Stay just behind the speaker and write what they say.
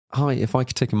Hi, if I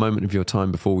could take a moment of your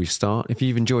time before we start, if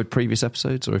you've enjoyed previous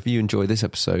episodes or if you enjoy this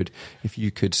episode, if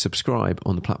you could subscribe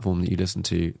on the platform that you listen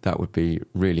to, that would be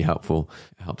really helpful.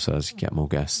 It helps us get more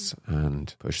guests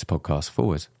and push the podcast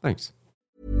forward. Thanks.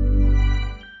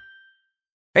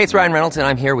 Hey, it's Ryan Reynolds, and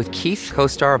I'm here with Keith,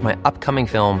 co-star of my upcoming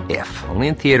film, If, only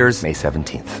in theaters May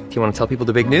 17th. Do you want to tell people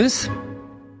the big news?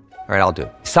 All right, I'll do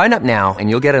it. Sign up now and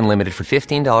you'll get unlimited for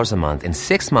 $15 a month and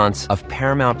 6 months of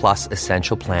Paramount Plus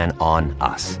Essential Plan on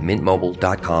us.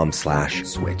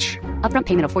 MintMobile.com/switch. Upfront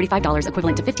payment of $45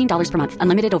 equivalent to $15 per month.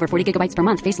 Unlimited over 40 gigabytes per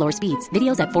month. Face lower speeds.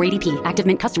 Videos at 480p. Active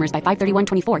Mint customers by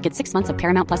 531.24 get 6 months of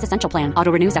Paramount Plus Essential Plan.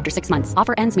 Auto renews after 6 months.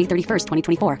 Offer ends May 31st,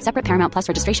 2024. Separate Paramount Plus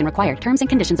registration required. Terms and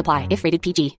conditions apply if rated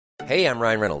PG. Hey, I'm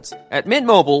Ryan Reynolds. At Mint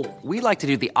Mobile, we like to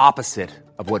do the opposite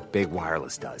of what Big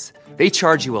Wireless does. They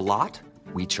charge you a lot.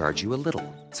 We charge you a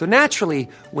little. So naturally,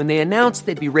 when they announced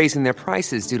they'd be raising their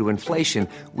prices due to inflation,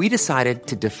 we decided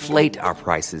to deflate our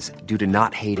prices due to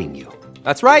not hating you.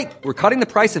 That's right. We're cutting the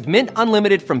price of Mint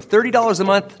Unlimited from $30 a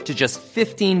month to just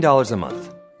 $15 a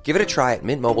month. Give it a try at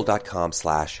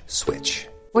mintmobile.com/switch.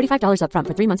 $45 upfront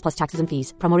for 3 months plus taxes and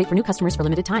fees. Promo rate for new customers for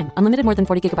limited time. Unlimited more than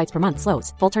 40 gigabytes per month.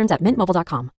 Slows full terms at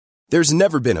mintmobile.com. There's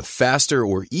never been a faster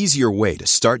or easier way to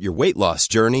start your weight loss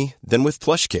journey than with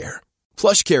PlushCare.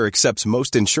 PlushCare accepts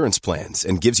most insurance plans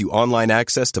and gives you online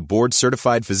access to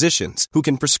board-certified physicians who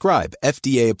can prescribe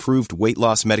FDA-approved weight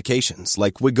loss medications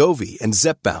like Wegovy and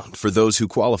Zepbound for those who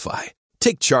qualify.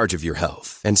 Take charge of your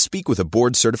health and speak with a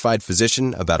board-certified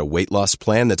physician about a weight loss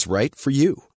plan that's right for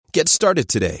you. Get started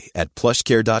today at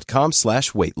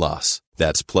plushcare.com/weight loss.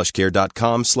 That's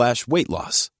plushcare.com/weight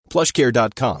loss.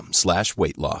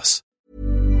 plushcare.com/weight loss.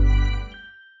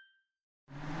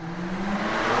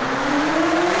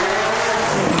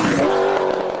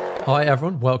 Hi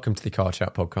everyone, welcome to the Car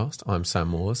Chat podcast. I'm Sam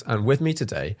Moores, and with me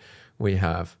today we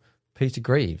have Peter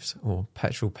Greaves, or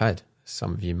Petrol Ped.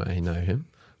 Some of you may know him.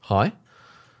 Hi.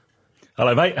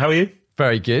 Hello, mate. How are you?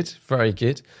 Very good, very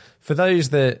good. For those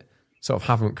that sort of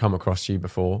haven't come across you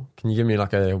before, can you give me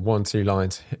like a 1-2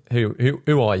 lines? Who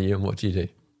are you and what do you do?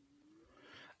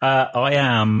 I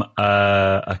am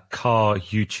a car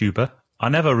YouTuber. I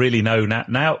never really know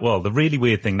now. Well, the really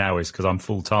weird thing now is because I'm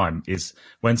full time. Is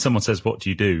when someone says, "What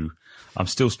do you do?" I'm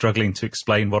still struggling to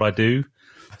explain what I do.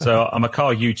 So I'm a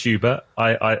car YouTuber.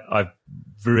 I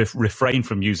refrain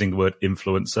from using the word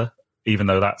influencer, even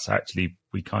though that's actually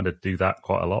we kind of do that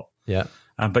quite a lot. Yeah.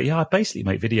 But yeah, I basically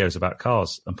make videos about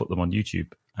cars and put them on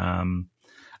YouTube. And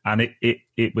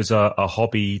it was a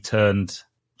hobby turned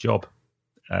job.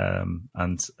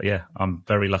 And yeah, I'm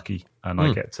very lucky, and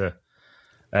I get to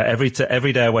every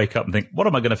day I wake up and think, what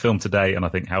am I going to film today? And I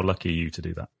think, how lucky are you to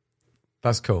do that?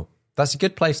 That's cool. That's a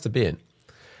good place to be in.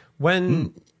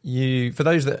 When you, for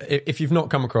those that, if you've not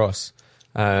come across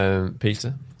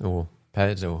Peter or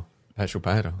Ped or Petrol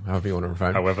Ped or however you want to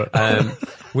refer to However,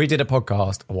 we did a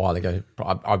podcast a while ago.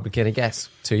 I'm going to guess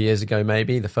 2 years ago,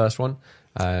 maybe the first one.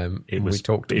 It was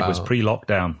about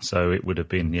pre-lockdown, so it would have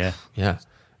been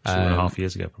 2.5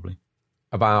 years ago, probably.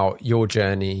 About your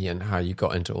journey and how you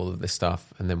got into all of this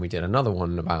stuff. And then we did another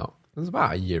one it was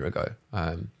about a year ago,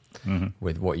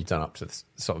 with what you've done up to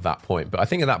sort of that point. But I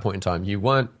think at that point in time, you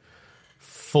weren't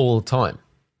full time.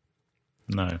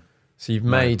 No. So you've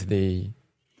made the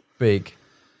big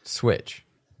switch.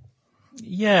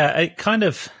 Yeah, it kind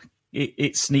of,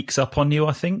 it sneaks up on you,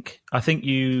 I think. I think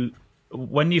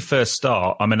when you first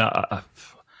start, I mean,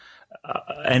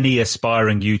 any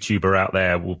aspiring YouTuber out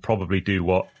there will probably do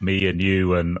what me and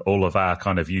you and all of our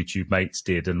kind of YouTube mates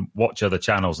did and watch other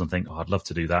channels and think, oh, I'd love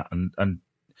to do that. And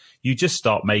you just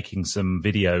start making some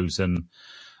videos and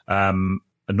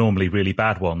normally really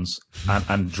bad ones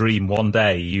and dream one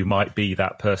day you might be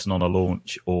that person on a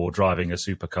launch or driving a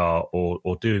supercar or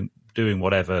doing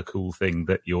whatever cool thing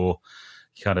that your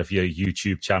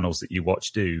YouTube channels that you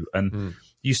watch do. And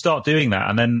you start doing that,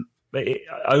 and then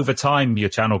over time, your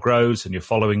channel grows and your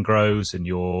following grows and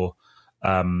your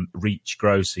reach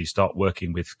grows. So you start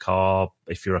working with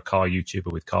if you're a car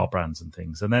YouTuber, with car brands and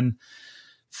things. And then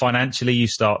financially, you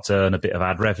start to earn a bit of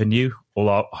ad revenue.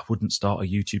 Although I wouldn't start a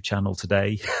YouTube channel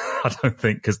today, I don't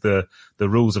think, because the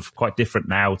rules are quite different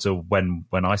now to when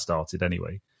I started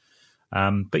anyway.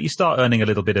 But you start earning a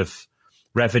little bit of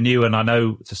revenue. And I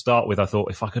know to start with, I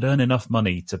thought if I could earn enough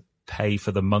money to pay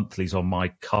for the monthlies on my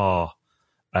car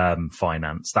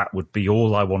finance, that would be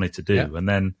all I wanted to do. Yeah. And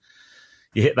then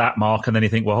you hit that mark and then you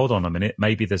think, well, hold on a minute,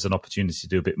 maybe there's an opportunity to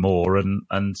do a bit more.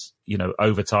 And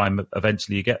over time,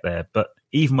 eventually you get there. But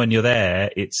even when you're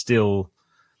there, it's still,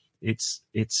 it's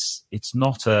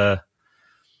not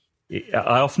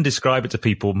I often describe it to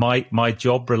people. My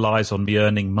job relies on me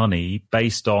earning money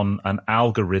based on an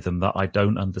algorithm that I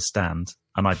don't understand,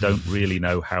 and I don't really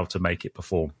know how to make it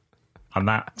perform. And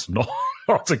that's not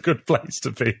a good place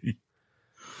to be.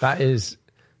 That is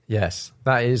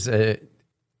a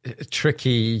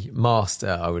tricky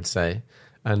master, I would say.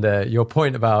 And your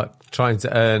point about trying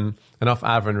to earn enough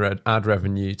ad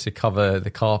revenue to cover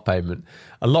the car payment,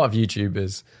 a lot of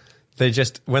YouTubers, they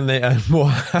just, when they earn more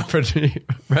ad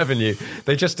revenue,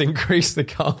 they just increase the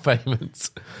car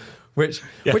payments, which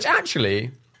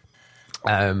actually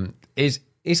is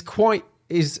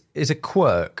a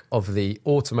quirk of the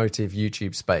automotive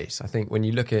YouTube space. I think when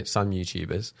you look at some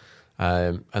YouTubers,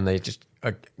 and they just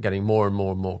are getting more and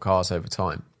more and more cars over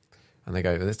time, and they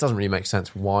go, this doesn't really make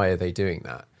sense. Why are they doing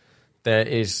that? There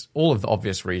is all of the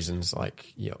obvious reasons,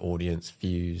 like your audience,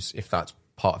 views, if that's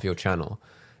part of your channel.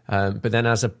 But then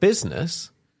as a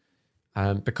business,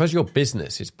 because your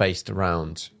business is based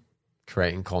around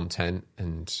creating content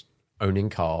and owning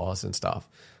cars and stuff,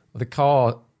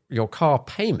 your car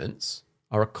payments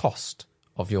are a cost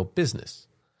of your business.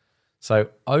 So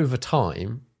over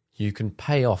time, you can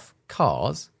pay off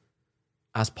cars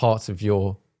as part of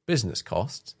your business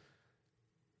costs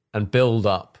and build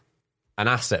up an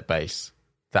asset base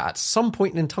that at some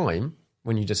point in time,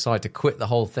 when you decide to quit the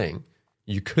whole thing,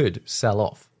 you could sell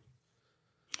off.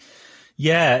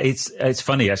 Yeah, it's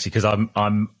funny actually, because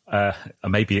I'm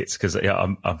maybe it's because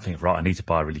I'm thinking, right, I need to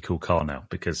buy a really cool car now,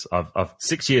 because I've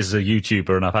 6 years as a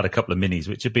YouTuber and I've had a couple of minis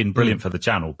which have been brilliant for the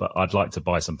channel, but I'd like to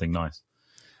buy something nice.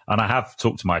 And I have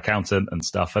talked to my accountant and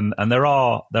stuff, and there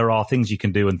are things you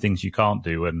can do and things you can't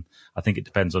do, and I think it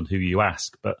depends on who you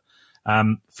ask. But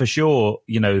for sure,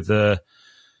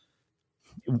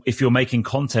 if you're making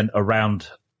content around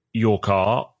your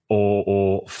car,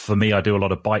 or for me, I do a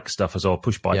lot of bike stuff as well,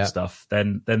 push bike stuff.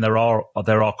 Then there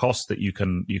are costs that you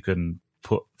can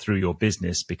put through your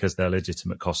business because they're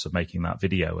legitimate costs of making that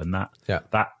video, and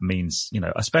that means,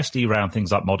 especially around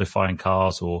things like modifying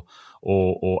cars or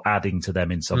adding to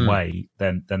them in some way,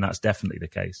 then that's definitely the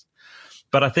case.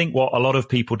 But I think what a lot of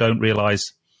people don't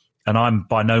realize, and I'm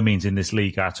by no means in this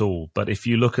league at all, but if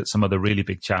you look at some of the really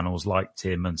big channels like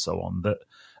Tim and so on, that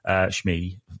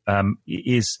Shmee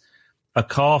is a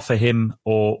car for him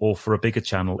or for a bigger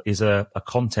channel is a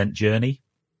content journey.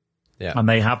 Yeah. And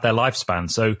they have their lifespan.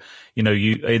 So,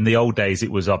 you in the old days,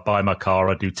 it was I buy my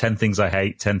car, I do 10 things I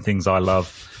hate, 10 things I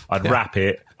love, I'd wrap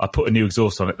it, I'd put a new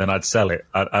exhaust on it, then I'd sell it.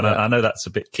 I know that's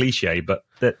a bit cliche, but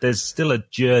there's still a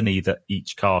journey that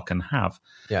each car can have.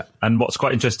 Yeah. And what's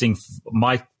quite interesting,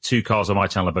 my two cars on my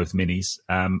channel are both minis,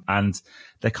 and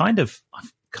I've kind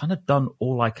of done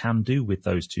all I can do with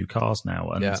those two cars now.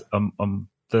 And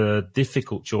the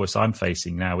difficult choice I'm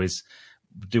facing now is,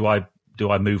 do I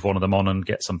move one of them on and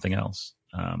get something else?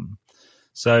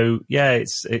 So yeah, it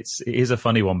is a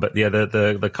funny one, but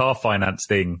the car finance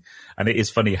thing, and it is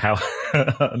funny how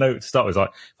I know to start with,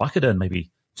 like, if I could earn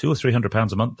maybe £200 or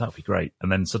 £300 a month, that would be great.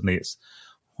 And then suddenly it's,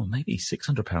 well, maybe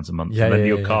 £600 a month, and then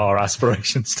your car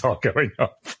aspirations start going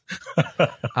up.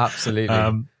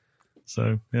 Absolutely.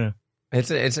 So yeah, it's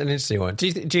an interesting one. Do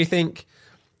you think,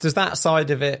 does that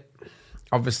side of it,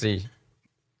 obviously,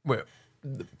 we're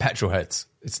petrol heads,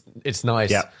 it's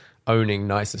nice owning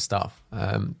nicer stuff,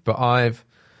 but I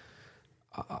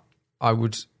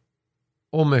would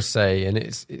almost say, and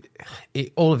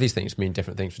all of these things mean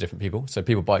different things for different people. So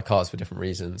people buy cars for different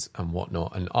reasons and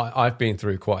whatnot, and I've been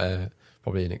through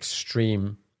probably an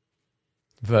extreme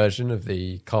version of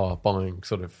the car buying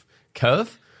sort of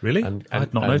curve. Really? And I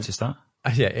had not noticed that.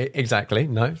 Yeah, exactly.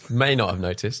 No, may not have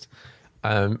noticed.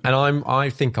 And I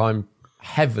think I'm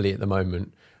heavily at the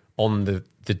moment on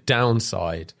the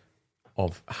downside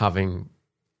of having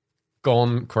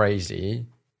gone crazy,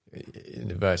 in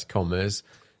inverted commas,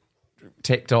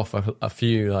 ticked off a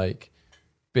few like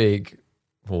big,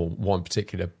 or one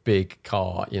particular big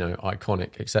car,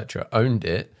 iconic, etc., owned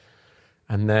it,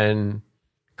 and then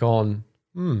gone,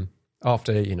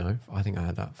 after, I think I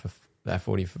had that for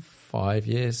F40 for 5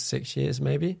 years, 6 years,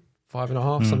 maybe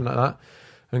 5.5, something like that,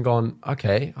 and gone,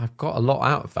 okay, I've got a lot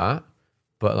out of that,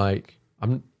 but like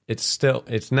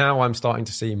it's now I'm starting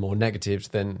to see more negatives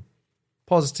than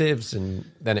positives, and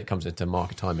then it comes into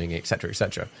market timing, etc.,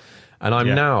 etc. And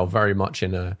I'm now very much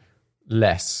in I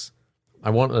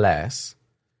want less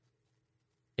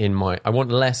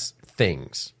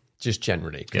things, just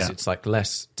generally, because it's like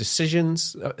less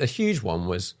decisions. A huge one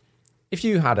was, if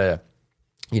you had the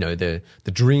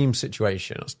dream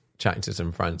situation. I was chatting to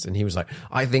some friends, and he was like,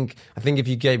 I think if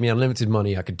you gave me unlimited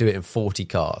money, I could do it in 40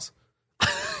 cars.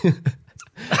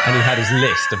 And he had his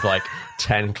list of like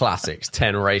 10 classics,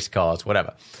 10 race cars,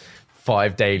 whatever.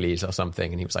 5 dailies or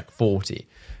something, and he was like 40.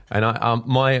 And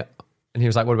and he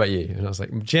was like, what about you? And I was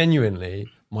like, genuinely,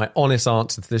 my honest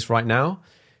answer to this right now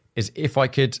is if I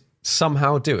could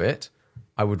somehow do it,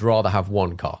 I would rather have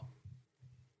one car.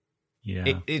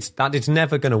 Yeah. It's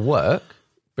never going to work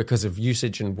because of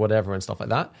usage and whatever and stuff like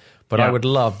that. But I would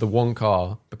love the one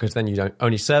car, because then you don't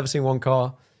only servicing one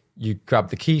car, you grab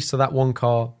the keys to that one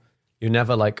car. You're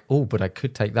never like, oh, but I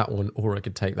could take that one, or I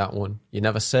could take that one. You're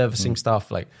never servicing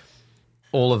stuff, like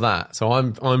all of that. So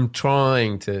I'm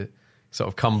trying to sort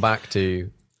of come back to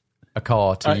a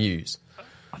car to use.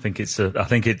 I think it's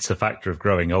a factor of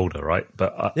growing older, right?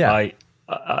 But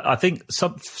I think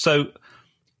some. So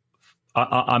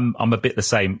I'm a bit the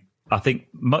same. I think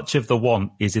much of the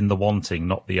want is in the wanting,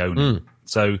 not the owning.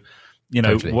 So, you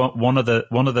know, totally. one of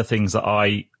the things that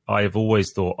I have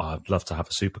always thought, I'd love to have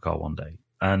a supercar one day.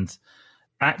 And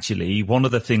actually, one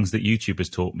of the things that YouTube has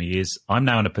taught me is I'm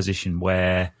now in a position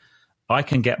where I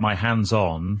can get my hands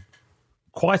on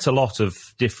quite a lot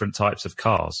of different types of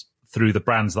cars through the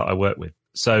brands that I work with.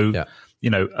 So, you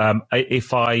know,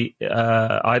 if I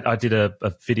did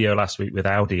a video last week with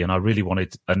Audi, and I really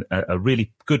wanted a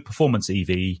really good performance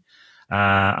EV.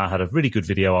 I had a really good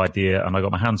video idea, and I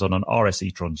got my hands on an RS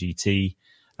e-tron GT,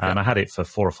 and I had it for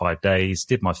 4 or 5 days,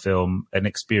 did my film and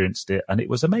experienced it, and it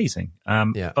was amazing.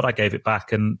 But I gave it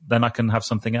back, and then I can have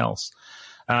something else.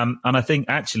 And I think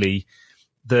actually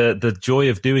the joy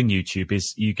of doing YouTube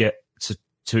is you get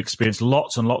to experience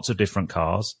lots and lots of different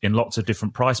cars in lots of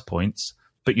different price points,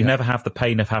 but you never have the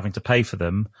pain of having to pay for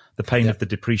them, the pain of the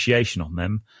depreciation on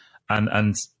them,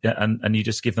 and you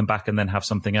just give them back and then have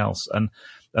something else. And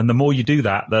the more you do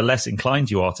that, the less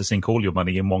inclined you are to sink all your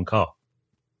money in one car.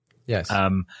 Yes.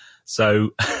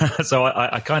 So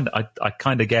I kind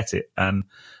of get it, and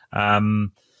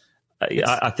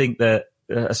I think that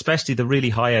especially the really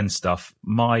high end stuff.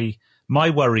 My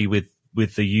worry with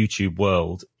the YouTube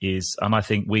world is, and I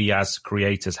think we as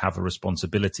creators have a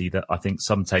responsibility that I think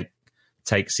some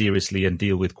take seriously and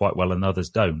deal with quite well and others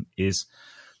don't, is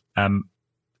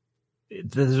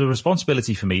there's a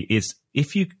responsibility for me is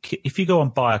if you go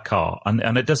and buy a car,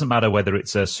 and it doesn't matter whether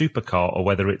it's a supercar or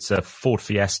whether it's a Ford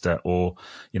Fiesta or,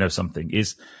 you know, something,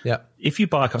 is if you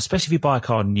buy a car, especially if you buy a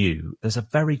car new, there's a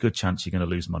very good chance you're going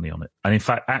to lose money on it. And in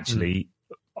fact, actually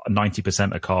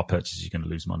 90% of car purchases, you're going to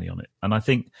lose money on it. And I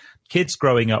think kids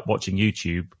growing up watching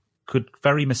YouTube could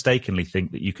very mistakenly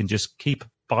think that you can just keep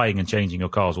buying and changing your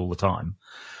cars all the time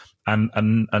and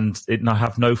it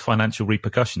have no financial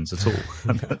repercussions at all.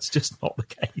 And that's just not the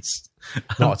case.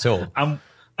 Not at all.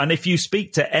 And if you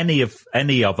speak to any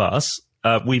of us,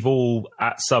 we've all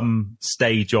at some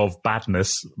stage of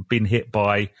badness been hit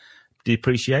by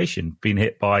depreciation, been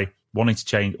hit by wanting to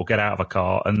change or get out of a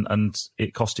car and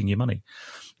it costing you money.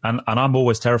 And I'm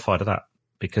always terrified of that,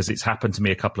 because it's happened to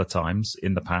me a couple of times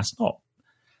in the past. Not,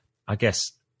 I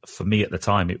guess, for me at the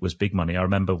time, it was big money. I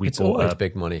remember it's always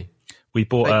big money. We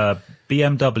bought a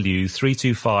BMW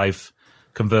 325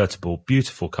 convertible,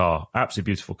 beautiful car, absolutely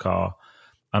beautiful car.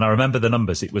 And I remember the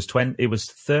numbers. It was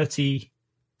 30.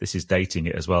 This is dating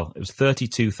it as well. It was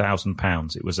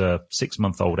 £32,000. It was a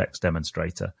 6-month-old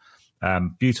ex-demonstrator.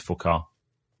 Beautiful car.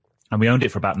 And we owned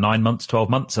it for about 9 months, 12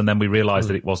 months. And then we realized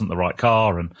that it wasn't the right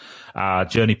car, and our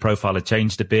journey profile had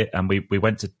changed a bit. And we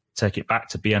went to take it back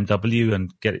to BMW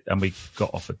and get it. And we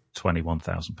got offered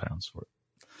 £21,000 for it.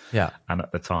 Yeah. And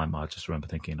at the time, I just remember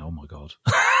thinking, oh my God,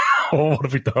 what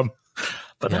have we done?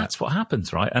 But that's what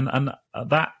happens, right? And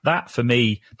that for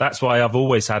me, that's why I've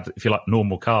always had, if you like,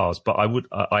 normal cars. But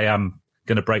I am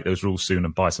going to break those rules soon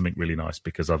and buy something really nice,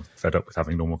 because I'm fed up with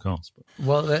having normal cars.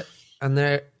 Well,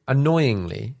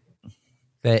 annoyingly,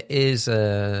 there is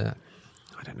I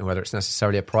don't know whether it's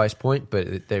necessarily a price point,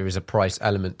 but there is a price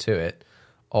element to it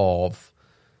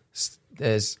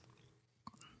there's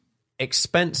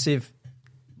expensive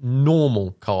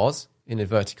normal cars, in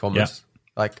inverted commas.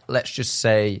 Like, let's just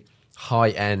say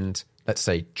high-end, let's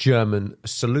say German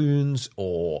saloons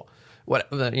or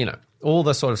whatever, you know, all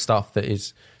the sort of stuff that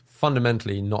is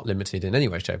fundamentally not limited in any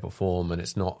way, shape or form, and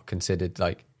it's not considered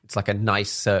like, it's like a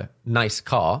nice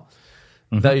car.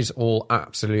 Those all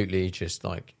absolutely just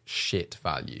like shit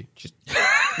value, just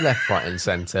left, right and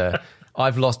centre.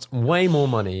 I've lost way more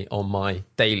money on my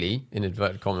daily, in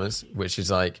inverted commas, which is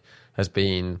like, has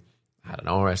been, I had an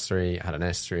RS3, I had an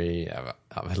S3,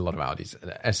 I've had a lot of Audis,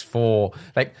 an S4,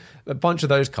 like a bunch of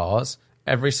those cars.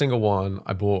 Every single one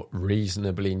I bought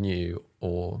reasonably new,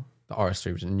 or the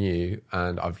RS3 was new,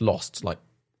 and I've lost like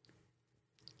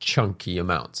chunky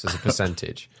amounts as a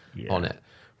percentage on it.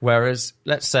 Whereas,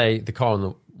 let's say the car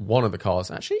on one of the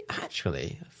cars, actually,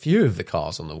 a few of the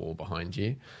cars on the wall behind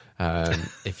you,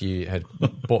 if you had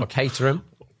bought a Caterham,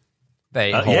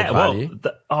 They hold value.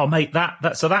 Mate,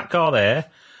 that car there,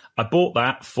 I bought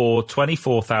that for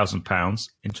 £24,000.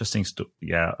 Interesting stuff.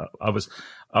 Yeah, I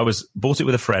bought it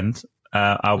with a friend.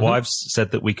 Our wives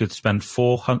said that we could spend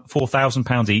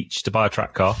 £4,000 each to buy a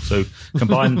track car. So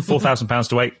combine £4,000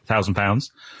 to £8,000.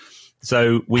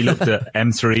 So we looked at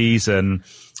M3s and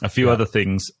a few other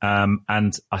things.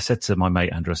 And I said to my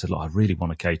mate, Andrew, I said, look, I really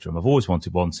want a Caterham. I've always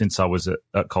wanted one since I was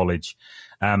at college.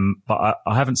 But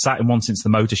I haven't sat in one since the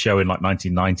motor show in like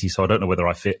 1990. So I don't know whether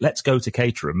I fit. Let's go to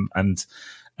Caterham and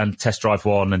test drive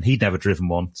one. And he'd never driven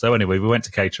one. So anyway, we went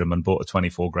to Caterham and bought a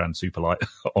 24 grand Superlight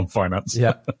on finance.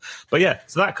 Yeah. But yeah,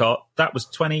 so that car, that was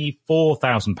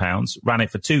 £24,000, ran it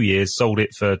for 2 years, sold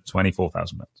it for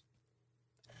 £24,000.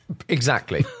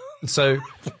 Exactly. So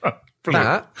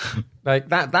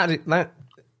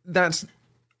that's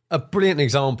a brilliant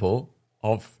example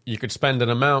of you could spend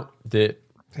an amount that,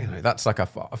 that's like a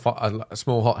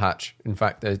small hot hatch. In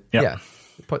fact, you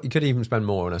could even spend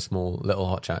more on a small little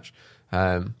hot hatch,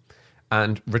 and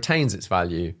retains its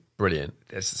value. Brilliant.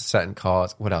 There's certain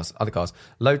cars. What else? Other cars.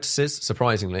 Lotuses,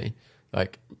 surprisingly,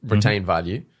 retain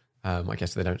value. I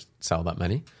guess they don't sell that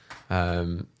many.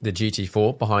 The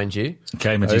GT4 behind you.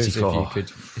 Cayman GT4.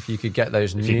 If you could get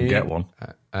those new, you can get one,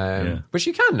 which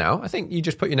you can now. I think you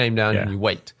just put your name down and you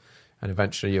wait, and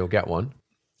eventually you'll get one.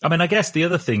 I mean, I guess the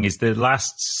other thing is the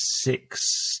last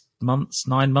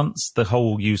 9 months, the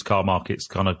whole used car market's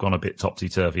kind of gone a bit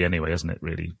topsy-turvy anyway, hasn't it,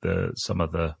 really? Some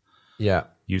of the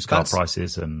used car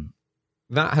prices. And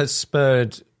that has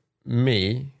spurred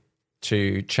me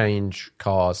to change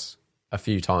cars a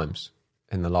few times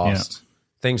in the last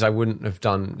things I wouldn't have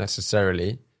done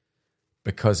necessarily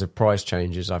because of price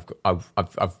changes. I've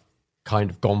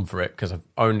kind of gone for it because I've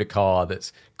owned a car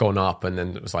that's gone up, and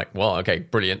then it was like, well, okay,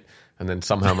 brilliant. And then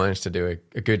somehow managed to do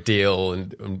a good deal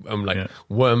and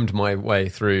wormed my way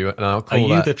through. And I'll call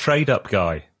Are you the trade-up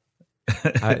guy?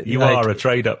 You are a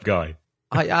trade-up guy.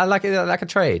 I like it, like a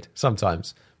trade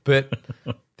sometimes. But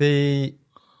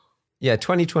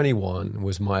 2021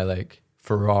 was my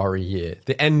Ferrari year.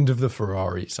 The end of the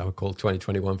Ferraris, I would call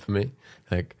 2021 for me.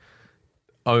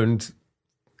 Owned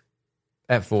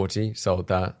F40, sold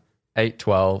that.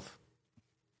 812,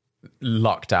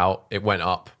 lucked out. It went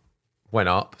up.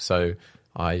 So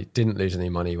I didn't lose any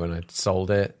money when I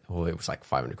sold it, or it was like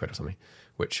 500 quid or something,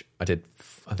 which I did,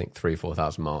 I think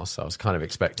 4,000 miles. So I was kind of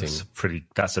expecting.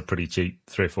 That's a pretty cheap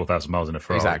 3,000 or 4,000 miles in a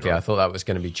Ferrari. Exactly. Right? I thought that was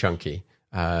going to be chunky.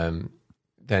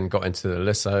 Then got into the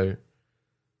Lisso,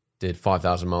 did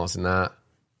 5,000 miles in that,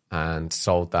 and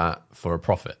sold that for a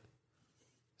profit.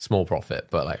 Small profit,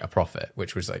 but a profit,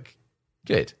 which was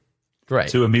good. Great.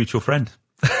 To a mutual friend.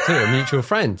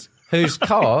 Whose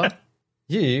car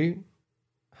you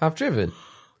have driven.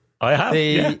 I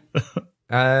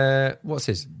have. What's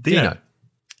his? Dino.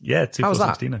 Yeah,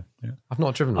 246 Dino. Yeah. I've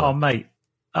not driven one. Oh, mate.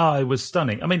 Oh, it was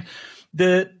stunning. I mean,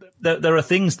 there are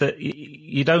things that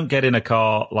you don't get in a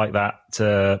car like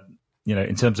that,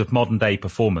 in terms of modern day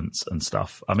performance and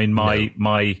stuff. I mean, my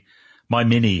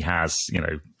Mini has,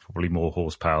 probably more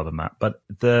horsepower than that. But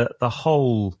the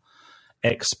whole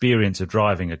experience of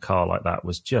driving a car like that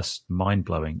was just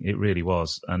mind-blowing. It really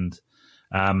was. And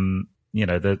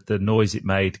the noise it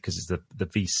made, because it's the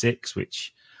V6,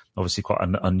 which obviously quite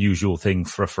an unusual thing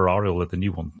for a Ferrari, or the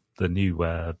new one, the new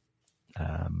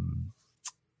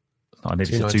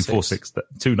 246,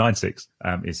 296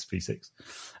 is V6.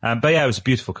 But yeah, it was a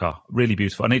beautiful car, really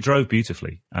beautiful, and it drove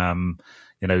beautifully. I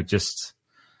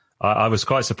was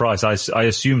quite surprised. I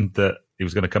assumed that he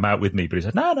was going to come out with me, but he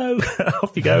said, no,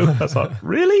 off you go. I was like,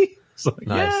 really? I was like,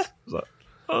 nice. Yeah. I was like,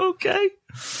 okay.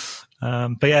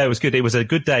 But yeah, it was good. It was a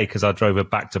good day because I drove a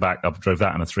back-to-back. I drove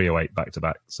that and a 308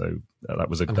 back-to-back. So that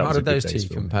was a good day. How did those two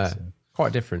compare? So.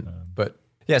 Quite different. But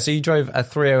yeah, so you drove a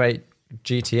 308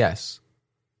 GTS?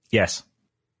 Yes.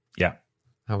 Yeah.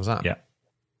 How was that? Yeah.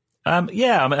 I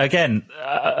mean, again,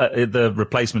 the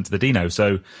replacement to the Dino.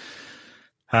 So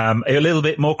a little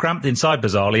bit more cramped inside,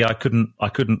 bizarrely. I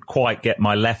couldn't quite get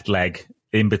my left leg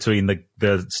in between the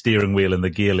steering wheel and the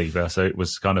gear lever. So it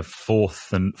was kind of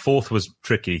fourth was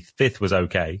tricky. Fifth was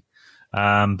okay.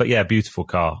 But yeah, beautiful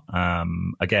car.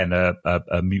 Again,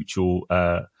 a mutual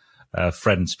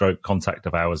friend stroke contact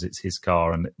of ours. It's his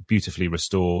car and beautifully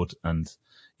restored and,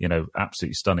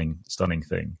 absolutely stunning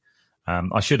thing.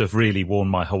 I should have really worn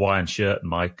my Hawaiian shirt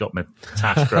and got my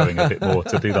tash growing a bit more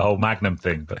to do the whole Magnum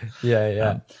thing. But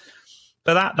yeah.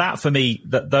 But that for me,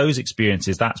 those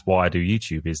experiences, that's why I do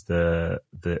YouTube, is the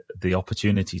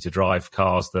opportunity to drive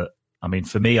cars that, I mean,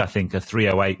 for me, I think a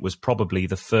 308 was probably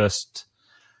the first.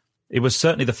 It was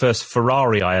certainly the first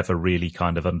Ferrari I ever really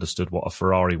kind of understood what a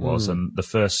Ferrari was, and the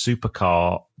first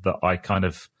supercar that I kind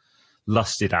of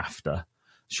lusted after.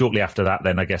 Shortly after that,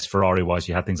 then I guess Ferrari-wise,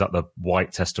 you had things like the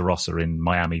white Testarossa in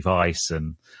Miami Vice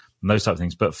and those type of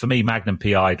things. But for me, Magnum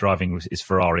PI driving is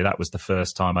Ferrari. That was the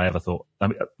first time I ever thought. I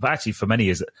mean, actually, for many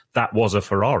years, that was a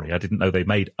Ferrari. I didn't know they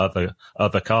made other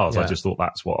cars. Yeah. I just thought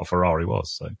that's what a Ferrari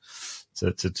was.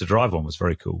 So to drive one was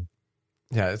very cool.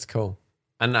 Yeah, it's cool.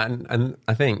 And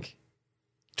I think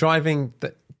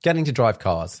getting to drive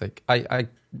cars, like I'm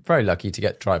very lucky to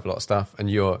get to drive a lot of stuff, and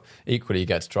you're equally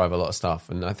get to drive a lot of stuff.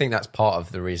 And I think that's part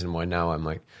of the reason why now I'm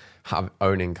like,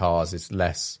 owning cars is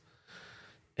less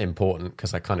important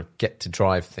because I kind of get to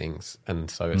drive things. And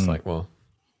so it's like, well,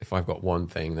 if I've got one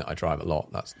thing that I drive a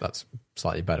lot, that's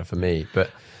slightly better for me.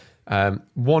 But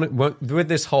with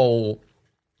this whole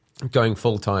going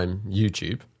full-time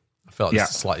YouTube, I felt this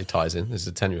slightly ties in. This is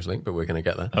a tenuous link, but we're going to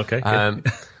get there. Okay.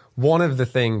 One of the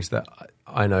things that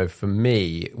I know for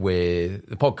me with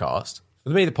the podcast,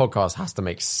 has to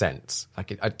make sense.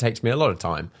 Like it takes me a lot of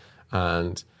time,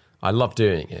 and I love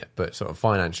doing it, but sort of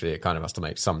financially, it kind of has to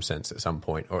make some sense at some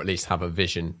point, or at least have a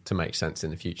vision to make sense in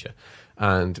the future.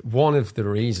 And one of the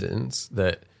reasons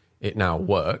that it now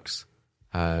works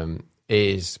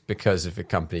is because of a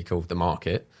company called The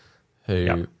Market,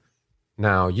 who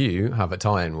now you have a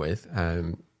tie-in with.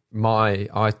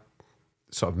 I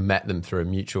sort of met them through a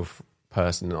mutual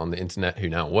person on the internet who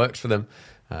now works for them,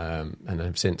 and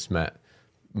I've since met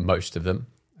most of them,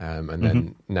 and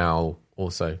then now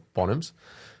also Bonhams.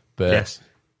 But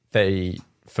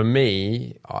for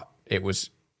me, it was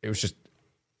just,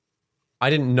 I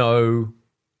didn't know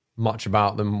much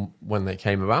about them when they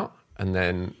came about, and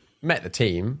then met the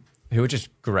team who were just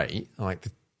great. Like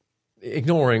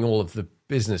ignoring all of the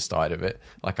business side of it,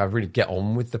 like I really get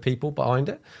on with the people behind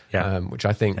it, which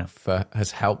I think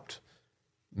has helped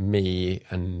me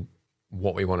and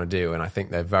what we want to do. And I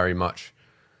think they're very much,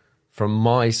 from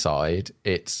my side,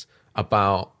 it's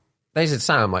about, they said,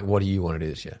 Sam, like, what do you want to do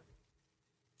this year?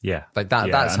 Yeah. Like that.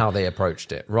 Yeah, that's how they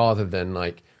approached it, rather than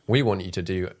like, we want you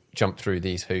to jump through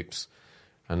these hoops.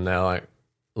 And they're like,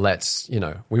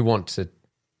 we want to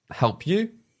help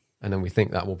you. And then we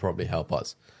think that will probably help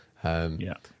us.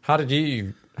 How did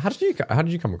you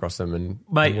come across them? And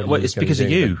mate, it's because of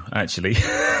you, actually.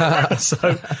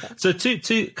 so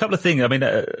two couple of things. I mean,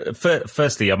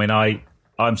 firstly, I mean,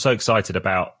 I'm so excited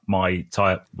about my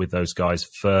tie-up with those guys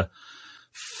for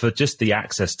just the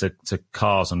access to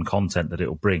cars and content that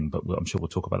it'll bring. But I'm sure we'll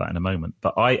talk about that in a moment.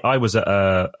 But I was at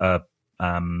a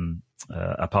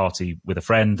party with a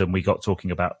friend, and we got talking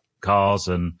about cars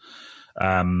and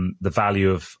the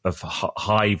value of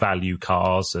high value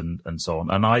cars and so on.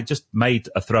 And I just made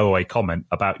a throwaway comment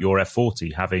about your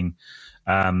F40 having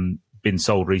been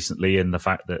sold recently, and the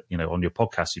fact that, on your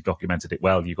podcast, you documented it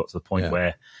well. You got to the point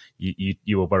where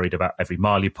you were worried about every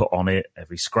mile you put on it,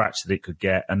 every scratch that it could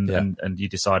get, and you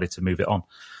decided to move it on.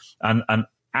 And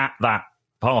at that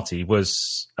party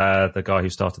was the guy who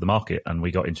started The Market, and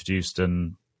we got introduced,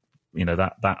 and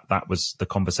that was the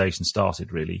conversation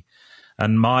started, really.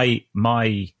 And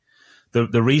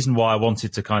the reason why I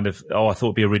wanted to I thought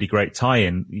it'd be a really great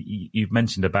tie-in. You've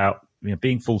mentioned about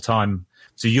being full-time.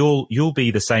 So you'll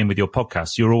be the same with your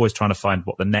podcast. You're always trying to find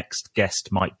what the next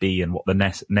guest might be and what the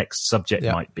next subject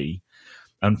might be.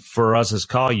 And for us as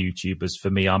car YouTubers,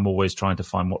 for me, I'm always trying to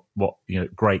find what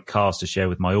great cars to share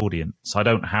with my audience. I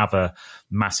don't have a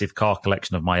massive car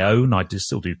collection of my own. I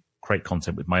still do great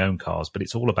content with my own cars, but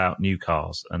it's all about new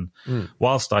cars. And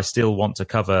whilst I still want to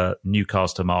cover new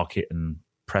cars to market and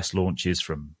press launches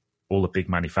from all the big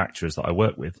manufacturers that I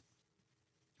work with,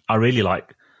 I really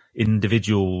like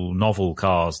individual novel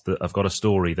cars that have got a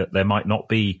story that there might not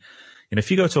be. If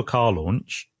you go to a car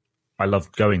launch, I love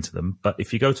going to them, but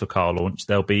if you go to a car launch,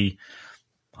 there'll be,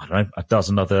 I don't know, a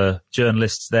dozen other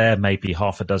journalists there, maybe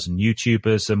half a dozen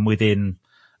YouTubers, and within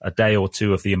a day or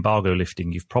two of the embargo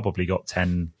lifting, you've probably got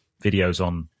 10 videos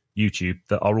on YouTube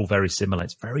that are all very similar.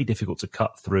 It's very difficult to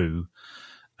cut through,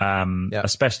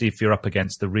 especially if you're up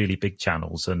against the really big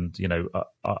channels. And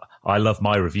I love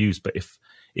my reviews, but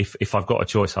if I've got a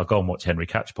choice, I'll go and watch Henry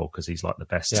Catchpole because he's like the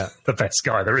best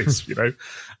guy there is.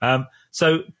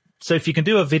 So if you can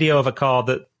do a video of a car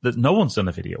that no one's done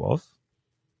a video of,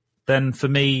 then for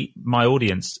me, my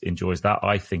audience enjoys that.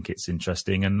 I think it's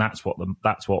interesting, and that's what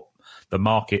the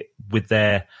Market with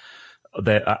their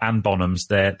and Bonhams,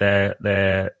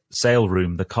 their sale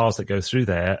room, the cars that go through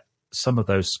there, some of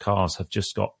those cars have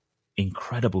just got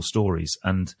incredible stories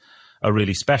and are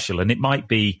really special. And it might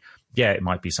be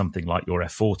something like your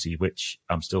F40, which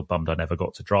I'm still bummed I never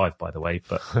got to drive, by the way.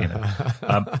 But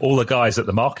all the guys at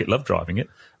The Market love driving it.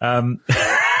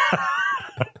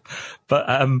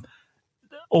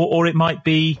 Or it might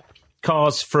be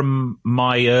cars from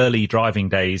my early driving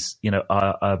days, you know,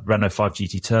 a Renault 5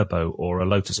 GT Turbo or a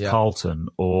Lotus Carlton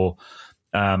or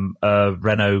a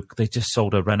Renault. They just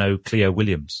sold a Renault Clio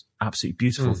Williams, absolutely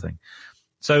beautiful thing.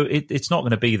 So it's not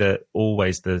going to be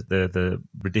always the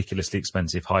ridiculously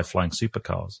expensive high flying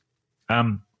supercars.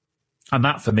 And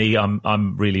that for me,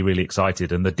 I'm really, really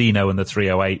excited. And the Dino and the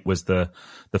 308 was the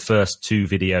first two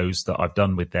videos that I've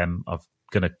done with them. I'm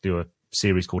going to do a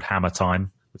series called Hammer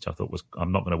Time, which I thought was,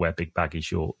 I'm not going to wear big baggy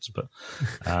shorts, but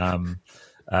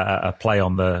a play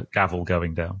on the gavel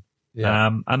going down. Yeah.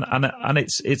 And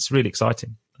it's really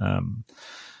exciting.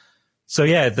 So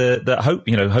yeah, the hope,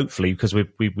 you know, hopefully, because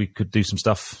we could do some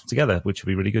stuff together, which would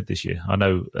be really good this year. I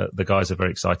know the guys are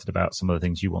very excited about some of the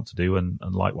things you want to do, and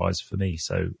likewise for me.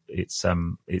 So it's a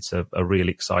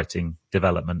really exciting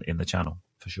development in the channel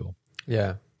for sure.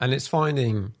 Yeah, and it's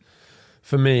finding,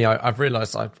 for me, I've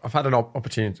realised I've had an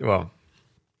opportunity. Well,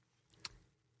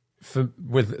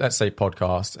 with let's say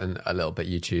podcast and a little bit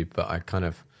YouTube, but I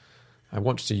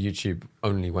want to do YouTube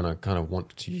only when I kind of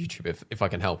want to YouTube if I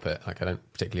can help it. Like I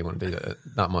don't particularly want to do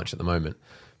that much at the moment.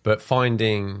 But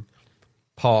finding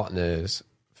partners,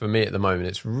 for me at the moment,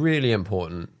 it's really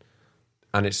important,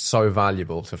 and it's so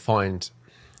valuable to find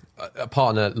a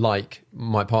partner like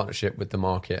my partnership with The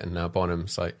Market and now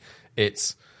Bonhams. Like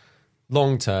it's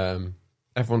long term,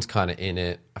 everyone's kind of in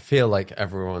it. I feel like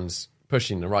everyone's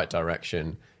pushing in the right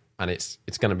direction, and it's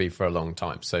going to be for a long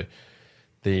time. So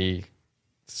the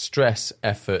stress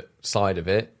effort side of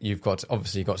it, you've got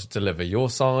to deliver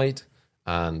your side,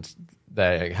 and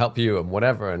they help you and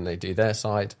whatever, and they do their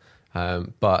side.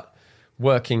 But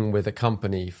working with a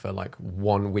company for like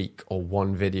 1 week or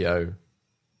one video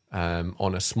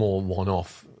on a small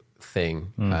one-off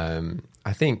thing,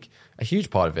 I think a huge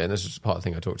part of it, and this is part of the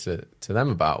thing I talked to them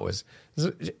about, was,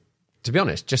 to be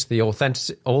honest, just the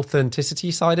authenticity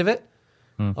side of it.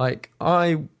 Like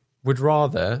I would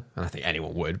rather, and I think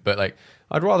anyone would, but like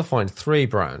I'd rather find 3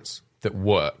 brands that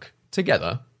work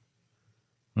together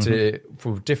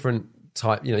for different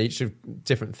type, you know, each of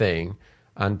different thing,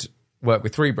 and work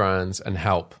with 3 brands and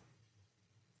help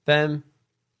them,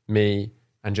 me,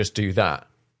 and just do that.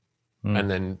 And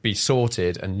then be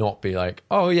sorted and not be like,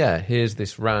 oh yeah, here's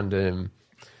this random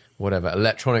whatever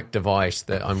electronic device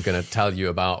that I'm going to tell you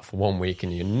about for 1 week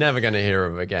and you're never going to hear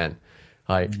of again.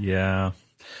 Like, yeah.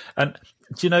 And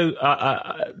do you know,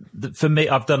 for me,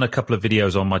 I've done a couple of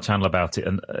videos on my channel about it,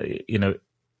 and you know,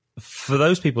 for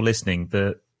those people listening,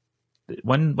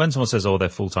 when someone says, "Oh, they're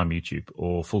full-time YouTube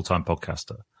or full-time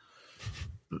podcaster,"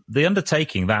 the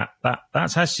undertaking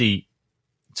that's actually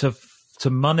to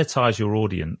monetize your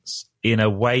audience in a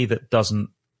way that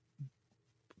doesn't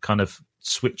kind of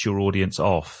switch your audience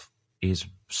off is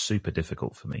super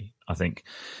difficult for me. I think,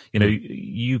 you know,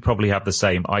 you probably have the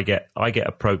same. I get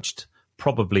approached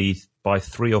probably by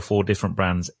 3 or 4 different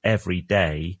brands every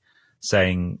day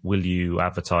saying, will you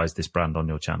advertise this brand on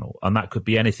your channel? And that could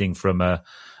be anything from an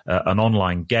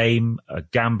online game, a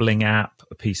gambling app,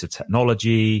 a piece of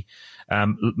technology,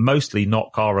 mostly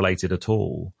not car related at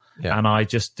all. Yeah. And I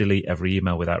just delete every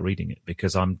email without reading it,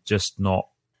 because I'm just not,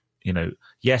 you know,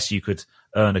 yes, you could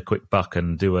earn a quick buck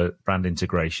and do a brand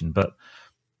integration, but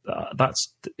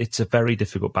it's a very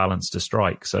difficult balance to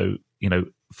strike. So, you know,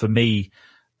 for me,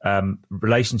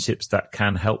 relationships that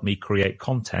can help me create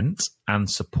content and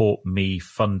support me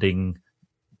funding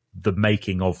the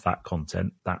making of that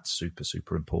content, that's super,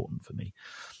 super important for me.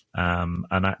 And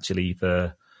actually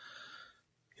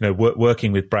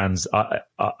working with brands,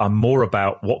 I'm more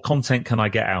about what content can I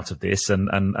get out of this,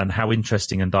 and how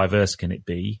interesting and diverse can it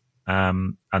be.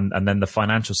 And then the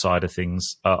financial side of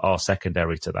things are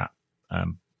secondary to that.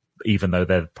 Even though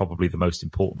they're probably the most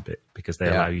important bit, because they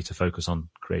allow you to focus on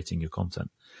creating your content.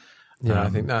 Yeah, I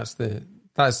think that's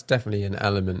definitely an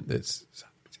element that's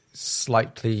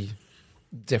slightly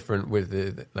different with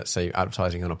the let's say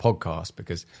advertising on a podcast,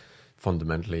 because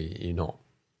fundamentally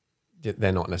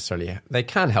they're not necessarily, they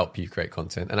can help you create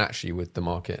content, and actually with The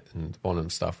Market and Bonham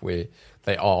stuff, we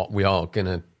are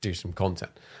gonna do some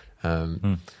content,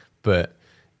 but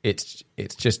it's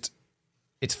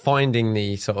finding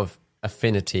the sort of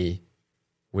affinity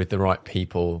with the right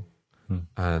people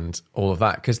and all of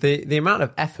that, because the amount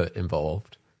of effort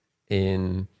involved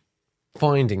in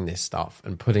finding this stuff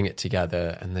and putting it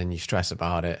together, and then you stress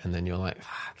about it, and then you're like,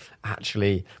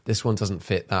 actually this one doesn't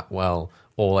fit that well,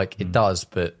 or like it does,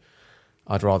 but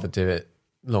I'd rather do it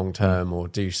long term or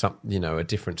do some, you know, a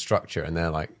different structure, and they're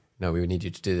like, no, we need you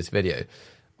to do this video.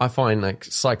 I find like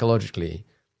psychologically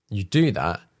you do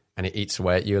that and it eats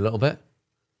away at you a little bit.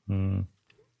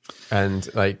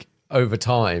 And like over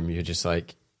time you're just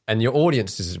like, and your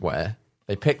audience is aware,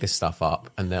 they pick this stuff up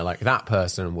and they're like, that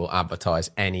person will advertise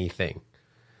anything.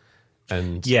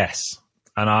 And yes,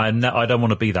 and I don't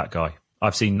want to be that guy.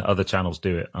 I've seen other channels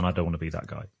do it, and I don't want to be that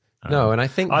guy. No, and I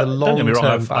think the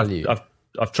long-term value...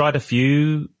 I've tried a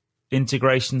few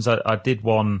integrations. I did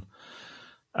one.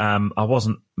 I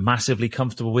wasn't massively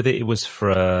comfortable with it. It was for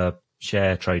a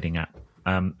share trading app.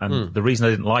 The reason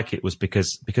I didn't like it was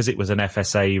because it was an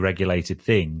FSA regulated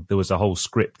thing. There was a whole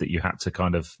script that you had to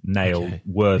kind of nail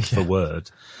word for word.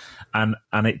 And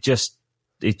it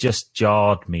just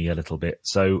jarred me a little bit.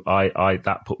 So I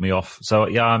that put me off. So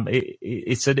yeah,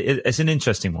 it's an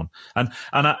interesting one. And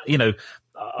I, you know,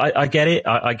 I get it.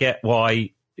 I get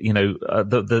why, you know,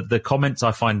 the comments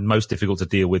I find most difficult to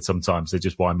deal with sometimes, they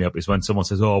just wind me up, is when someone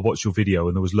says, "Oh, watch your video,"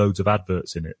 and there was loads of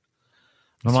adverts in it.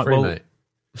 And I'm like, well,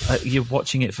 you're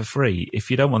watching it for free. If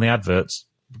you don't want the adverts,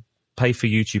 pay for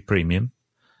YouTube Premium,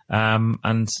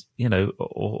 and, you know,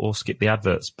 or skip the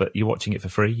adverts, but you're watching it for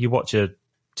free. You watch a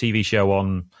TV show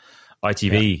on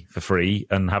ITV for free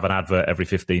and have an advert every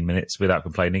 15 minutes without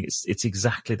complaining. It's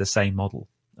exactly the same model.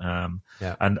 And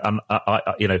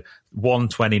I, you know, 1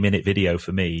 20-minute video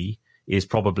for me is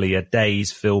probably a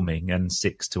day's filming and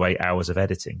 6 to 8 hours of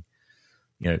editing,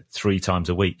 you know, 3 times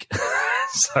a week.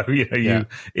 So, you know,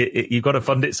 you've got to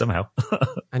fund it somehow.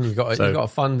 And you've got to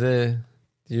fund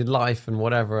your life and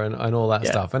whatever and all that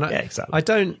stuff. And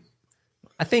exactly.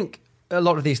 I think a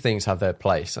lot of these things have their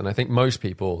place. And I think most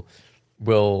people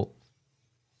will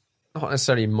not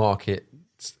necessarily market.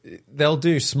 They'll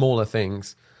do smaller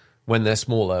things when they're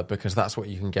smaller because that's what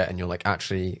you can get. And you're like,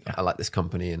 actually, I like this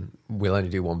company and we'll only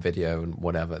do one video and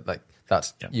whatever. Like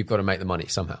you've got to make the money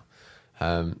somehow.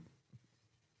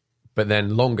 But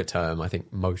then longer term, I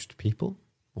think most people,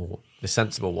 or the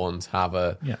sensible ones, have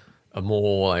a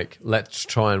more like, let's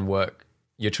try and work.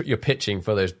 You're pitching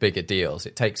for those bigger deals.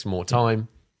 It takes more time.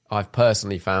 I've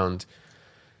personally found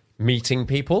meeting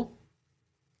people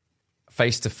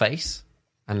face to face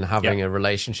and having a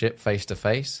relationship face to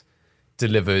face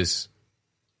delivers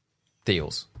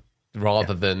deals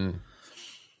rather than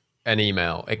an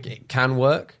email. It can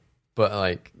work, but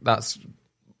like that's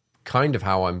kind of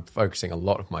how I'm focusing a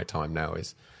lot of my time now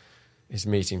is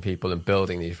meeting people and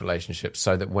building these relationships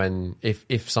so that when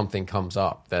if something comes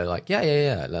up, they're like,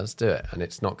 yeah, let's do it, and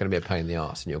it's not going to be a pain in the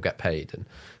arse, and you'll get paid and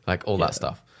like all that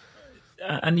stuff.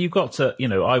 And you've got to, you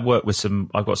know, I've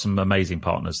got some amazing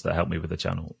partners that help me with the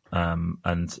channel,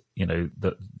 and you know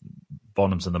the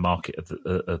Bonhams and the Market of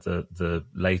the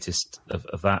latest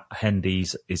of that.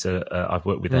 Hendy's is I've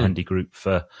worked with the Hendy Group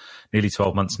for nearly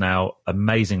 12 months now.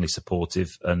 Amazingly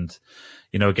supportive, and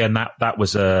you know, again that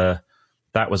was an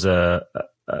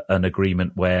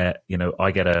agreement where, you know, I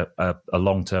get a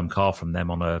long-term car from them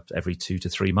on every 2 to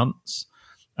 3 months,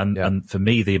 and for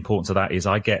me the importance of that is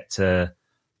I get to,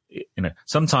 you know,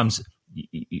 sometimes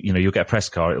you know you'll get a press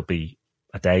car, it'll be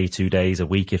a day, 2 days, a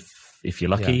week if you're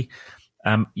lucky.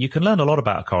 You can learn a lot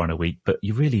about a car in a week, but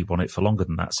you really want it for longer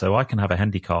than that. So I can have a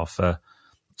Hendy car for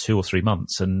 2 or 3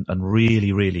 months and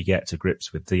really, really get to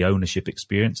grips with the ownership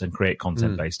experience and create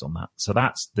content based on that. So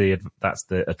that's the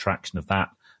attraction of that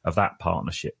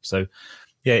partnership. So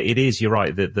yeah, it is. You're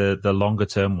right. The longer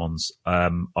term ones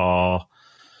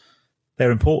they're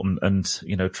important, and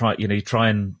you know try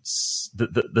and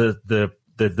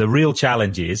the real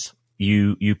challenge is.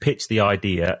 You pitch the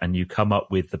idea and you come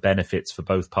up with the benefits for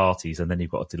both parties, and then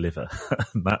you've got to deliver.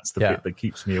 And that's the bit that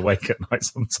keeps me awake at night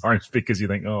sometimes, because you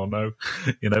think, oh no,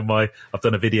 you know, I've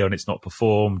done a video and it's not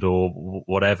performed or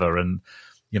whatever. And,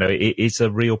 you know, it's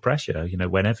a real pressure, you know,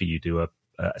 whenever you do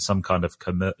some kind of,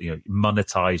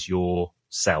 monetize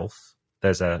yourself,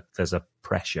 there's a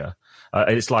pressure.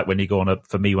 It's like when you go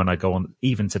on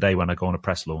even today when I go on a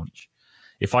press launch,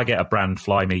 if I get a brand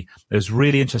fly me, it was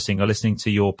really interesting. I'm listening to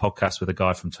your podcast with a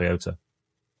guy from Toyota,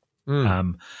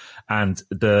 and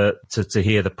to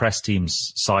hear the press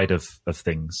team's side of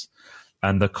things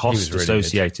and the cost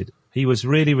associated. Really, he was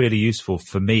really, really useful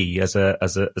for me as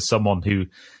someone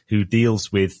who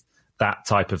deals with that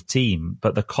type of team.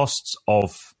 But the costs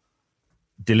of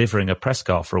delivering a press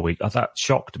car for a week, that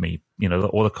shocked me. You know,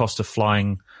 or the cost of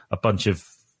flying a bunch of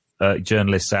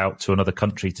journalists out to another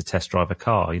country to test drive a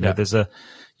car. You know,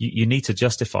 you need to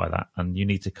justify that, and you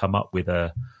need to come up with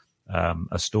a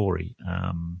story.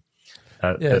 You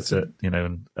know,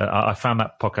 and I found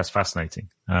that podcast fascinating.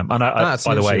 And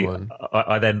by the way,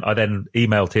 I then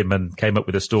emailed him and came up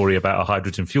with a story about a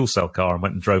hydrogen fuel cell car and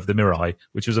went and drove the Mirai,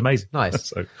 which was amazing. Nice.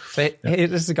 So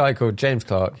this is a guy called James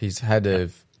Clark. He's head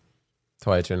of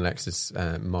Toyota and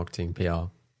Lexus marketing PR.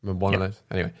 One of those.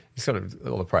 Anyway, he's got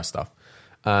all the press stuff.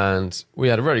 And we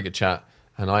had a really good chat,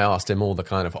 and I asked him all the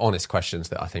kind of honest questions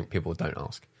that I think people don't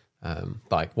ask.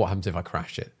 Like, what happens if I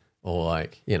crash it? Or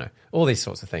like, you know, all these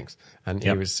sorts of things. And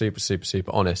he was super, super,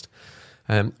 super honest.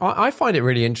 I find it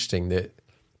really interesting that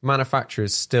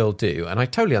manufacturers still do, and I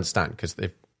totally understand because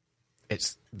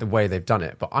it's the way they've done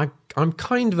it, but I'm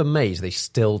kind of amazed they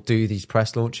still do these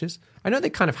press launches. I know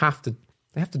they kind of have to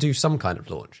do some kind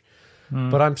of launch,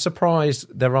 but I'm surprised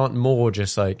there aren't more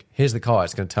just like, here's the car,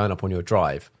 it's going to turn up on your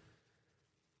drive.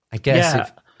 I guess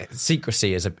if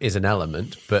secrecy is an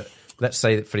element, but let's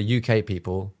say that for the UK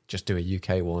people, just do a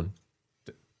UK one.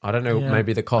 I don't know,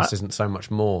 maybe the cost isn't so much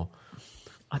more.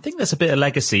 I think there's a bit of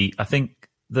legacy. I think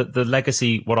that the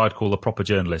legacy, what I'd call the proper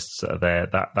journalists that are there,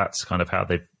 that's kind of how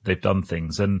they've done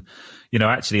things. And, you know,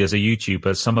 actually as a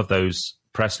YouTuber, some of those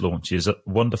press launches,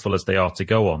 wonderful as they are to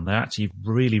go on, they're actually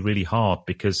really, really hard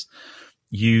because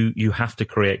you have to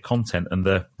create content, and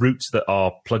the routes that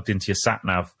are plugged into your sat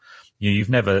nav, you've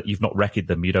not recce'd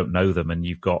them, you don't know them, and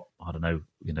you've got, I don't know,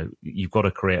 you know, you've got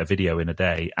to create a video in a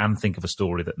day and think of a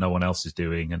story that no one else is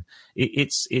doing. And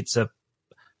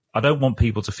I don't want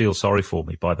people to feel sorry for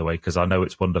me, by the way, because I know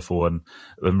it's wonderful and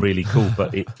really cool,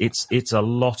 but it's a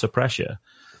lot of pressure,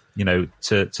 you know,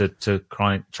 to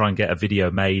try and get a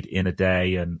video made in a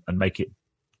day and make it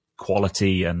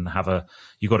quality and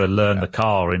you've got to learn the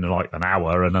car in like an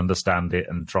hour and understand it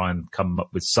and try and come up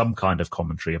with some kind of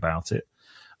commentary about it.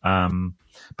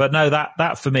 But no,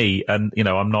 that for me, and you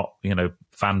know, I'm not, you know,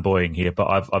 fanboying here, but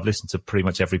I've listened to pretty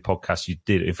much every podcast you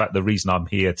did. In fact, the reason I'm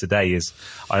here today is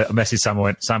I messaged Sam and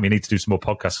went, Sam, you need to do some more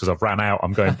podcasts because I've ran out.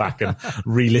 I'm going back and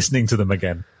re-listening to them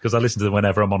again because I listen to them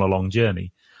whenever I'm on a long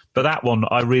journey. But that one,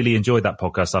 I really enjoyed that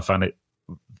podcast. I found it,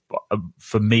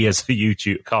 for me as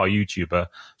a car YouTuber,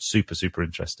 super, super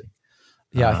interesting.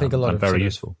 Yeah, I think a lot of very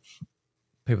useful.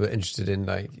 People are interested in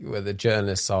like whether the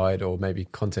journalist side or maybe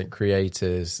content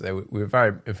creators. We were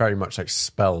very, very much like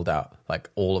spelled out like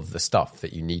all of the stuff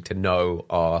that you need to know,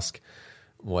 ask,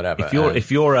 whatever.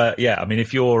 If you're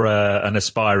an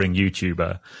aspiring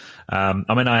YouTuber, I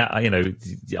mean,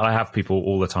 I have people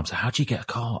all the time say, "How do you get a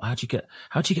car? How do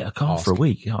you get a car for a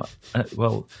week?"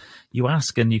 Well, you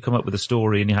ask and you come up with a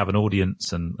story and you have an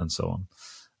audience and so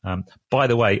on. By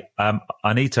the way,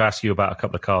 I need to ask you about a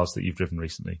couple of cars that you've driven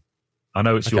recently. I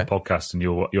know it's your podcast and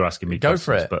you're asking me questions. Go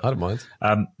for it. But, I don't mind.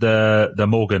 The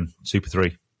Morgan Super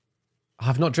 3. I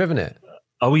have not driven it.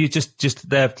 Oh, were you just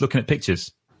there looking at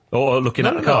pictures or looking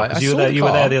at the car? No, you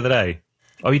were there the other day.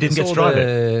 Oh, you didn't get to drive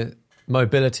it?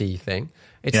 Mobility thing.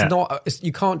 It's not.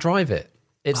 You can't drive it.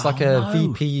 It's like a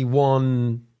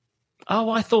VP1. Oh,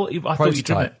 I thought you'd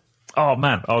driven it. Oh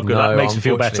man. Oh, good. No, that makes me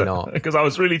feel better because I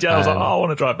was really jealous. I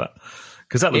want to drive that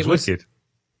because that looks wicked.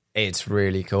 It's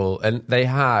really cool. And they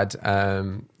had,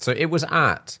 so it was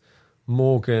at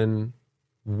Morgan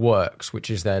Works, which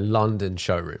is their London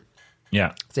showroom.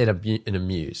 Yeah. It's in a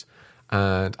Muse.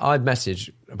 And I'd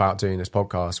messaged about doing this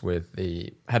podcast with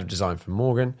the head of design for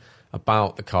Morgan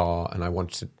about the car. And I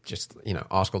wanted to just, you know,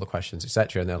 ask all the questions,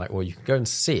 etc. And they're like, well, you can go and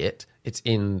see it. It's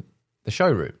in the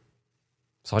showroom.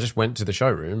 So I just went to the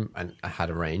showroom and I had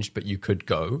arranged, but you could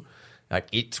go. Like,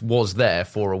 it was there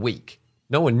for a week.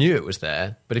 No one knew it was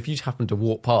there, but if you just happened to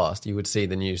walk past, you would see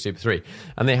the new Super 3.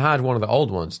 And they had one of the old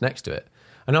ones next to it.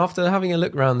 And after having a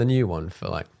look around the new one for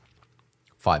like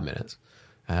 5 minutes,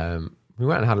 we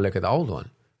went and had a look at the old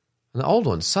one. And the old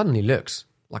one suddenly looks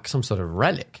like some sort of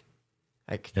relic.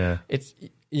 Like, it's,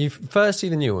 you first see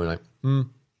the new one, like,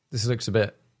 this looks a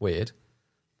bit weird.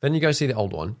 Then you go see the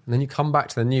old one, and then you come back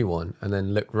to the new one and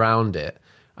then look round it.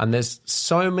 And there's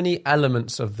so many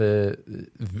elements of the,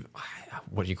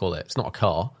 what do you call it? It's not a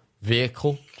car,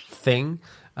 vehicle thing,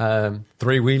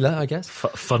 three-wheeler, I guess.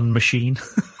 Fun machine.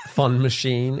 Fun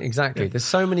machine, exactly. There's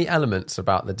so many elements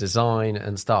about the design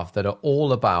and stuff that are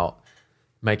all about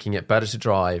making it better to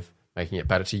drive, making it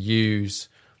better to use,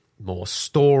 more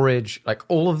storage, like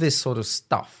all of this sort of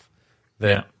stuff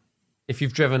that if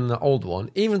you've driven the old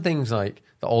one, even things like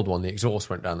the old one, the exhaust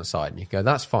went down the side and you go,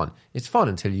 that's fun. It's fun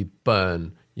until you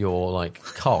burn your like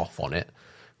calf on it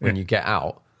when you get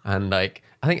out. And like,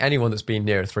 I think anyone that's been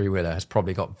near a three-wheeler has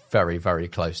probably got very, very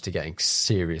close to getting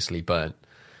seriously burnt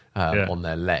on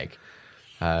their leg.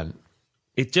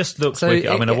 It just looks wicked.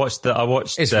 I mean, I watched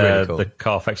really cool. the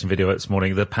car affection video this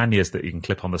morning. The panniers that you can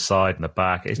clip on the side and the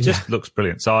back. It just looks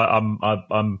brilliant. So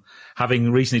I'm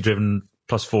having recently driven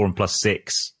 +4 and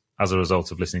 +6 as a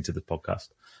result of listening to the podcast.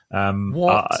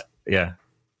 What? Yeah.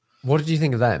 What did you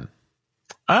think of them?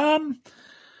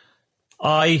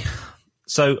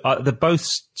 They're both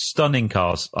stunning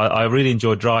cars. I really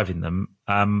enjoyed driving them.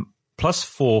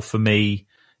 +4 for me,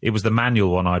 it was the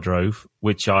manual one I drove,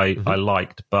 which I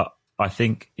liked, but I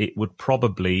think it would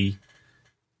probably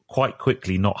quite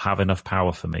quickly not have enough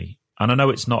power for me. And I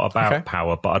know it's not about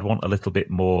power, but I'd want a little bit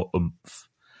more oomph.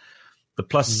 The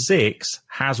Plus 6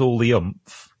 has all the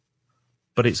oomph,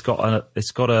 but it's got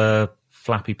a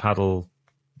flappy paddle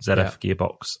ZF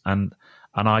gearbox, and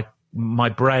my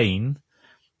brain,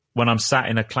 when I'm sat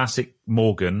in a classic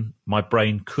Morgan, my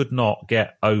brain could not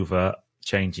get over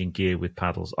changing gear with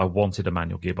paddles. I wanted a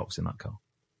manual gearbox in that car.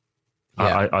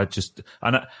 Yeah.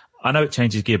 I know it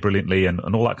changes gear brilliantly and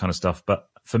all that kind of stuff, but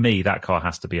for me, that car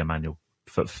has to be a manual.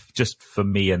 Just for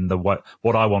me and what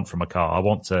I want from a car. I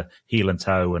want to heel and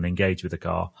toe and engage with the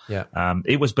car. Yeah.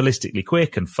 It was ballistically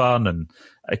quick and fun, and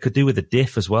it could do with a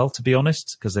diff as well, to be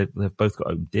honest, because they've both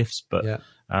got own diffs. But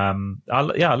I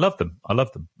love them. I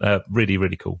love them. Really,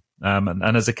 really cool.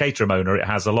 And as a Caterham owner, it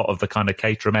has a lot of the kind of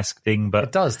Caterham-esque thing. But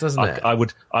it does, doesn't it?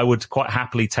 I would quite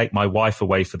happily take my wife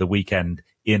away for the weekend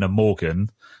in a Morgan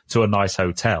to a nice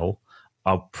hotel.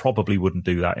 I probably wouldn't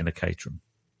do that in a Caterham.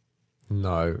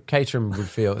 No, Caterham would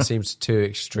feel it seems too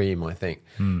extreme, I think.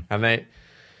 And I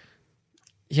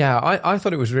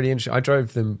thought it was really interesting. I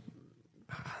drove them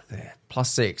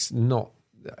Plus 6 not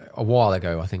a while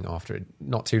ago, I think,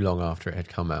 not too long after it had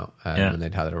come out, when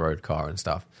they'd had a road car and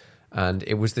stuff. And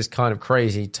it was this kind of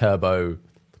crazy turbo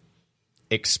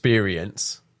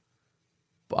experience,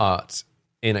 but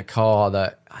in a car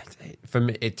that, for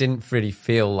me, it didn't really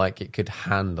feel like it could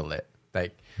handle it.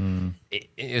 Like,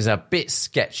 it was a bit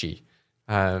sketchy.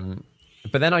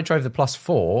 But then I drove the Plus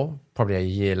 4 probably a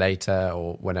year later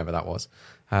or whenever that was,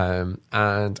 and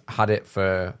had it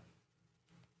for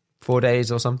 4 days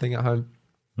or something at home,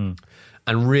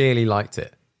 and really liked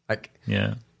it. Like,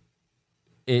 I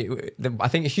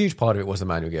think a huge part of it was the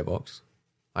manual gearbox,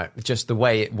 just the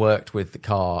way it worked with the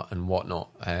car and whatnot.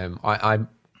 I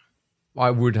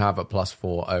would have a Plus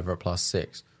 4 over a Plus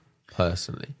 6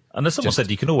 personally. And as someone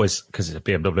said, you can always, because it's a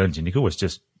BMW engine, you can always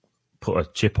just put a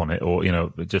chip on it, or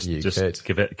just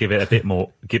give it a bit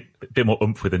more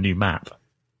oomph with a new map.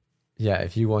 Yeah,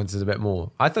 if you wanted a bit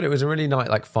more. I thought it was a really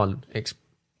nice, fun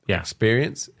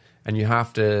experience, and you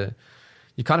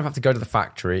kind of have to go to the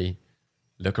factory,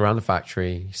 look around the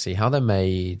factory, see how they're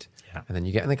made, and then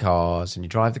you get in the cars and you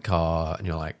drive the car, and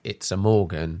you're like, it's a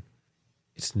Morgan,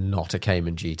 it's not a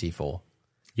Cayman GT4.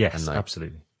 Yes,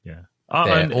 absolutely. Yeah,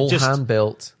 they're all hand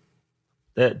built.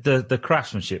 The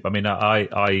craftsmanship. I mean,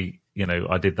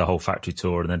 I did the whole factory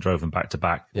tour and then drove them back to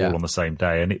back all on the same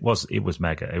day, and it was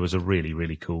mega. It was a really,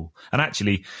 really cool. And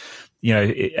actually,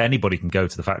 anybody can go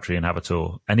to the factory and have a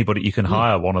tour. Anybody, you can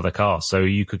hire one of the cars, so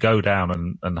you could go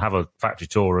down and have a factory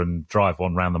tour and drive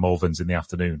one round the Malverns in the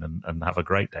afternoon and have a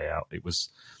great day out.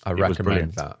 I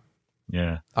recommend that.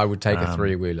 Yeah, I would take a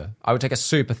three-wheeler. I would take a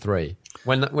Super 3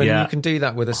 when you can do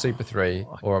that with a Super 3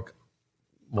 or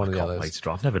one of the others. Wait to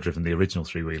drive. I've never driven the original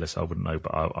three-wheeler, so I wouldn't know,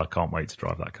 but I can't wait to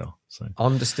drive that car. So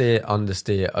understeer,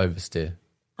 oversteer.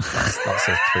 That's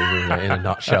a three-wheeler in a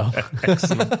nutshell.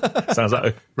 Excellent. Sounds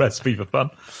like a recipe for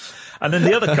fun. And then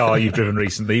the other car you've driven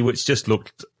recently, which just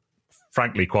looked,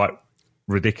 frankly, quite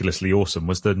ridiculously awesome,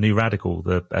 was the new Radical,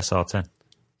 the SR10.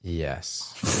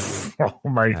 Yes. Oh,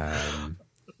 mate.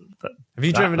 Have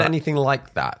you driven anything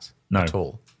like that at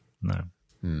all? No.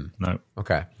 No.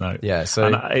 Okay. No. Yeah. So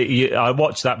and I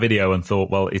watched that video and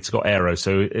thought, well, it's got aero.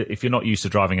 So if you're not used to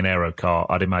driving an aero car,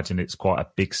 I'd imagine it's quite a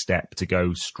big step to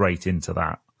go straight into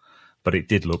that. But it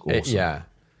did look awesome.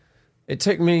 It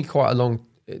took me quite a long.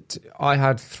 I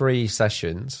had 3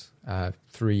 sessions,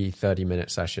 3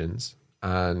 30-minute sessions,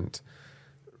 and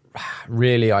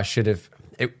really I should have.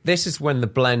 This is when the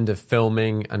blend of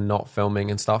filming and not filming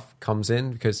and stuff comes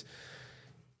in, because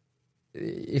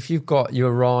if you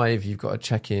arrive, you've got to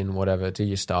check in, whatever, do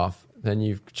your stuff, then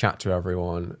you chat to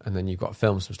everyone, and then you've got to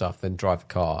film some stuff, then drive the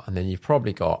car, and then you've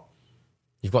got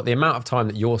the amount of time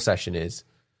that your session is,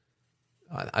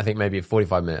 I think maybe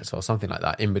 45 minutes or something like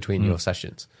that in between your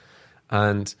sessions.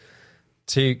 And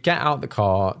to get out the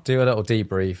car, do a little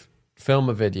debrief, film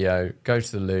a video, go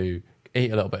to the loo,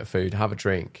 eat a little bit of food, have a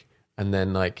drink, and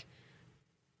then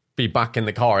be back in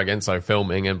the car again, so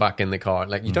filming and back in the car.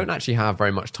 You don't actually have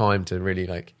very much time to really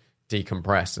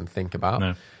decompress and think about.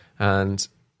 No. And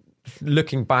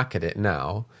looking back at it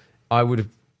now, I would have,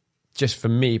 just for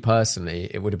me personally,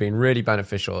 it would have been really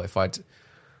beneficial if I'd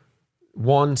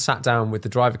sat down with the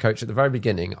driver coach at the very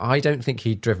beginning. I don't think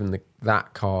he'd driven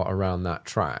that car around that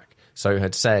track, so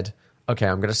had said, okay,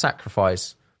 I'm going to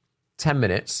sacrifice 10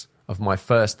 minutes of my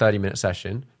first 30-minute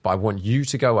session, but I want you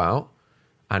to go out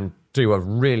and do a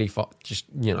really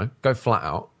go flat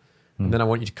out. And then I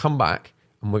want you to come back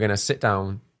and we're going to sit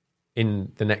down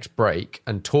in the next break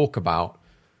and talk about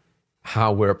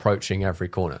how we're approaching every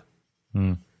corner.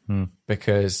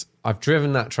 Because I've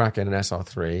driven that track in an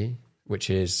SR3, which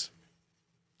is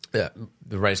the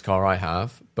race car I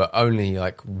have, but only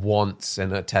like once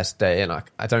in a test day, and I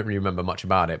don't really remember much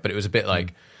about it, but it was a bit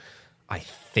like, I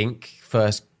think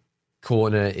first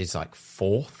corner is like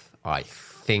fourth, I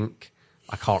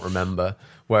can't remember.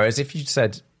 Whereas if you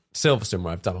said Silverstone,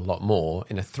 where I've done a lot more,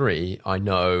 in a 3, I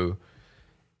know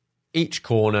each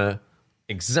corner,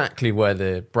 exactly where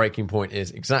the braking point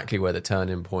is, exactly where the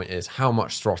turn-in point is, how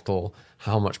much throttle,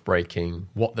 how much braking,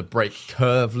 what the brake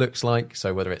curve looks like.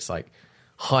 So whether it's like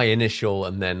high initial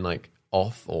and then like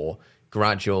off, or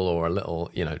gradual, or a little,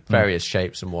 various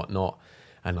shapes and whatnot,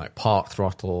 and like park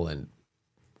throttle, and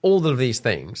all of these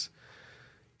things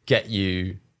get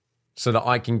you so that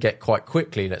I can get quite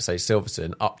quickly, let's say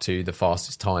Silverstone, up to the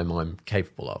fastest time I'm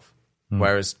capable of.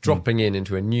 Whereas dropping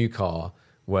into a new car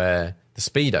where the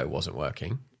speedo wasn't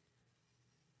working,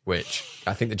 which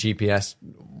I think the GPS,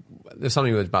 there's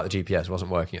something about the GPS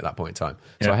wasn't working at that point in time.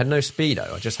 So I had no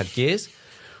speedo, I just had gears,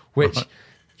 which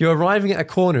you're arriving at a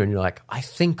corner and you're like, I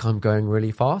think I'm going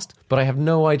really fast, but I have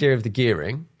no idea of the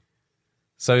gearing.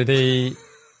 So the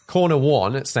corner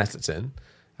 1 at Snetterton,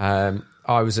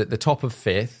 I was at the top of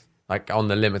 5th, like on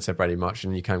the limiter pretty much,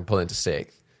 and you can pull into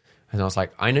 6th. And I was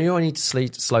like, I know I need to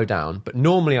slow down, but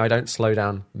normally I don't slow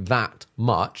down that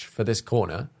much for this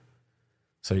corner.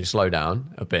 So you slow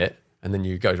down a bit, and then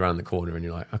you go around the corner and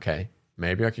you're like, okay,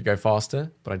 maybe I could go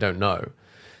faster, but I don't know.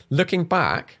 Looking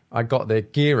back, I got the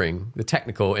gearing, the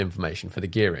technical information for the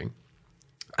gearing,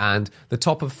 and the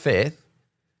top of 5th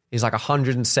is like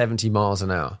 170 miles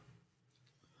an hour.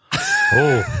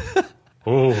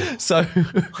 So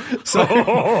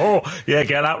yeah,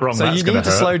 get that wrong. So that's you need to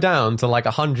hurt. slow down to like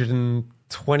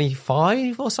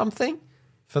 125 or something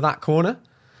for that corner.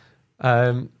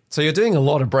 So you're doing a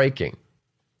lot of braking.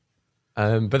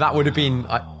 But that would have been,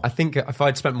 I think, if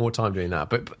I'd spent more time doing that.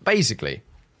 But basically,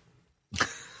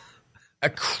 a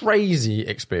crazy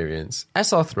experience.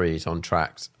 SR3s on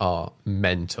tracks are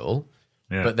mental,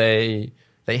 but they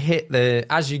hit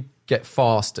as you get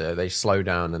faster, they slow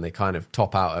down and they kind of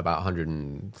top out at about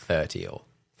 130 or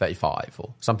 35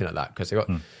 or something like that, because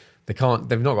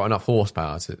they've not got enough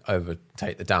horsepower to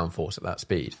overtake the downforce at that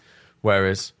speed.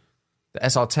 Whereas the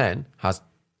SR10 has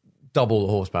double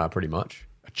the horsepower pretty much,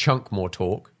 a chunk more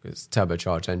torque because it's a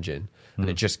turbocharged engine, and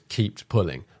it just keeps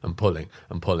pulling and pulling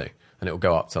and pulling, and it'll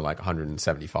go up to like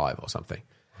 175 or something.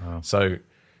 Wow. So,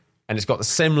 and it's got the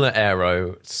similar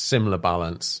aero, similar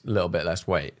balance, a little bit less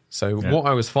weight. So what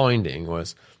I was finding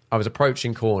was I was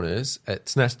approaching corners at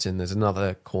Snetterton. There's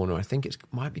another corner, I think it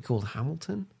might be called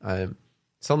Hamilton.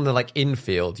 It's on the like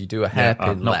infield. You do a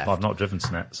hairpin left. I've not driven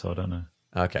Snet, so I don't know.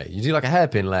 Okay, you do like a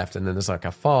hairpin left, and then there's like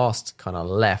a fast kind of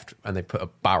left, and they put a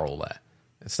barrel there.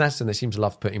 At Snetterton, they seem to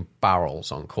love putting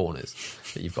barrels on corners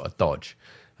that you've got to dodge.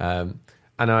 And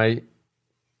I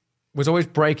was always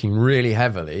braking really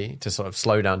heavily to sort of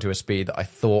slow down to a speed that I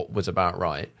thought was about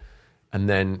right, and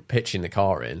then pitching the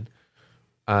car in.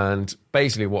 And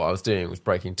basically what I was doing was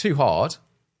braking too hard,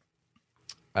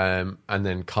 and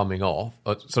then coming off,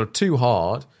 sort of too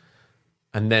hard,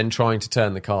 and then trying to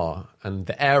turn the car. And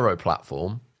the aero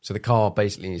platform, so the car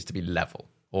basically needs to be level,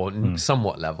 or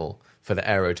somewhat level, for the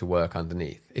aero to work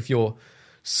underneath. If you're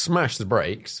smash the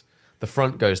brakes, the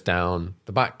front goes down,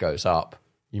 the back goes up,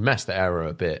 you mess the aero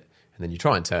a bit, and then you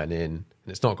try and turn in, and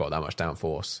it's not got that much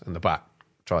downforce, and the back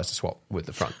tries to swap with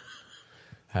the front.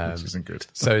 Which isn't good.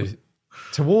 So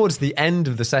towards the end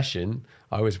of the session,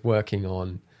 I was working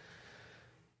on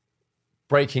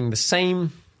braking the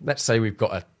same. Let's say we've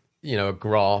got a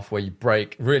graph where you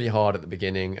brake really hard at the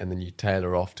beginning and then you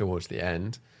tailor off towards the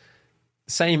end.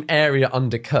 Same area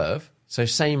under curve, so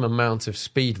same amount of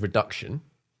speed reduction,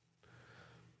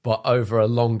 but over a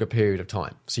longer period of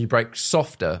time. So you brake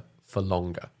softer for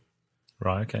longer.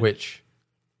 Right, okay. Which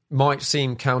might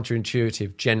seem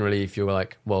counterintuitive generally if you're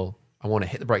like, well, I want to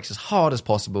hit the brakes as hard as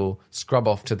possible, scrub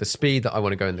off to the speed that I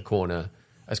want to go in the corner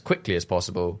as quickly as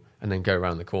possible, and then go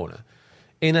around the corner.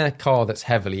 In a car that's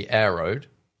heavily aeroed,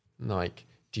 like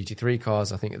GT3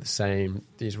 cars, I think are the same,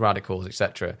 these Radicals,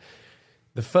 etc.,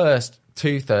 the first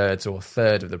 2/3 or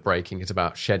third of the braking is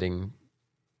about shedding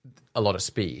a lot of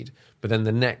speed, but then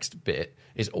the next bit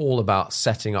is all about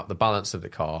setting up the balance of the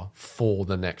car for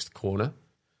the next corner.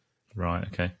 Right,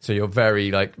 okay. So you're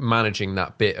very like managing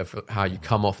that bit of how you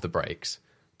come off the brakes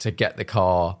to get the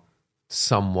car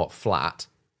somewhat flat.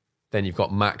 Then you've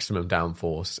got maximum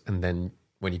downforce, and then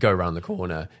when you go around the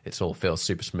corner, it all feels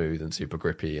super smooth and super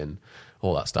grippy and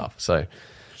all that stuff. So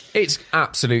it's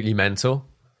absolutely mental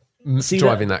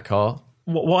driving that car.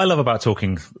 What I love about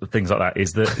talking things like that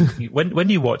is that when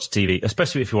you watch TV,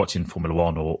 especially if you're watching Formula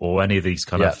One or any of these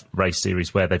kind of race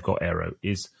series where they've got aero,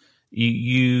 is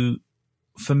you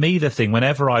for me, the thing,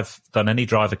 whenever I've done any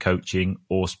driver coaching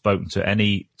or spoken to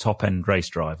any top-end race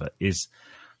driver, is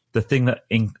the thing that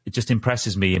it just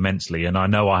impresses me immensely, and I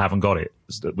know I haven't got it,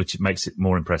 which makes it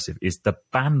more impressive, is the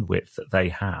bandwidth that they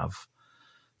have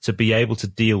to be able to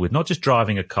deal with not just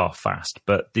driving a car fast,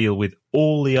 but deal with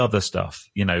all the other stuff,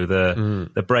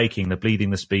 the braking, the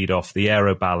bleeding the speed off, the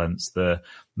aero balance, the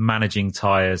managing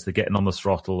tyres, the getting on the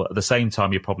throttle. At the same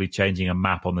time, you're probably changing a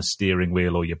map on the steering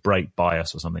wheel or your brake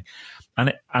bias or something.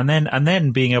 And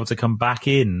then being able to come back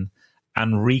in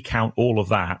and recount all of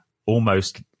that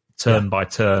almost turn by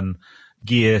turn,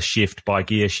 gear shift by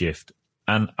gear shift.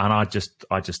 And I just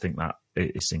think that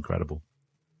it's incredible.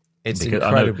 It's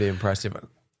incredibly impressive.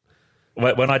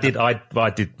 When I did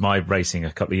my racing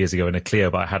a couple of years ago in a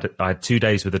Clio, but I had 2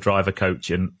 days with a driver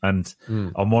coach, and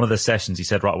on one of the sessions he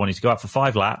said, right, I want you to go out for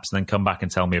 5 laps and then come back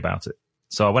and tell me about it.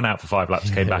 So I went out for 5 laps,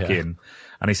 came back in,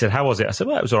 and he said, how was it? I said,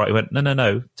 well, it was all right. He went,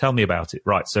 no, tell me about it.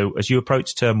 Right, so as you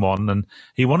approach turn 1, and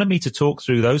he wanted me to talk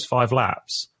through those 5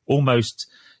 laps, almost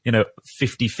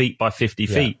 50 feet by 50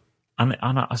 feet. And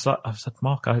I said,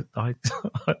 Mark, I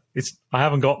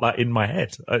haven't got that in my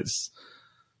head.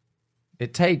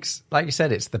 It takes, like you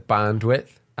said, it's the bandwidth.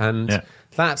 And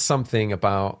that's something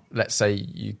about, let's say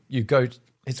you go,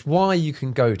 it's why you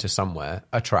can go to somewhere,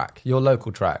 a track, your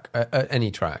local track, any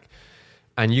track,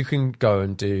 and you can go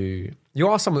and you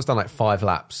ask someone that's done like 5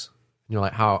 laps, and you're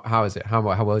like, how is it? How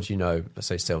well do you know, let's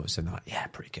say Silverstone? They're like, yeah,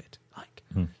 pretty good. Like,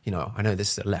 I know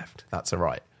this is a left, that's a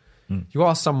right. You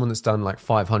ask someone that's done like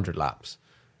 500 laps,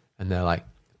 and they're like,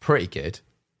 pretty good.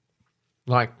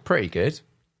 Like, pretty good.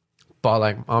 But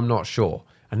like, I'm not sure.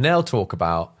 And they'll talk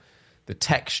about the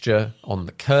texture on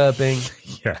the curbing,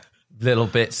 little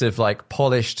bits of like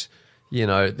polished,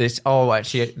 this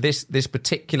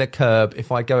particular curb,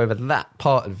 if I go over that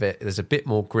part of it, there's a bit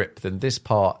more grip than this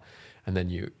part, and then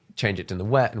you change it in the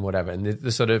wet and whatever. And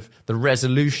the sort of the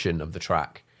resolution of the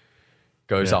track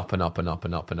goes up and up and up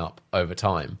and up and up over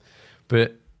time.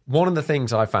 But one of the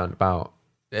things I found about,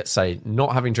 let's say,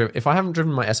 not having driven, if I haven't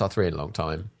driven my SR3 in a long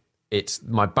time,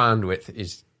 my bandwidth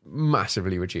is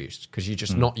massively reduced because you're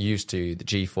just not used to the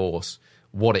G-force,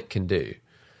 what it can do.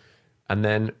 And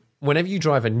then whenever you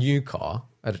drive a new car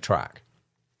at a track,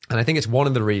 and I think it's one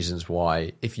of the reasons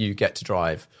why if you get to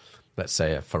drive, let's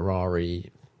say, a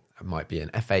Ferrari, it might be an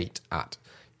F8 at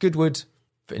Goodwood,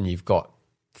 and you've got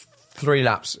 3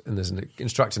 laps and there's an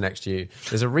instructor next to you,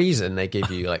 there's a reason they give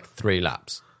you like 3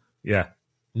 laps. Yeah.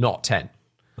 Not 10.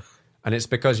 And it's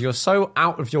because you're so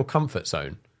out of your comfort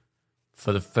zone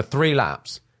for 3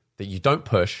 laps that you don't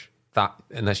push that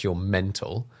unless you're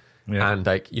mental. Yeah. And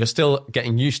like you're still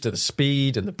getting used to the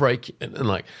speed and the brake and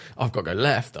like, I've got to go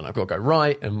left and I've got to go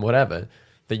right and whatever,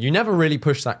 that you never really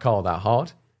push that car that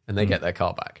hard and they get their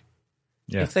car back.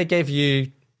 Yeah. If they gave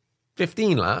you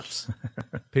 15 laps,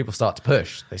 people start to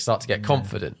push. They start to get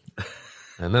confident.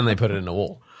 And then they put it in a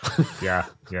wall. yeah,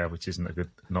 which isn't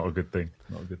not a good thing.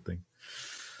 Not a good thing.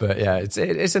 But yeah, it's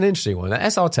an interesting one. The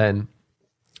SR10,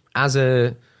 as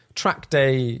a track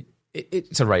day,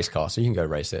 it's a race car, so you can go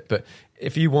race it. But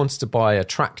if you wanted to buy a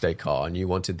track day car and you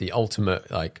wanted the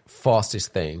ultimate, like,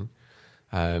 fastest thing,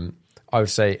 I would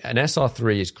say an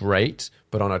SR3 is great,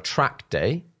 but on a track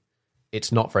day,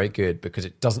 it's not very good because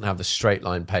it doesn't have the straight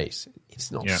line pace.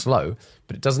 It's not slow,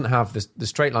 but it doesn't have the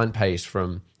straight line pace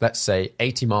from, let's say,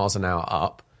 80 miles an hour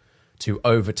up to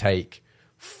overtake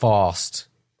fast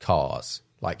cars.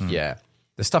 Like, the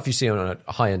stuff you see on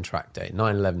a high-end track day,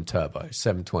 911 Turbo,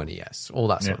 720S, all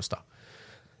that sort of stuff.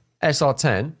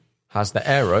 SR10 has the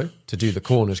aero to do the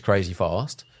corners crazy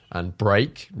fast and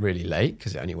brake really late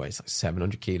because it only weighs like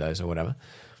 700 kilos or whatever.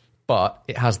 But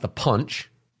it has the punch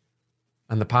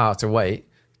and the power to weight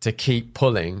to keep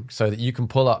pulling so that you can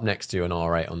pull up next to an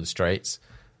R8 on the straights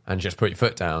and just put your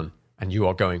foot down and you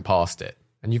are going past it.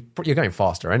 And you're going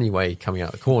faster anyway coming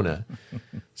out the corner.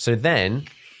 So then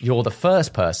you're the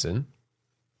first person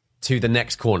to the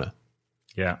next corner.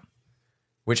 Yeah.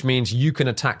 Which means you can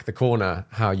attack the corner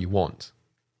how you want.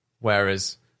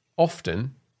 Whereas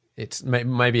often, it's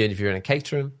maybe if you're in a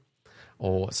Caterham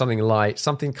or something light,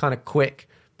 something kind of quick,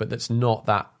 but that's not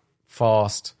that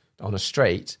fast on a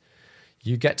straight,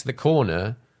 you get to the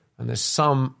corner and there's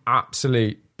some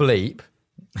absolute bleep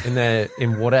in there,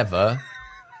 in whatever,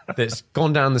 that's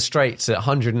gone down the straights at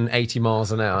 180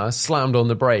 miles an hour, slammed on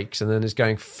the brakes, and then is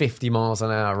going 50 miles an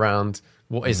hour around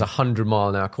what is a 100 mile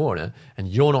an hour corner, and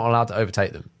you're not allowed to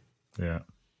overtake them. Yeah.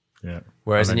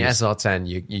 Whereas in your SR10,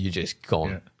 you just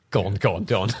gone. No,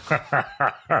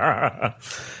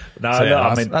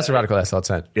 that's a radical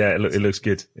SR10. Yeah, it looks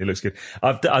good. It looks good.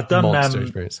 I've done monster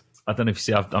experience. I don't know if you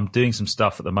see. I'm doing some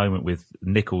stuff at the moment with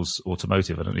Nichols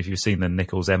Automotive. I don't know if you've seen the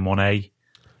Nichols M1A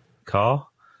car.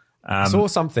 I saw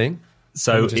something.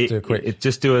 So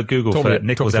just do a Google for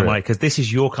Nichols M1A, because this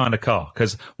is your kind of car.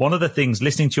 Because one of the things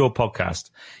listening to your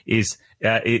podcast is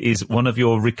one of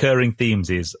your recurring themes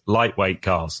is lightweight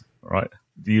cars, right?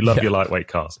 You love your lightweight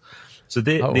cars. So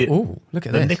look at the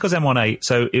this. Nichols M1A.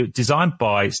 So it was designed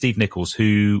by Steve Nichols,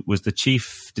 who was the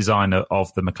chief designer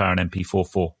of the McLaren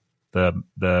MP44,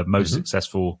 the most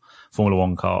successful Formula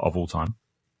One car of all time.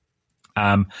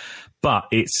 But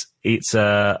it's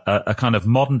a kind of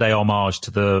modern day homage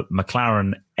to the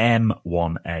McLaren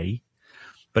M1A,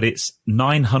 but it's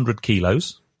 900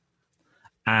 kilos,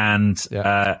 and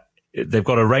they've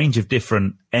got a range of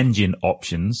different engine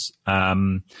options.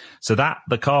 So that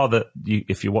the car that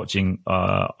if you're watching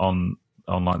online,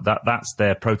 that's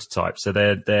their prototype. So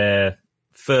their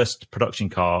first production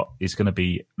car is going to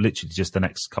be literally just the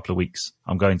next couple of weeks.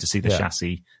 I'm going to see the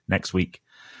chassis next week.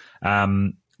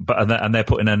 But they're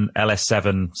putting an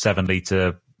LS7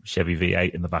 7-litre Chevy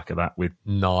V8 in the back of that with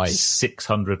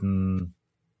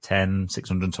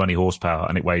 620 horsepower,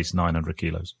 and it weighs 900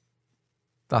 kilos.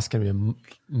 That's going to be a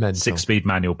mental. 6-speed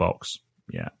manual box,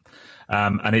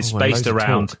 and it's based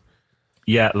around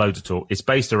loads of torque. It's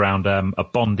based around a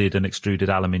bonded and extruded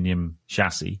aluminium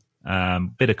chassis,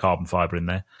 bit of carbon fibre in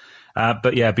there,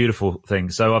 but beautiful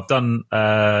thing. So I've done.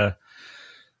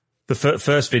 The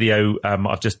first video,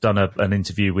 I've just done an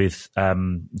interview with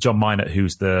John Minot,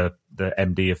 who's the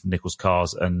MD of Nichols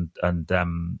Cars, and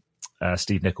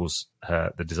Steve Nichols,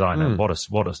 the designer.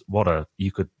 What a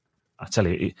you could, I tell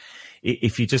you,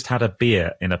 if you just had a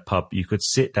beer in a pub, you could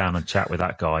sit down and chat with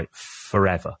that guy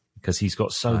forever, because he's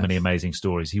got so many amazing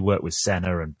stories. He worked with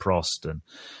Senna and Prost, and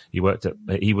he worked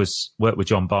with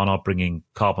John Barnard bringing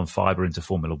carbon fibre into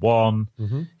Formula One.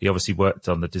 Mm-hmm. He obviously worked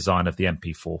on the design of the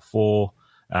MP44.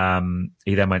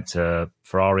 He then went to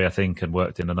Ferrari, I think, and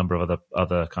worked in a number of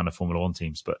other kind of Formula One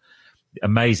teams. But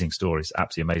amazing stories,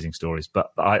 absolutely amazing stories.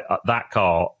 But that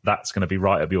car, that's going to be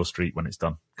right up your street when it's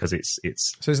done, because it's.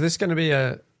 So is this going to be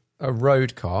a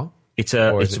road car? It's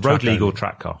a road legal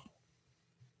track car.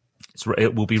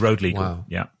 It will be road legal. Wow.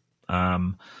 Yeah.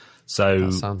 So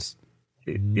that sounds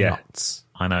nuts.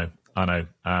 I know.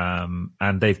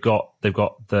 And they've got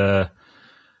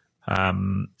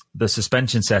the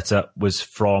suspension setup was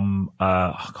from,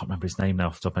 I can't remember his name now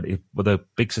off the top of my head, the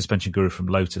big suspension guru from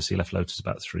Lotus. He left Lotus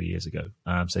about 3 years ago.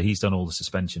 So he's done all the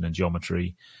suspension and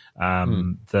geometry.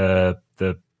 The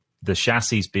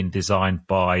chassis been designed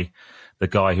by the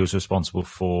guy who was responsible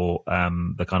for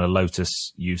the kind of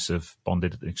Lotus use of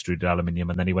bonded and extruded aluminium.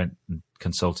 And then he went and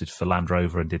consulted for Land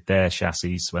Rover and did their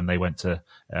chassis when they went to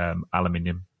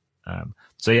aluminium.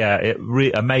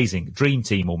 Amazing dream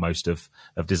team almost of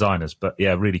designers, but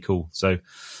really cool. So,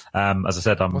 as I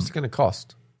said, what's it going to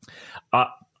cost? I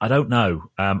don't know,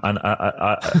 and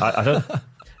I don't.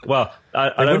 Well,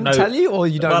 I don't know. Tell you, or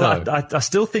you don't know. I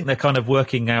still think they're kind of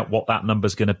working out what that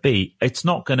number's going to be. It's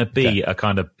not going to be a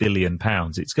kind of £1 billion.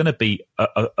 It's going to be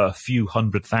a few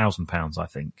 £100,000, I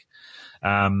think.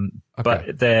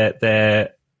 But they're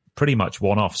pretty much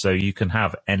one off, so you can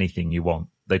have anything you want.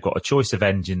 They've got a choice of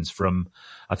engines from,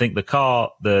 I think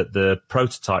the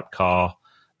prototype car,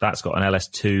 that's got an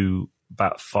LS2,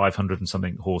 about 500 and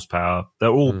something horsepower. They're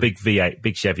all big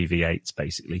Chevy V8s,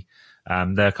 basically.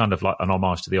 They're kind of like an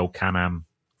homage to the old Can-Am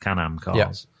cars.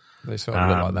 Yeah, they sort of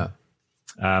look like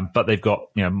that. But they've got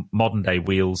modern day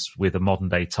wheels with a modern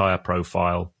day tyre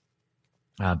profile,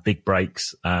 big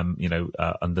brakes,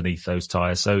 underneath those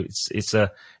tyres. So it's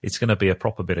going to be a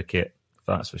proper bit of kit,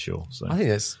 that's for sure. So I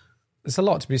think there's a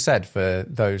lot to be said for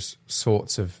those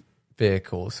sorts of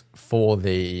vehicles for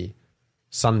the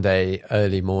Sunday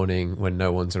early morning when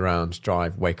no one's around,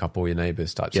 wake up all your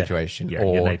neighbours type situation,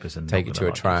 or your neighbours and take it to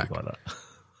a track. Like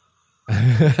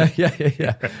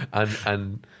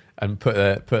that. and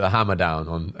put the hammer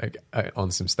down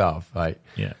on some stuff. Are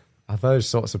those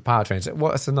sorts of powertrains?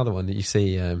 What's another one that you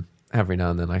see every now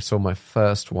and then? I saw my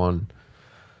first one.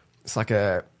 It's like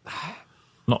a.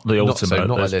 Not the Ultima.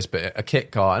 Not like this, but a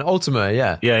kit car. An Ultima,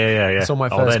 yeah. Yeah. I saw my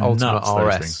first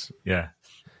Ultima RS. Yeah.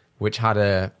 Which had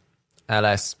a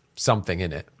LS something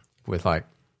in it with like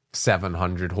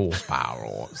 700 horsepower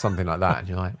or something like that. And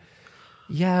you're like,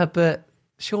 yeah, but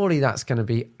surely that's going to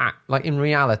be, like in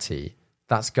reality,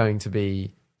 that's going to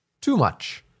be too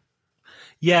much.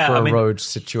 Yeah, for a road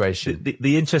situation.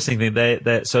 The interesting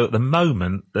thing, so at the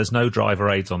moment, there's no driver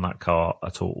aids on that car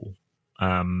at all.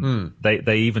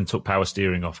 They even took power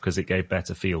steering off because it gave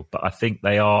better feel. But I think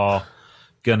they are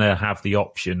going to have the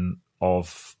option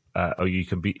of,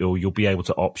 you'll be able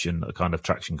to option a kind of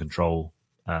traction control,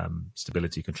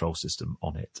 stability control system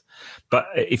on it. But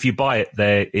if you buy it,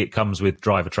 it comes with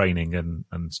driver training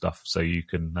and stuff, so you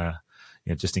can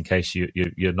just in case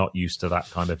you're not used to that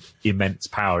kind of immense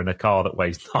power in a car that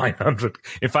weighs 900.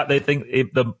 In fact, they think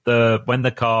when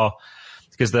the car,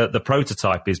 because the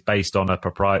prototype is based on a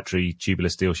proprietary tubular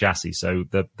steel chassis, so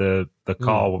the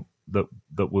car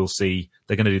that we'll see,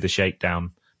 they're going to do the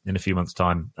shakedown in a few months'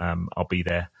 time. I'll be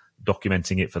there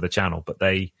documenting it for the channel, but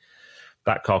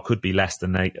that car could be less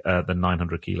than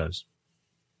 900 kilos.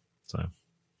 So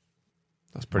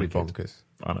that's pretty bonkers.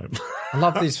 I know. I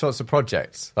love these sorts of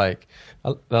projects. Like,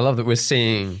 I love that we're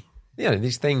seeing,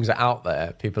 these things are out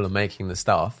there. People are making the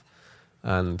stuff,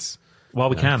 and while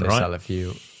we can, they right? sell a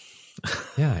few.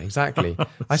 Yeah, exactly.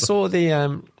 I saw I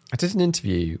did an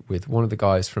interview with one of the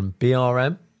guys from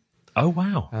BRM. Oh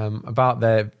wow! About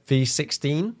their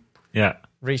V16. Yeah,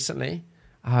 recently.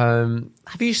 Have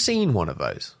you seen one of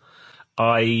those?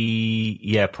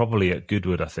 Probably at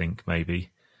Goodwood, I think, maybe.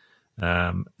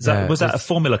 Was that a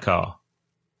Formula car?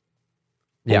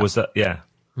 Or was that, yeah,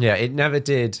 it never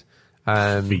did.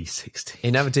 V16.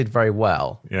 It never did very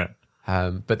well. Yeah.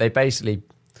 But they basically,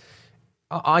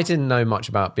 I didn't know much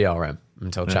about BRM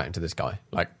until chatting to this guy.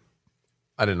 Like,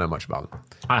 I didn't know much about them.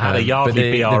 I had a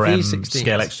Yardley BRM V16s,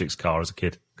 Scalextrics car as a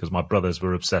kid because my brothers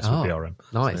were obsessed with BRM.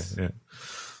 Nice. So, yeah.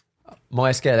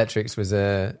 My Scalextrics was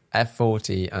a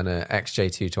F40 and a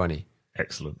XJ220.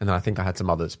 Excellent. And then I think I had some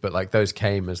others, but like those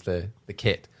came as the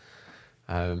kit.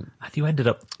 And you ended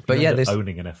up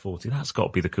owning an F40. That's got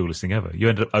to be the coolest thing ever. You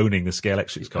ended up owning the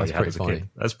Scalextrics car you had as a kid.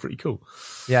 That's pretty cool.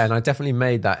 Yeah, and I definitely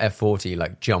made that F40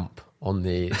 like jump on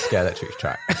the Scalextrics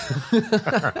track.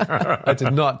 I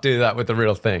did not do that with the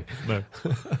real thing. No.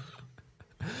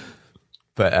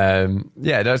 But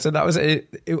so that was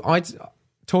it.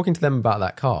 Talking to them about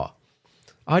that car,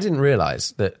 I didn't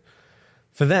realize that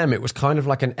for them it was kind of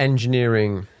like an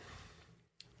engineering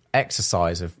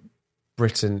exercise of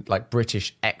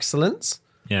British excellence.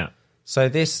 Yeah. So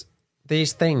these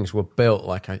things were built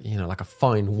like a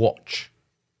fine watch,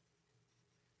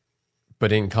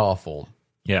 but in car form.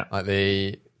 Yeah. Like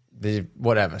the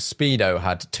whatever Speedo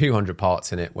had 200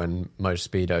 parts in it when most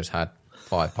Speedos had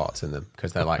 5 parts in them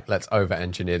because they're like, let's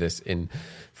over-engineer this in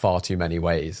far too many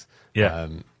ways. Yeah.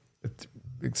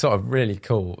 It's sort of really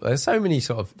cool. There's so many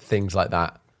sort of things like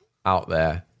that out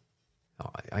there.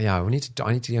 I need to go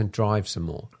and drive some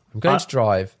more. I'm going to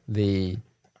drive the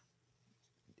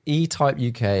E-Type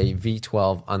UK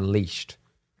V12 Unleashed.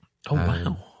 Oh wow! I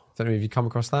don't know if you come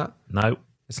across that. No,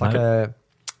 it's like a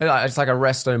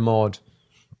resto mod,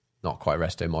 not quite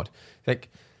resto mod. Like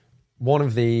one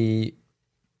of the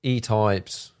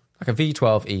E-Types, like a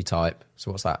V12 E-Type.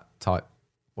 So what's that type?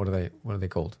 What are they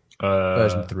called?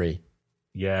 Version 3.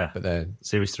 Yeah, but they're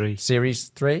Series 3. Series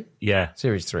 3. Yeah,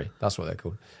 Series 3. That's what they're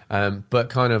called. But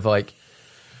kind of like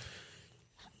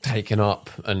taken up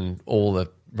and all the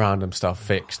random stuff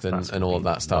fixed and all of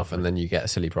that stuff, and then you get a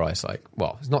silly price. Like,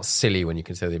 well, it's not silly when you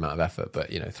consider the amount of effort, but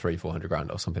 $300-400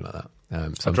 grand or something like that.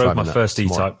 So I drove my first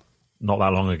E-Type not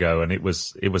that long ago, and it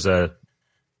was a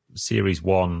Series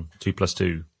 1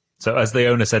 2+2. So as the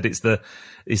owner said, it's the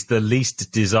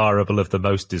least desirable of the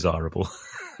most desirable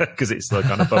because it's the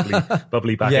kind of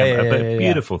bubbly back end, but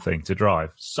beautiful thing to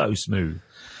drive, so smooth.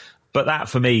 But that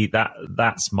for me,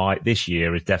 that's this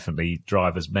year is definitely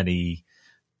drive as many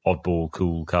oddball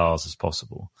cool cars as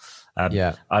possible.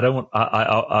 I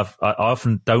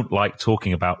often don't like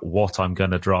talking about what I'm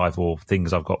going to drive or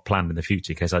things I've got planned in the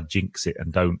future in case I jinx it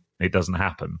and it doesn't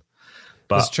happen.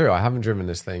 But, that's true. I haven't driven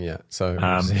this thing yet, so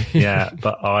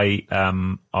but I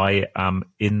am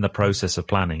in the process of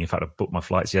planning. In fact, I booked my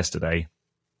flights yesterday.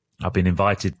 I've been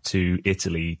invited to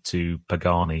Italy to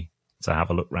Pagani to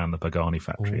have a look around the Pagani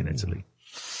factory in Italy.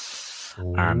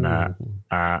 Ooh. And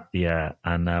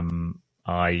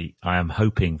I am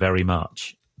hoping very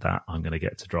much that I'm going to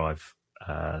get to drive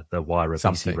the Wyra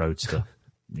BC Roadster.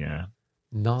 Yeah,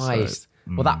 nice. So,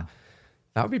 well,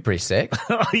 that would be pretty sick.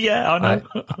 Yeah, I know.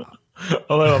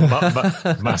 Although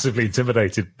I'm massively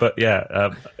intimidated, but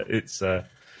yeah, it's.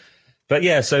 But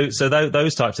yeah, so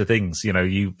those types of things,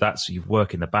 you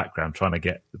work in the background trying to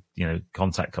get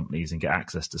contact companies and get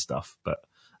access to stuff. But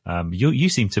you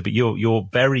seem to be you're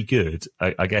very good.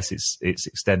 I guess it's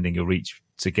extending your reach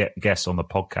to get guests on the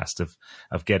podcast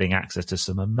of getting access to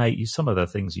some of the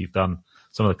things you've done,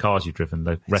 some of the cars you've driven,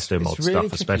 the resto mod really stuff,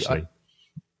 tricky. Especially.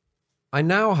 I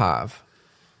now have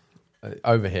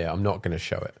over here. I'm not going to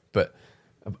show it, but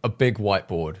a big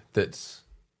whiteboard that's.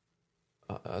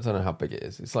 I don't know how big it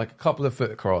is. It's like a couple of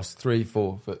foot across, 3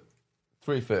 foot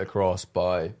across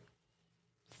by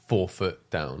 4 foot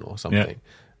down or something. Yeah.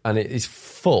 And it is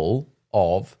full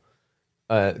of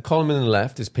column in the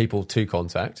left is people to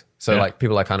contact. So like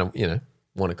people I kind of,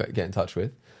 want to get in touch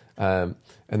with. And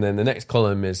then the next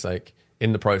column is like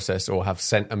in the process or have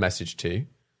sent a message to.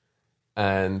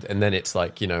 And then it's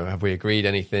like, have we agreed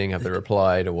anything? Have they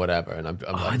replied or whatever? And I'm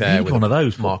like, there need with one of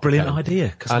those. Brilliant pen.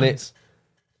 idea. And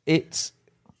it's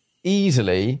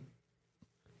easily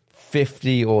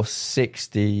 50 or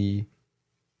 60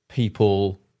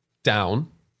 people down,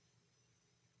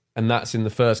 and that's in the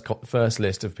first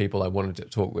list of people I wanted to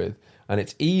talk with. And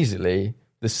it's easily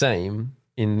the same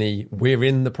we're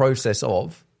in the process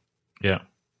of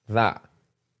that.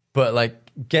 But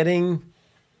like getting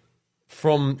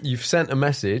from you've sent a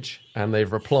message and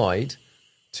they've replied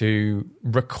to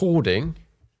recording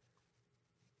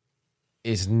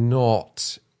is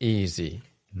not easy.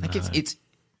 No. Like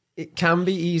it can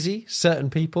be easy. Certain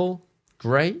people,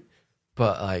 great,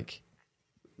 but like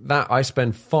that I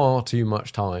spend far too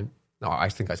much time. No, I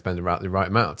think I spend about the right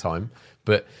amount of time,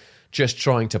 but just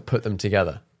trying to put them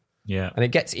together. Yeah. And it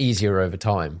gets easier over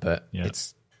time, but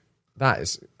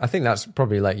I think that's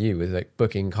probably like you with like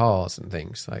booking cars and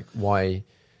things. Like why,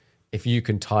 if you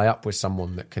can tie up with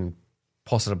someone that can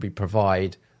possibly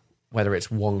provide, whether it's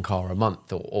one car a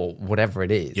month or whatever it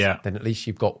is, then at least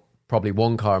you've got probably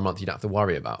one car a month you don't have to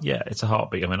worry about. Yeah, it's a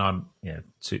heartbeat. I mean,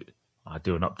 I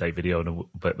do an update video,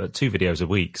 but 2 videos a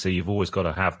week. So you've always got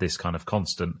to have this kind of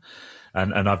constant.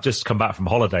 And I've just come back from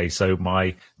holiday, so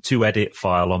my 2-edit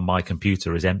file on my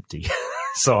computer is empty.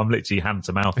 So I'm literally hand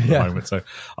to mouth at the moment. So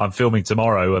I'm filming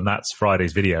tomorrow, and that's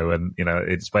Friday's video, and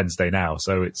it's Wednesday now.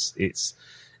 So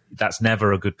that's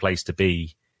never a good place to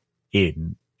be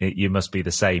in. You must be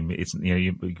the same. It's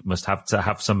you must have to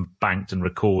have some banked and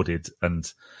recorded, and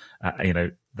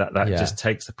that just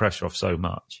takes the pressure off so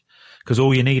much. Because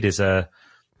all you need is a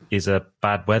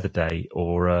bad weather day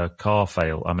or a car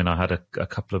fail. I mean, I had a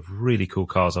couple of really cool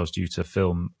cars I was due to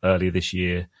film earlier this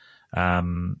year,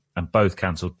 and both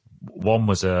cancelled. One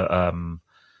was a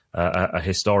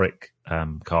historic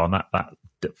car, and that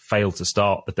failed to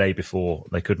start the day before.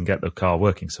 They couldn't get the car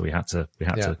working, so we had to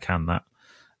can that.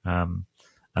 And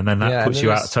then that puts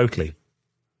you out totally.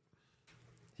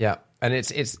 Yeah, and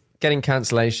it's getting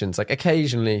cancellations. Like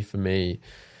occasionally for me,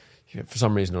 for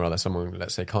some reason or other, someone,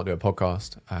 let's say, can't do a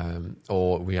podcast,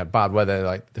 or we had bad weather.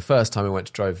 Like the first time I went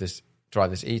to drive this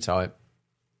E-Type,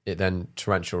 it then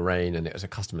torrential rain, and it was a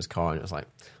customer's car, and it was like,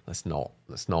 let's not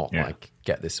like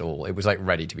get this all. It was like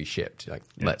ready to be shipped. Like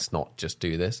let's not just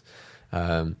do this.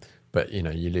 But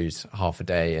you lose half a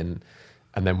day, and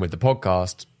then with the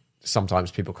podcast, sometimes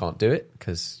people can't do it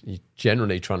because you're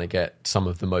generally trying to get some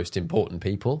of the most important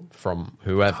people from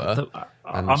whoever,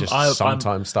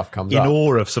 sometimes stuff comes up. In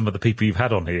awe of some of the people you've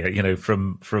had on here,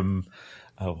 from Christian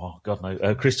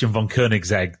von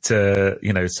Koenigsegg to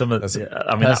some of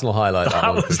personal highlight.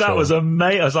 That was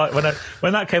amazing. I was like,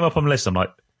 when that came up on the list, I'm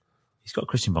like, he's got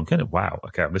Christian von Koenigsegg. Wow,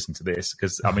 okay, I'm listening to this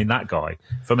because that guy,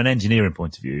 from an engineering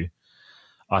point of view,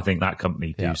 I think that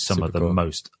company do some of the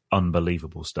most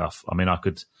unbelievable stuff. I mean, I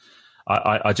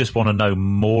just want to know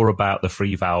more about the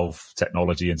free valve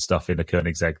technology and stuff in a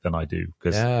Koenigsegg than I do,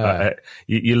 because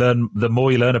you learn, the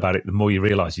more you learn about it, the more you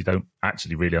realize you don't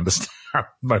actually really understand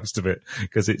most of it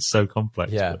because it's so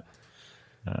complex. Yeah.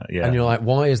 But, and you're like,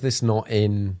 why is this not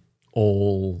in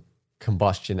all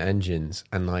combustion engines?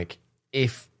 And like,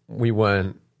 if we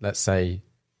weren't, let's say,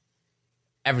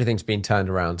 everything's been turned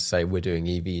around to say we're doing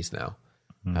EVs now.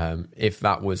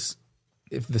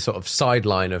 If the sort of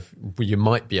sideline of you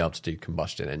might be able to do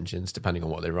combustion engines, depending on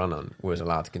what they run on, was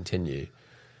allowed to continue,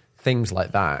 things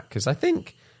like that. Because I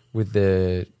think with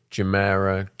the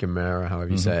Gemera, however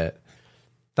you say it,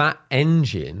 that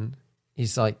engine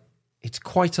is like, it's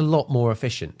quite a lot more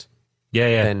efficient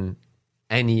than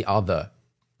any other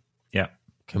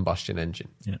combustion engine.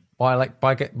 Yeah. By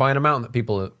an amount that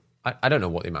people, I don't know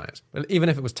what the amount is, but even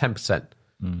if it was 10%,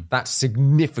 that's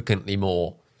significantly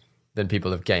more than people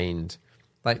have gained.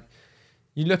 Like,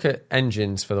 you look at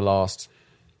engines for the last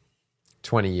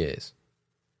 20 years,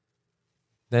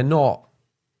 they're not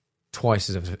twice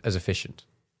as efficient.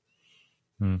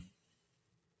 They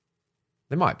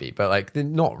might be, but like they're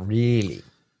not really.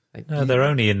 Like, no, they're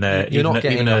only in there. You're not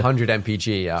getting 100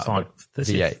 mpg out of a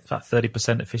V8. About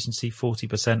 30% efficiency,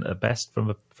 40% at best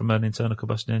from an internal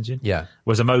combustion engine. Yeah.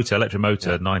 Whereas electric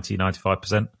motor,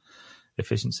 95%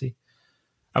 efficiency.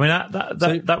 I mean,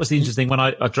 that was the interesting when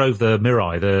I drove the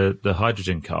Mirai, the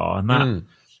hydrogen car, and that,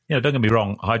 don't get me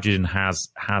wrong, hydrogen has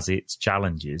its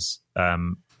challenges,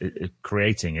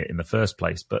 creating it in the first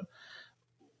place. But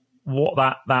what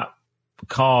that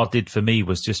car did for me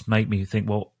was just make me think,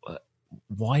 well,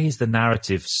 why is the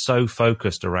narrative so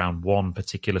focused around one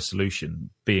particular solution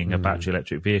being a battery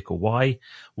electric vehicle? Why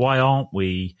aren't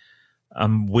we,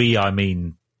 I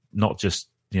mean, not just,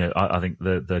 I think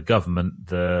the government,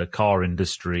 the car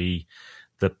industry,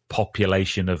 the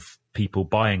population of people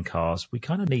buying cars, we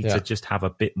kind of need to just have a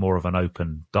bit more of an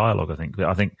open dialogue. I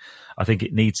think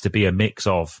it needs to be a mix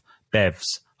of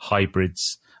BEVs,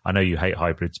 hybrids. I know you hate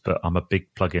hybrids, but I'm a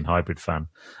big plug-in hybrid fan.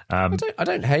 I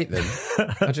don't hate them.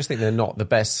 I just think they're not the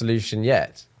best solution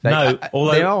yet.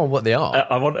 Although they are what they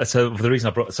are. So for the reason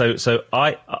I brought,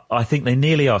 I think they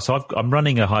nearly are. So I'm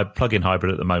running a plug-in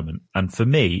hybrid at the moment, and for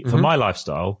me, for my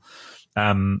lifestyle,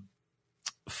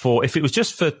 if it was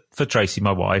just for Tracy,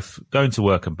 my wife, going to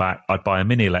work and back, I'd buy a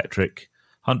mini electric,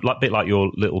 a bit like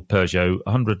your little Peugeot,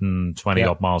 120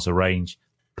 odd miles of range.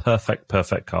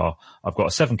 Perfect car. I've got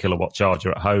a 7 kilowatt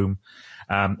charger at home.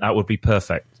 That would be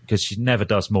perfect because she never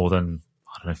does more than,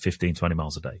 15, 20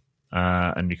 miles a day.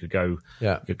 And you could go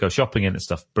shopping in and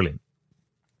stuff. Brilliant.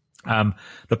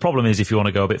 The problem is if you want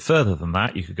to go a bit further than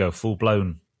that, you could go full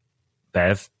blown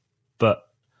BEV, but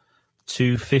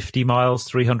 250 miles,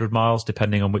 300 miles,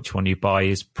 depending on which one you buy,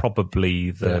 is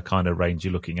probably the kind of range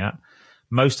you're looking at.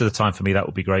 Most of the time for me, that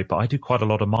would be great, but I do quite a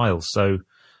lot of miles. So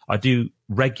I do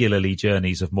regularly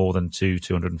journeys of more than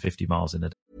 250 miles in a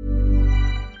day.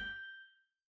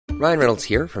 Ryan Reynolds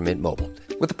here from Mint Mobile.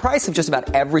 With the price of just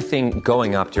about everything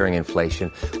going up during inflation,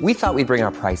 we thought we'd bring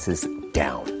our prices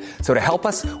down. So to help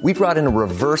us, we brought in a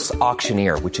reverse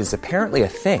auctioneer, which is apparently a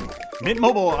thing. Mint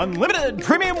Mobile Unlimited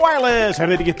Premium Wireless. How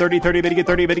to get 30, 30, bit to get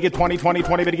 30, bit to get 20, 20,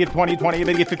 20, bit to get 20, 20,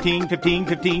 bit to get 15, 15,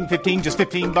 15, 15, just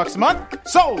 $15 a month?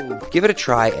 Sold! Give it a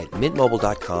try at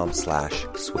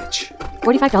mintmobile.com/switch.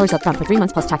 $45 up front for 3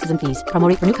 months plus taxes and fees. Promo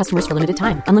rate for new customers for limited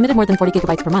time. Unlimited more than 40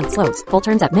 gigabytes per month. Slows full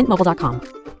terms at mintmobile.com.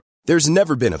 There's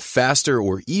never been a faster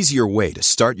or easier way to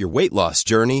start your weight loss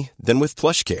journey than with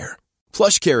PlushCare.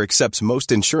 PlushCare accepts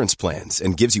most insurance plans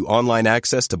and gives you online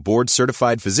access to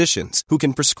board-certified physicians who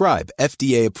can prescribe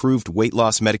FDA-approved weight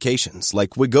loss medications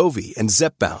like Wegovy and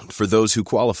Zepbound for those who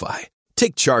qualify.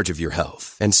 Take charge of your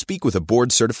health and speak with a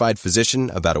board-certified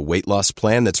physician about a weight loss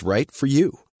plan that's right for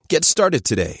you. Get started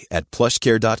today at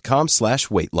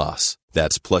plushcare.com/weight loss.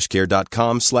 That's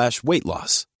plushcare.com/weight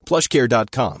loss.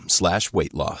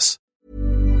 plushcare.com/weight loss.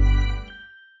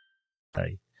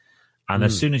 And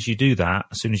as soon as you do that,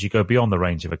 as soon as you go beyond the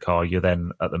range of a car, you're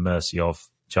then at the mercy of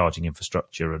charging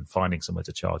infrastructure and finding somewhere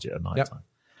to charge it at night time.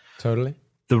 Totally.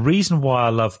 The reason why I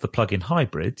love the plug-in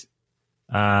hybrid,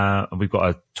 and we've got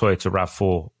a Toyota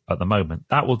RAV4 at the moment,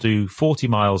 that will do 40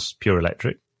 miles pure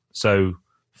electric. So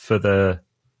for the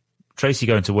Tracy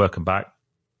going to work and back,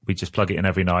 we just plug it in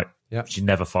every night. Yep. She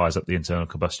never fires up the internal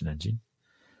combustion engine.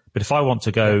 But if I want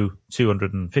to go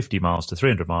 250 miles to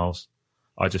 300 miles,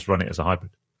 I just run it as a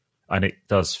hybrid. And it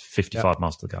does 55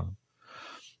 miles to the gallon.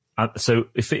 And so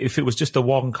if it was just a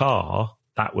one car,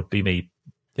 that would be me.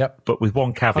 Yep. But with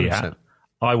one caveat, 100%.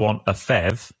 I want a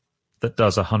PHEV that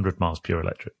does 100 miles pure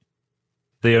electric.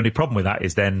 The only problem with that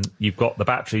is then you've got the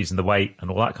batteries and the weight and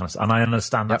all that kind of stuff. And I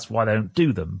understand that's why they don't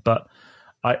do them. But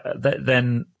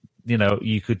then,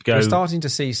 you could go... We're starting to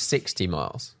see 60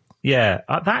 miles. Yeah,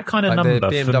 that kind of like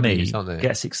number for me aren't they?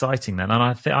 gets exciting then. And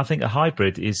I think a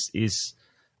hybrid is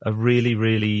a really,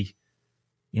 really...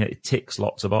 it ticks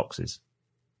lots of boxes.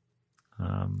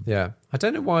 Yeah. I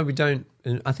don't know why we don't...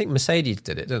 I think Mercedes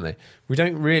did it, didn't they? We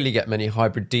don't really get many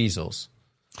hybrid diesels.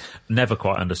 Never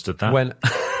quite understood that. When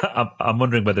I'm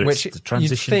wondering whether it's the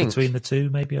transition between the two,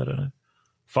 maybe, I don't know.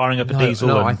 Firing up a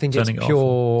diesel and I think turning it's it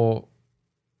pure...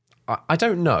 I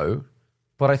don't know,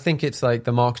 but I think it's like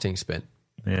the marketing spin.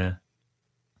 Yeah.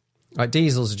 Like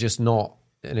diesels are just not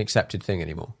an accepted thing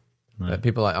anymore. No. Like,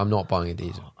 people are like, I'm not buying a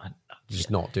diesel.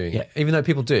 Just not doing it. Even though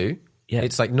people do,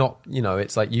 it's like not,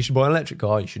 it's like you should buy an electric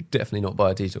car, you should definitely not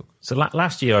buy a diesel. So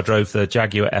last year I drove the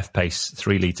Jaguar F-Pace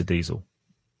 3-litre diesel.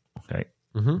 Okay.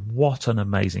 Mm-hmm. What an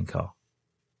amazing car.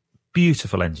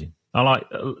 Beautiful engine. I like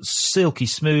silky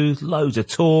smooth, loads of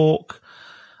torque.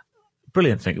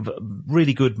 Brilliant thing.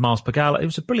 Really good miles per gallon. It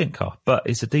was a brilliant car, but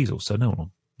it's a diesel, so no one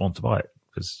will want to buy it.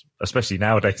 Because especially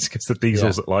nowadays, because the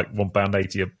diesel's at like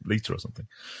 £1.80 a litre or something.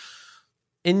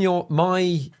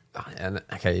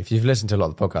 Okay, if you've listened to a lot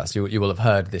of the podcasts, you will have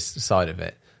heard this side of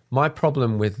it. My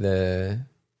problem with the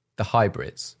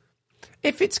hybrids,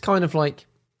 if it's kind of like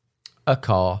a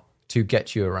car to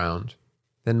get you around,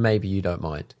 then maybe you don't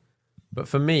mind. But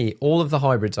for me, all of the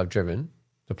hybrids I've driven,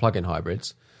 the plug-in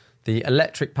hybrids, the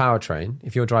electric powertrain,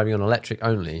 if you're driving on electric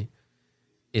only,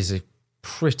 is a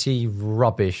pretty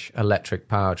rubbish electric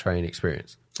powertrain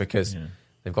experience because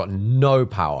they've got no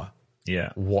power.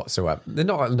 Whatsoever. They're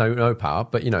not no power,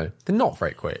 but they're not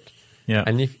very quick. Yeah.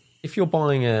 And if you're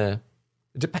buying it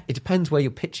depends where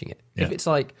you're pitching it. Yeah. If it's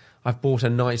like I've bought a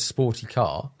nice sporty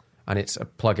car and it's a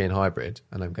plug-in hybrid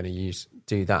and I'm going to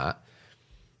do that,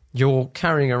 you're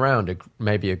carrying around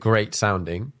maybe a great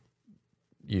sounding,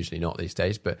 usually not these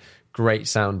days, but great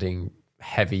sounding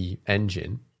heavy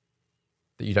engine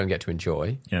that you don't get to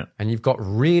enjoy. Yeah. And you've got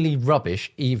really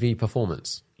rubbish EV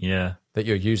performance Yeah. that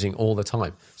you're using all the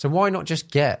time. So why not just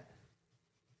get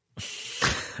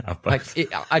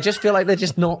I just feel like they're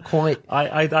just not quite.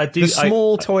 I do. The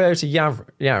small Toyota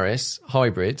Yaris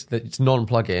hybrid that's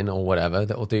non-plug-in or whatever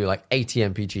that will do like 80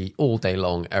 mpg all day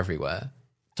long everywhere.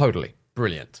 Totally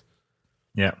brilliant.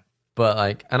 Yeah. But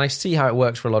like, and I see how it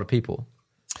works for a lot of people,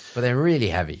 but they're really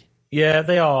heavy. Yeah,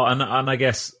 they are, and I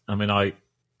guess so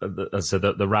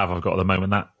the RAV I've got at the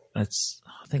moment, I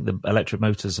think the electric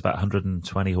motor is about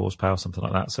 120 horsepower, something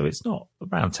like that. So it's not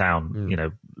around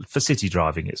town, for city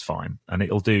driving, it's fine. And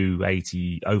it'll do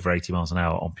over 80 miles an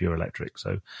hour on pure electric.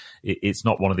 So it's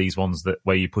not one of these ones that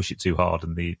where you push it too hard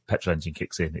and the petrol engine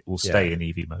kicks in, it will stay in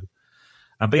EV mode.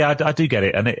 But yeah, I do get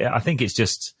it. And I think it's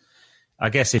just, I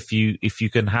guess if you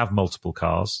can have multiple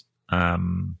cars,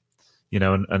 and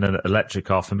an electric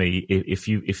car for me, if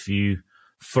you,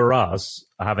 for us,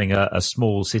 having a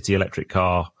small city electric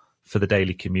car for the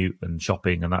daily commute and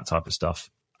shopping and that type of stuff,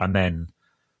 and then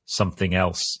something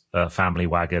else, a family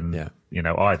wagon,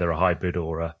 either a hybrid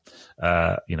or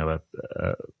a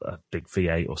big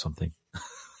V8 or something.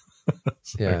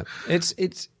 Yeah,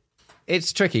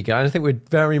 it's tricky, guys. I think we're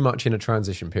very much in a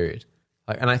transition period,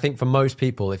 and I think for most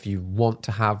people, if you want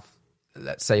to have,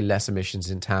 let's say, less emissions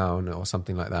in town or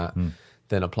something like that,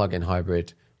 then a plug-in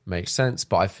hybrid makes sense.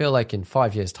 But I feel like in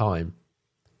 5 years' time,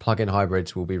 plug-in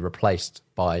hybrids will be replaced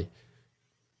by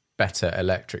better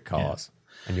electric cars,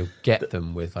 and you'll get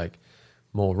them with like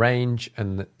more range,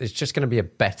 and it's just going to be a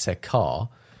better car.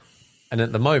 And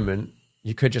at the moment,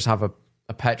 you could just have a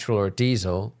petrol or a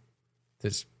diesel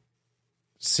that's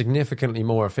significantly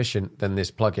more efficient than this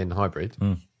plug-in hybrid,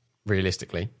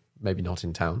 realistically, maybe not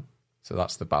in town. So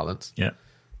that's the balance. Yeah.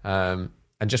 And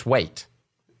just wait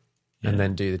and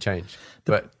then do the change.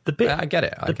 But the bit, I get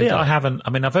it.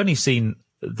 I've only seen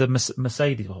the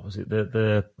Mercedes, what was it?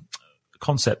 The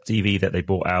concept EV that they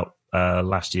brought out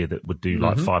last year that would do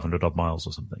like 500 odd miles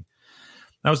or something.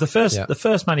 That was the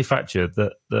first manufacturer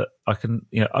that I can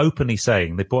openly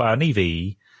saying they brought out an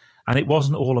EV, and it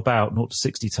wasn't all about 0 to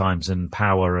 60 times and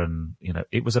power, and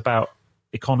it was about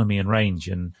economy and range.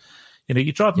 And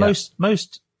you drive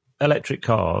most electric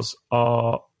cars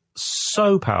are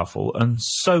so powerful and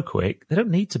so quick, they don't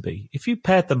need to be. If you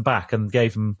paired them back and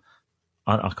gave them,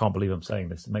 I can't believe I'm saying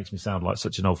this, it makes me sound like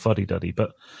such an old fuddy-duddy,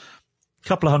 but a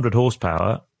couple of 100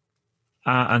 horsepower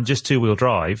and just two-wheel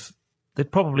drive,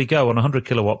 they'd probably go on a 100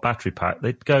 kilowatt battery pack,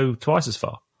 they'd go twice as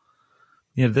far.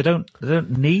 They don't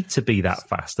need to be that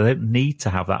fast. They don't need to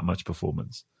have that much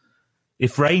performance.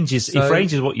 If range is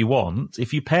what you want,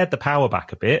 if you paired the power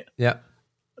back a bit,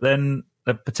 then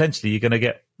potentially you're going to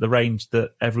get the range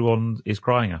that everyone is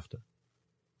crying after.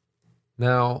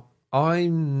 Now,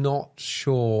 I'm not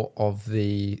sure of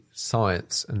the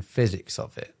science and physics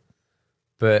of it,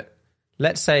 but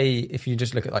let's say if you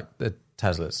just look at like the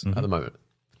Teslas at the moment,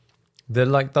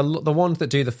 the ones that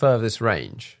do the furthest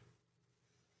range,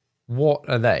 what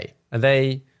are they? Are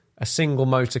they a single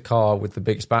motor car with the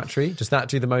biggest battery? Does that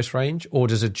do the most range, or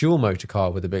does a dual motor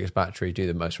car with the biggest battery do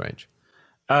the most range?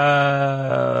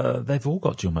 They've all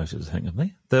got dual motors, I think,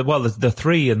 haven't they? The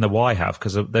 3 and the Y have,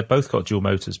 because they've both got dual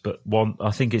motors, but one,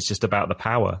 I think it's just about the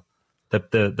power.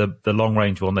 The long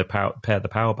range one, they pair the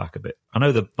power back a bit. I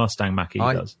know the Mustang Mach-E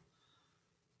does.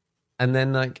 And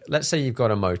then, like, let's say you've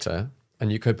got a motor,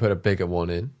 and you could put a bigger one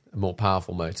in, a more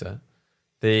powerful motor.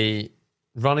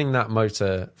 Running that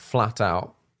motor flat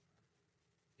out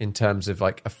in terms of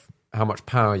like how much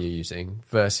power you're using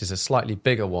versus a slightly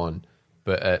bigger one,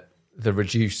 but at the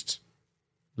reduced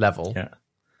level. Yeah,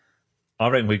 I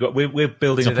reckon we're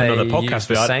building up another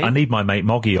podcast. I need my mate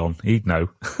Moggy on. He'd know.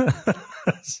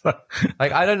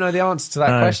 Like, I don't know the answer to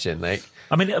that question. Like,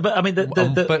 the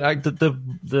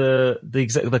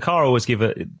car I always give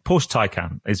it. Porsche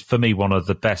Taycan is for me one of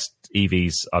the best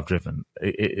EVs I've driven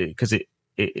because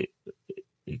it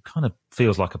kind of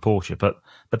feels like a Porsche, but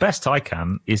the best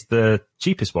Taycan is the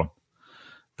cheapest one,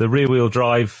 the rear wheel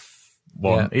drive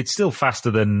one. Yeah. It's still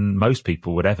faster than most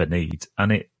people would ever need,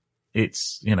 and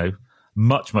it's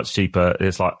much cheaper.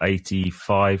 It's like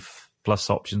 85 plus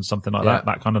options, something like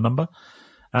that kind of number.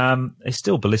 It's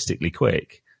still ballistically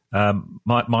quick.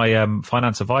 My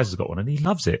finance advisor's got one, and he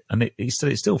loves it, and it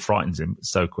still frightens him.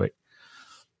 It's so quick.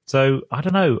 So I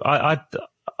don't know.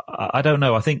 I don't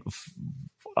know. I think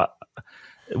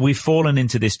we've fallen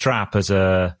into this trap as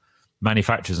a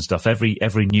manufacturers and stuff.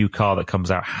 Every new car that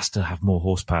comes out has to have more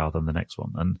horsepower than the next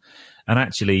one. And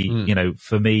actually,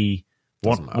 for me,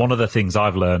 one of the things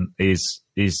I've learned is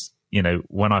you know,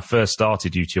 when I first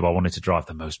started YouTube, I wanted to drive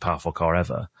the most powerful car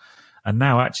ever. And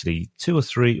now actually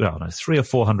 3 or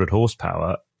 400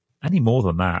 horsepower, any more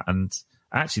than that. And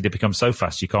actually they become so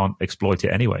fast you can't exploit it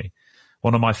anyway.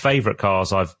 One of my favorite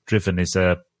cars I've driven is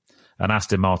an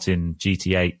Aston Martin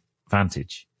GT8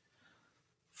 Vantage.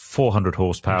 400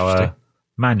 horsepower,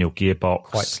 manual gearbox.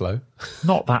 Quite slow.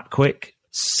 Not that quick.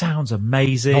 Sounds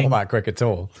amazing. Not that quick at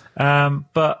all.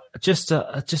 But just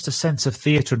a sense of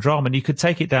theatre and drama. And you could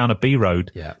take it down a B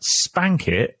road, spank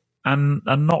it, and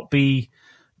not be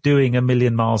doing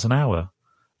 1,000,000 miles an hour.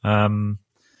 And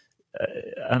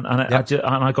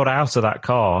I got out of that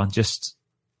car and just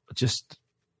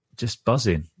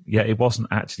buzzing. Yeah, it wasn't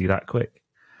actually that quick.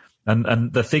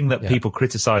 And the thing that people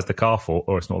criticise the car for,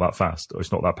 or it's not that fast, or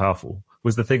it's not that powerful,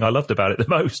 was the thing I loved about it the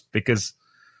most, because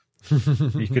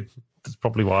you could. That's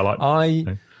probably why I like.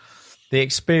 The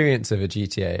experience of a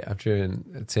GTA. I've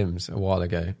driven Tim's a while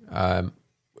ago.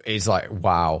 Is like,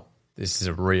 wow, this is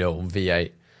a real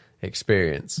V8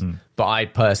 experience. But I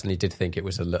personally did think it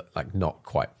was not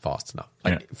quite fast enough.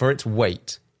 For its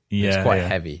weight, it's quite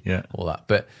heavy. Yeah. All that,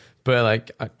 but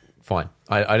fine.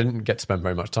 I didn't get to spend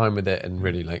very much time with it and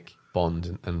really like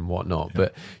bond and whatnot. Yeah.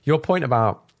 But your point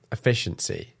about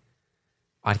efficiency,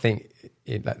 I think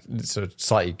it sort of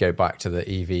slightly go back to the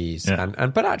EVs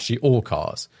and but actually all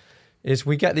cars, is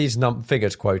we get these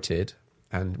figures quoted,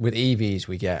 and with EVs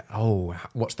we get,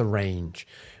 what's the range?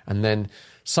 And then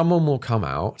someone will come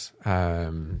out,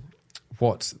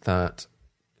 what's that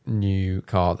new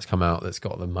car that's come out that's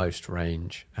got the most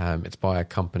range? It's by a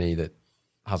company that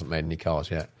hasn't made any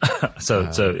cars yet. So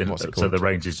the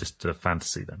range is just a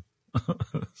fantasy then.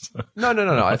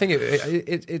 No. I think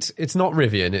it's not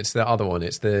Rivian. It's the other one.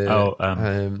 It's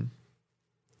the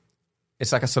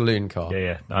it's like a saloon car.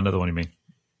 Yeah. I know the one you mean.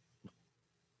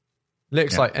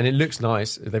 Looks like, and it looks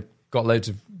nice. They've got loads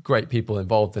of great people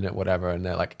involved in it, whatever. And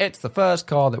they're like, it's the first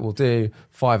car that will do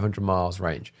 500 miles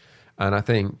range. And I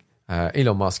think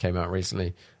Elon Musk came out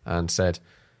recently and said,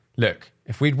 look,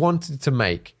 if we'd wanted to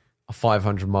make a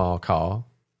 500-mile car,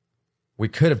 we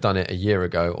could have done it a year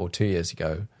ago or 2 years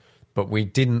ago, but we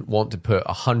didn't want to put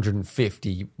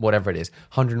 150, whatever it is,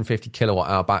 150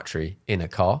 kilowatt-hour battery in a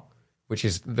car, which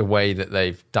is the way that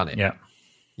they've done it. Yeah.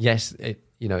 Yes,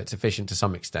 it's efficient to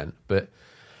some extent, but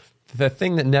the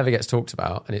thing that never gets talked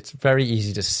about, and it's very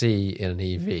easy to see in an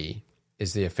EV,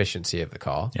 is the efficiency of the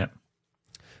car. Yeah.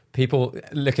 People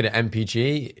look at it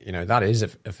MPG, that is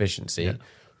efficiency,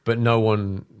 but no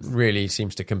one really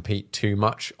seems to compete too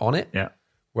much on it. Yeah.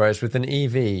 Whereas with an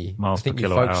EV, I think you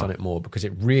focus on it more because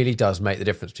it really does make the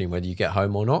difference between whether you get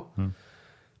home or not.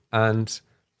 And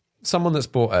someone that's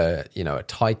bought a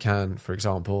Taycan, for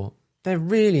example, they're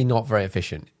really not very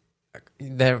efficient.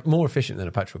 They're more efficient than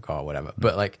a petrol car or whatever.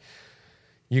 But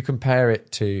you compare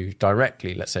it to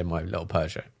directly, let's say my little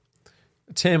Peugeot.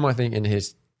 Tim, I think in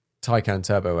his Taycan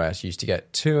Turbo S used to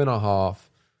get 2.5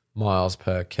 miles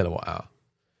per kilowatt hour.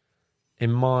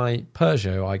 In my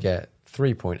Peugeot, I get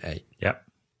 3.8. Yep.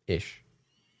 Ish.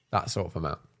 That sort of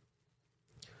amount.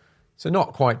 So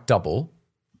not quite double,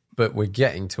 but we're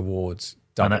getting towards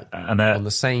double on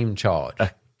the same charge.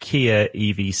 A Kia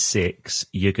EV6,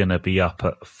 you're going to be up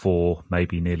at 4,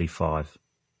 maybe nearly 5.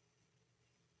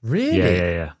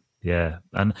 Really? Yeah.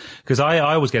 And because I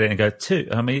always get it and go 2.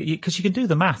 I mean, because you can do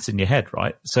the maths in your head,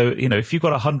 right? So, if you've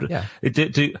got 100, I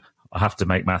have to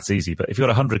make maths easy, but if you've got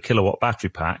a 100 kilowatt battery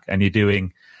pack and you're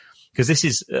doing, because this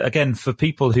is, again, for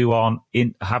people who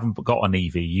haven't got an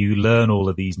EV, you learn all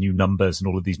of these new numbers and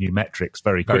all of these new metrics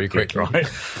very quickly. Right?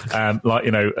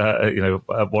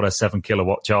 What a 7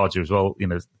 kilowatt charger as well.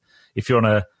 If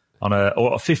you're on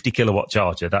a 50 kilowatt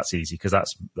charger, that's easy because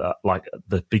that's like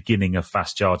the beginning of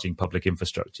fast charging public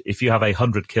infrastructure. If you have a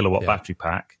 100 kilowatt battery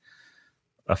pack,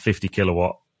 a 50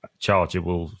 kilowatt charger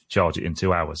will charge it in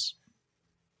 2 hours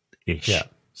ish. Yeah.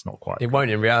 It's not quite. It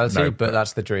won't in reality, but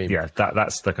that's the dream. Yeah,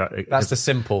 that's the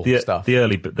simple stuff.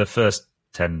 The first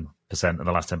 10% and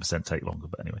the last 10% take longer.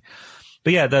 But anyway,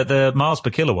 the miles per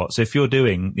kilowatt. So if you're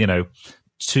doing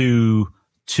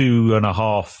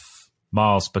 2.5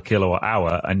 miles per kilowatt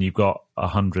hour and you've got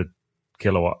 100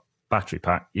 kilowatt battery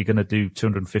pack, you're going to do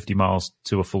 250 miles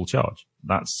to a full charge.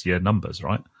 That's your numbers,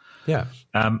 right? Yeah.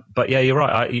 But you're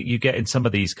right. You get in some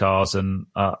of these cars and.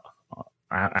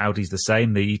 Audi's the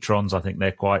same. The e-trons, I think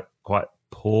they're quite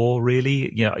poor,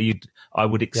 really. I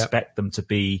would expect them to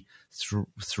be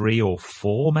 3 or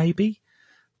 4, maybe,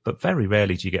 but very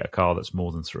rarely do you get a car that's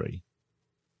more than 3.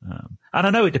 And I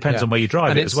know it depends on where you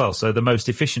drive it as well. So the most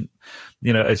efficient,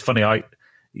 it's funny.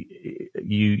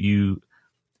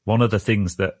 One of the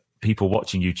things that people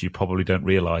watching YouTube probably don't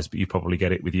realize, but you probably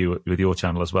get it with your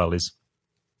channel as well, is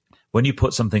when you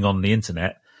put something on the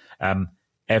internet,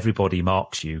 everybody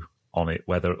marks you on it,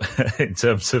 whether in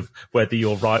terms of whether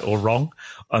you're right or wrong,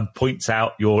 and points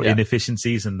out your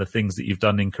inefficiencies and the things that you've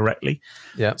done incorrectly.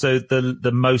 Yeah. So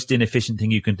the most inefficient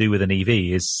thing you can do with an EV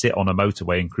is sit on a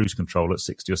motorway in cruise control at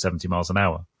 60 or 70 miles an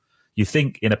hour. You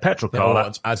think in a petrol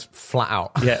car, that's flat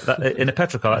out. In a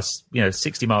petrol car, that's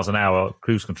 60 miles an hour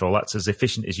cruise control. That's as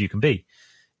efficient as you can be.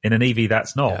 In an EV,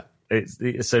 that's not.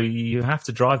 So you have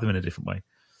to drive them in a different way.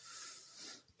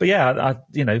 But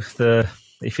the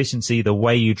efficiency, the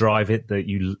way you drive it, that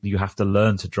you have to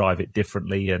learn to drive it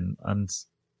differently, and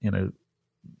I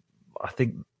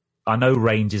know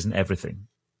range isn't everything.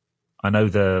 I know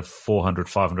the 400,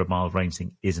 500 mile range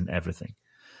thing isn't everything.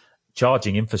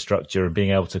 Charging infrastructure and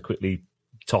being able to quickly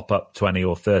top up 20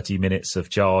 or 30 minutes of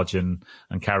charge and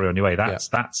carry on your way,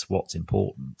 that's what's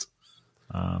important.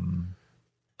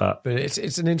 But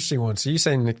it's an interesting one. So you're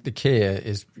saying the Kia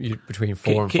is between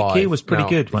 4 and 5. Kia was pretty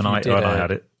good when I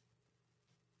had it.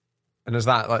 And there's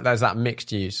that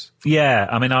mixed use. Yeah,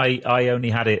 I mean, I only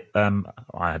had it.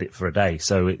 I had it for a day,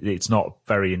 so it's not a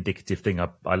very indicative thing.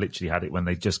 I literally had it when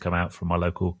they just come out from my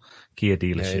local Kia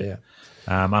dealership. Yeah.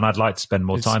 And I'd like to spend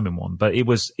more time in one, but it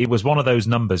was one of those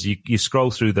numbers. You scroll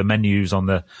through the menus on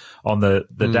the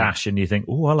dash, and you think,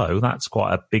 oh, hello, that's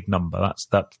quite a big number. That's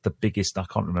the biggest. I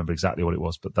can't remember exactly what it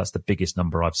was, but that's the biggest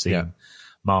number I've seen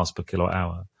miles per kilowatt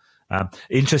hour.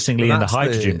 Interestingly, in the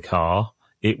hydrogen car,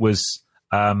 it was.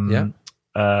 I've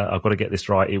got to get this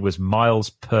right. It was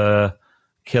miles per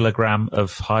kilogram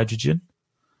of hydrogen,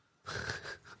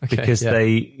 because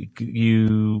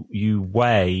you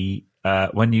weigh.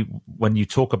 When you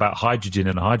talk about hydrogen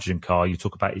in a hydrogen car, you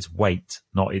talk about its weight,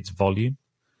 not its volume.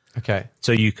 Okay.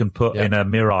 So you can put in a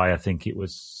Mirai, I think it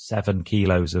was 7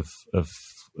 kilos of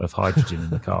hydrogen in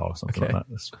the car or something like that.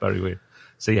 That's very weird.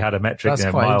 So you had a metric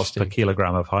there, miles per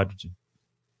kilogram of hydrogen.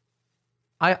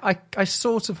 I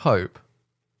sort of hope,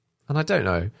 and I don't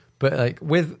know, but like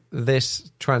with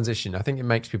this transition, I think it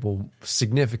makes people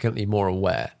significantly more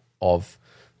aware of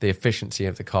the efficiency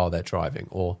of the car they're driving,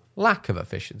 or lack of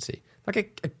efficiency.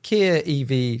 Like a Kia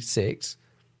EV6,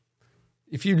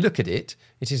 if you look at it,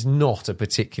 it is not a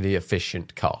particularly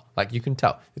efficient car. Like, you can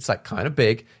tell. It's like kind of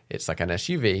big. It's like an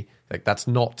SUV. Like, that's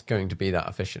not going to be that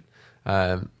efficient.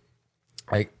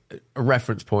 Like a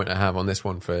reference point I have on this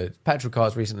one for petrol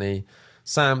cars recently,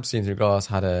 Sam, Seen Through Glass,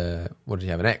 had an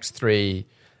X3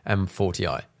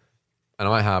 M40i. And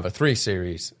I have a 3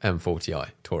 Series M40i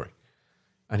Touring.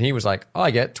 And he was like,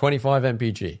 I get 25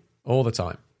 mpg all the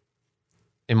time.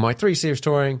 In my 3 Series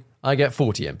Touring, I get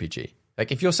 40 mpg.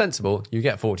 Like, if you're sensible, you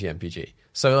get 40 mpg.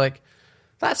 So, like,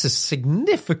 that's a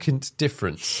significant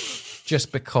difference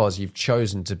just because you've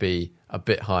chosen to be a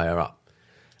bit higher up.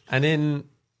 And in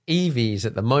EVs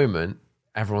at the moment,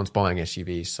 everyone's buying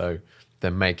SUVs, so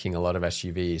they're making a lot of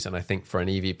SUVs. And I think for an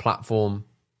EV platform,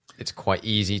 it's quite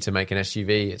easy to make an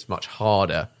SUV. It's much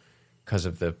harder because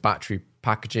of the battery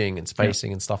packaging and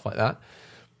spacing and stuff like that.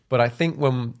 But I think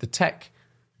when the tech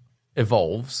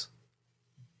evolves,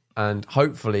 and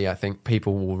hopefully I think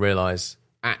people will realize,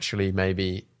 actually,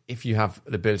 maybe if you have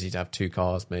the ability to have 2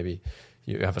 cars, maybe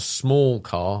you have a small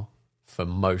car for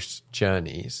most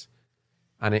journeys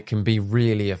and it can be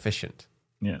really efficient.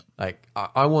 Yeah. Like,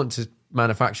 I want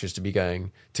manufacturers to be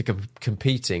going to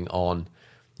competing on,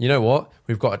 you know what,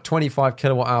 we've got a 25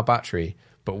 kilowatt hour battery,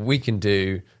 but we can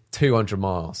do 200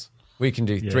 miles. We can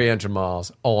do 300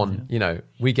 miles on,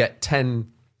 we get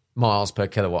 10 miles per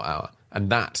kilowatt hour.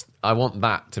 And I want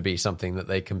that to be something that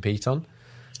they compete on.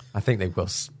 I think they will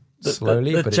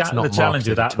slowly, but it's not. The challenge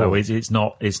with that, though, is it's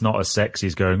not as sexy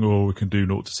as going, oh, we can do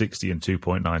 0 to 60 in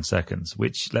 2.9 seconds,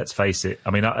 which, let's face it, I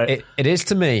mean... It is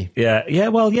to me. Yeah,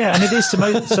 and it is to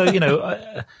most... So,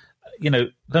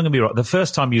 don't get me wrong, the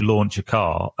first time you launch a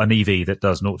car, an EV that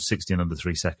does 0 to 60 in under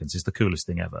 3 seconds is the coolest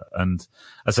thing ever. And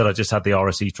I said I just had the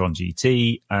RS e-tron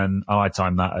GT, and I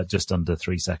timed that at just under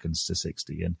 3 seconds to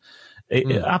 60. And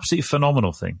absolutely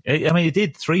phenomenal thing. It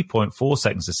did 3.4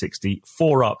 seconds to 60,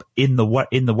 4 up in the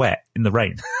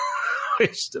rain.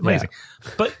 Which is amazing.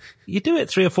 Yeah. But you do it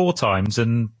 3 or 4 times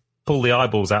and pull the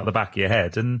eyeballs out the back of your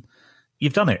head, and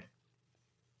you've done it.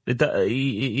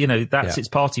 That's its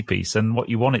party piece, and what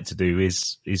you want it to do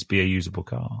is be a usable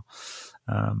car.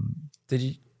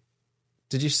 Did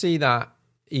you see that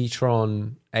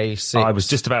e-tron A6? I was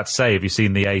just about to say, have you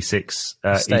seen the A6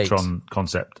 e-tron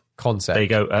concept? There you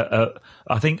go.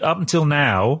 I think up until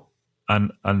now,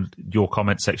 and your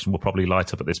comment section will probably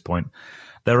light up at this point,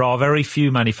 there are very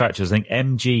few manufacturers. I think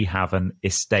MG have an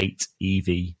estate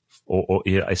EV or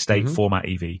estate format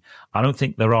EV. I don't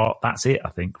think there are. That's it, I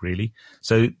think, really.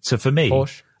 So for me,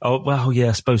 Porsche. Oh well, yeah.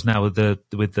 I suppose now with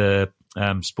the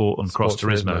Sport and Cross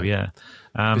Turismo. Yeah,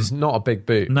 it's not a big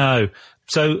boot. No.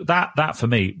 So that for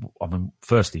me, I mean,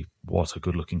 firstly, what a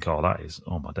good looking car that is.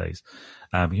 Oh my days!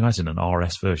 You imagine an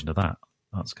RS version of that?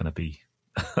 That's going to be.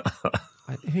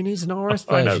 Who needs an RS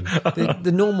version?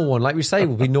 The normal one, like we say,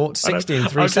 will be 0 to 60 in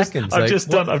 3 seconds. I've just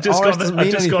gone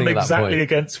exactly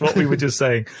against what we were just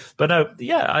saying. But no,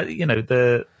 yeah,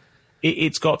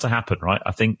 it's got to happen, right?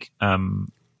 I think.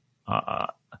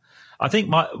 I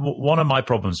think one of my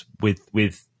problems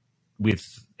with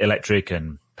electric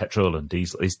and petrol and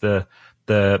diesel is the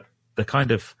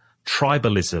kind of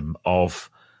tribalism of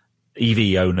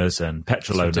EV owners and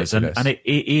petrol owners, and it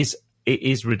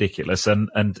is ridiculous.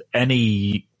 And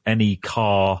any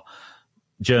car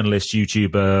journalist,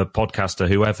 YouTuber, podcaster,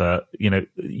 whoever,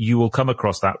 you will come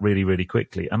across that really, really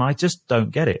quickly. And I just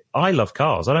don't get it. I love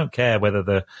cars. I don't care whether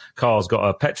the car's got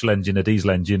a petrol engine, a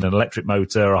diesel engine, an electric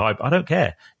motor, a hybrid. I don't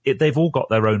care. They've all got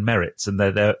their own merits and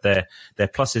their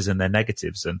pluses and their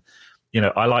negatives. And,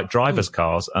 I like drivers'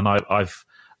 cars, and I've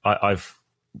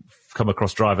come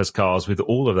across drivers' cars with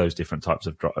all of those different types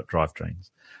of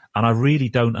drivetrains. And I really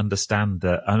don't understand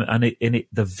that. And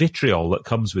the vitriol that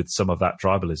comes with some of that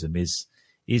tribalism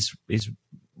is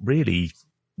really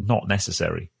not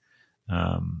necessary.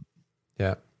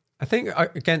 Yeah, I think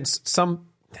against some,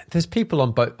 there's people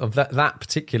on both of that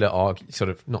particular sort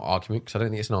of not argument, because I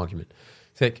don't think it's an argument.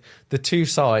 I think the two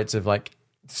sides of like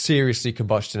seriously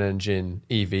combustion engine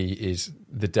EV is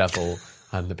the devil,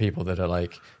 and the people that are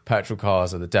like petrol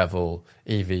cars are the devil,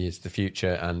 EV is the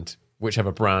future, and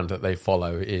whichever brand that they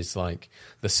follow is like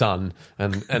the sun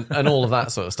and all of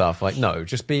that sort of stuff. Like, no,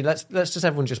 let's just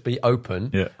everyone just be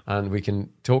open, and we can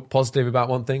talk positive about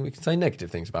one thing, we can say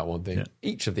negative things about one thing. Yeah.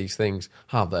 Each of these things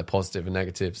have their positive and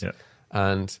negatives. Yeah.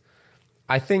 And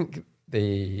I think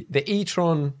the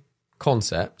e-tron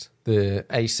concept, the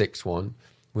A6 one,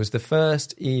 was the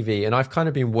first EV, and I've kind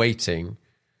of been waiting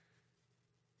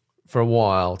for a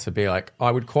while to be like,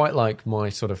 I would quite like my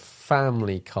sort of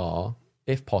family car,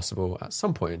 if possible, at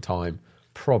some point in time,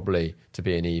 probably to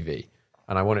be an EV.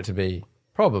 And I want it to be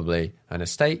probably an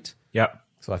estate. Yeah.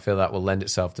 So I feel that will lend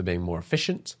itself to being more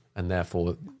efficient, and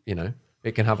therefore,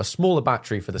 it can have a smaller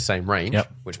battery for the same range,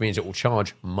 which means it will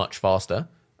charge much faster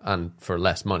and for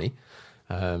less money.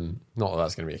 Not that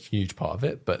that's going to be a huge part of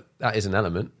it, but that is an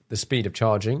element. The speed of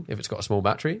charging, if it's got a small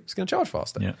battery, it's going to charge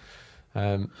faster. Yeah.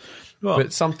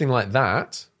 But something like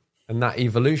that, and that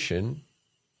evolution,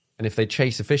 and if they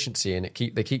chase efficiency and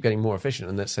they keep getting more efficient,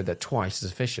 and let's say they're twice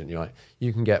as efficient,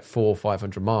 you can get 400 or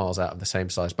 500 miles out of the same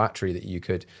size battery that you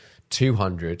could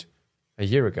 200 a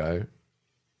year ago.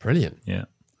 Brilliant. Yeah.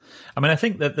 I mean, I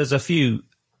think that there's a few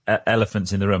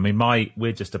elephants in the room. I mean,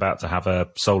 we're just about to have a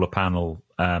solar panel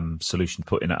solution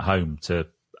put in at home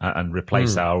and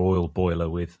replace our oil boiler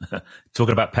with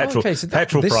talking about petrol. Okay, so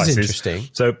petrol this prices. Is interesting.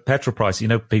 So petrol price,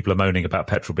 people are moaning about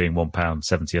petrol being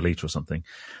 £1.70 a litre or something.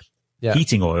 Yeah.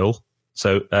 Heating oil.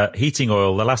 So heating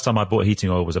oil, the last time I bought heating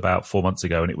oil was about 4 months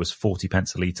ago, and it was 40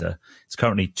 pence a litre. It's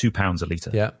currently £2 a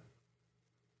litre. Yeah.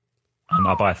 And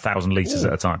I buy 1,000 litres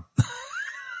at a time.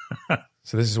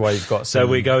 So this is why you've got. So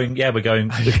we're going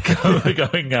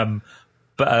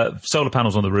solar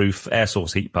panels on the roof, air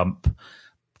source heat pump,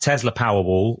 Tesla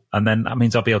Powerwall, and then that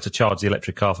means I'll be able to charge the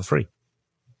electric car for free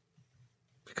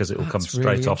because it will come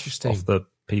straight really off the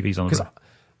PVs on the roof.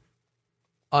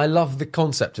 I love the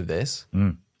concept of this.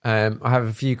 I have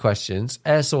a few questions.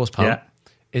 Air source pump. Yeah.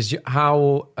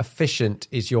 How efficient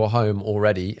is your home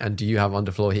already, and do you have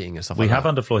underfloor heating and stuff like that? We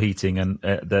have underfloor heating, and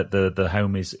the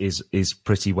home is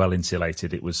pretty well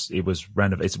insulated. It was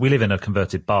renovated. We live in a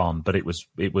converted barn, but it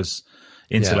was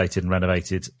insulated and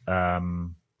renovated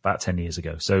about 10 years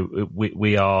ago. So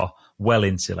we are well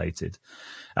insulated.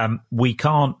 We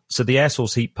can't. So the air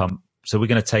source heat pump. So we're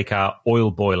going to take our oil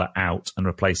boiler out and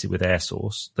replace it with air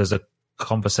source. There's a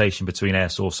conversation between air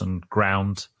source and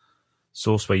ground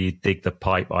source where you dig the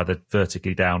pipe either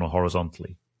vertically down or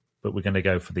horizontally, but we're going to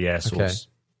go for the air source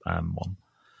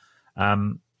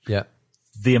one.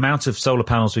 The amount of solar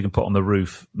panels we can put on the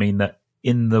roof mean that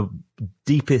in the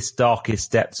deepest,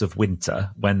 darkest depths of winter,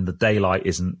 when the daylight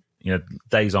isn't,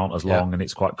 days aren't as long and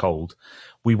it's quite cold,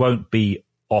 we won't be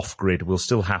off grid. We'll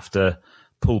still have to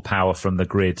pull power from the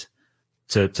grid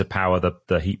to power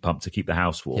the heat pump to keep the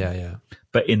house warm.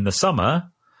 But in the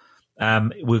summer,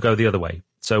 we'll go the other way.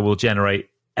 So we'll generate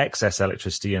excess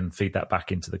electricity and feed that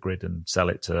back into the grid and sell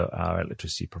it to our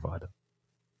electricity provider.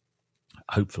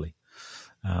 Hopefully.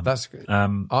 That's good.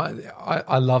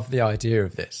 I love the idea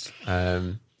of this.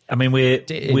 I mean,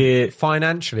 we're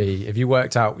financially, have you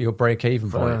worked out your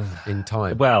break-even point in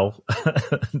time? Well,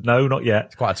 no, not yet.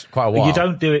 It's quite a while. You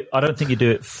don't do it. I don't think you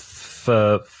do it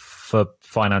for for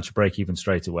financial break even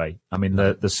straight away. I mean,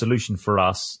 the solution for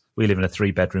us, we live in a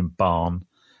 3-bedroom barn,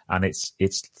 and it's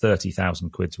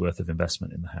 30,000 quid's worth of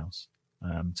investment in the house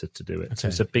to do it. Okay. So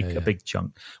it's a big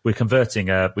chunk. We're converting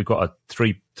we've got a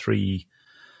three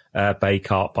bay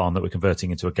cart barn that we're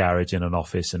converting into a garage and an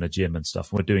office and a gym and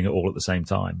stuff. And we're doing it all at the same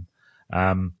time.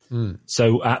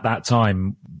 So at that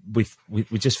time, we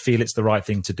just feel it's the right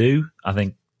thing to do. I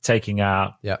think taking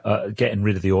out, getting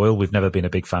rid of the oil. We've never been a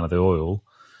big fan of the oil.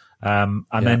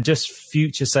 Then just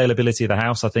future saleability of the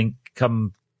house. I think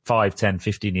come 5, 10,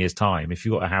 15 years time, if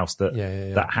you've got a house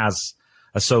that has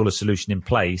a solar solution in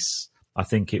place, I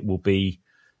think it will be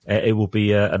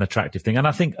an attractive thing. And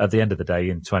I think at the end of the day,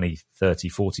 in 20, 30,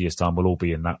 40 years time, we'll all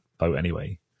be in that boat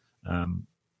anyway.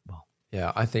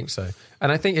 Yeah, I think so.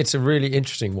 And I think it's a really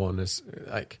interesting one. Is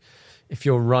like, if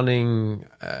you're running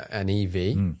an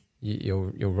EV,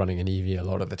 you're running an EV a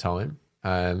lot of the time.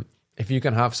 If you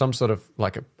can have some sort of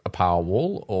like a power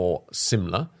wall or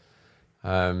similar,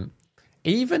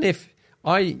 even if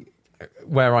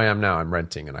where I am now, I'm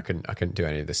renting and I couldn't do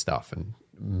any of this stuff. And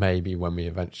maybe when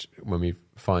we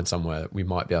find somewhere, we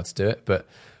might be able to do it. But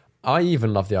I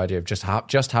even love the idea of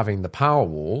just having the power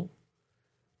wall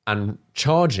and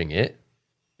charging it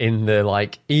in the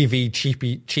like EV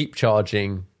cheap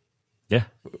charging,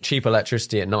 cheap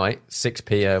electricity at night,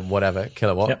 6p or whatever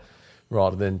kilowatt,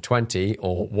 rather than 20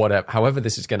 or whatever. However,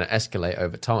 this is going to escalate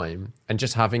over time, and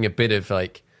just having a bit of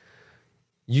like,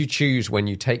 you choose when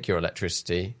you take your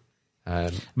electricity.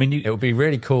 I mean, it would be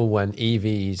really cool when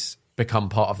EVs become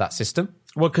part of that system.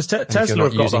 Well, because Tesla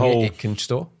have got the whole it can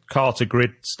store car to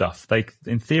grid stuff.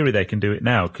 In theory, they can do it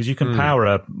now, because you can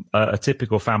power a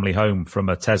typical family home from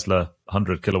a Tesla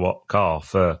 100 kilowatt car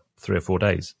for 3 or 4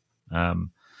 days. And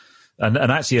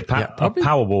actually, a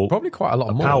Powerwall, probably quite a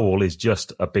lot more. Powerwall is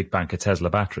just a big bank of Tesla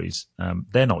batteries.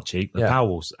 They're not cheap. The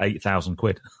Powerwall's 8,000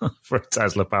 quid for a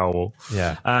Tesla Powerwall.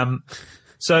 Yeah.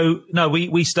 So no,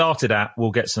 we started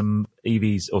we'll get some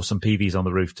EVs or some PVs on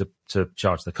the roof to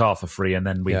charge the car for free, and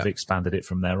then we've expanded it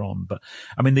from there on. But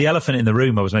I mean, the elephant in the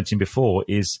room I was mentioning before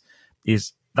is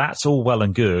that's all well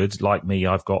and good. Like me,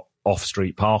 I've got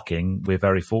off-street parking. We're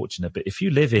very fortunate. But if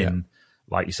you live in,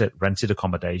 like you said, rented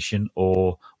accommodation,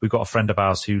 or we've got a friend of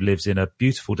ours who lives in a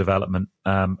beautiful development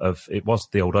it was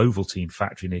the old Ovaltine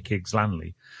factory near Kiggs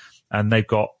Lanley, and they've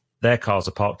got their cars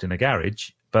are parked in a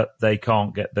garage, but they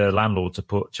can't get the landlord to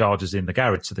put chargers in the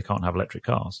garage, so they can't have electric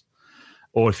cars.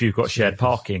 Or if you've got shared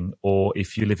parking, or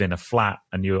if you live in a flat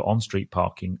and you're on-street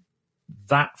parking,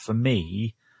 that, for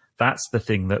me, that's the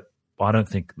thing that I don't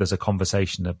think there's a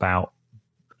conversation about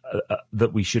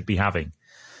that we should be having.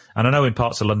 And I know in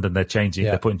parts of London they're changing,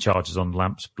 they're putting chargers on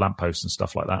lampposts and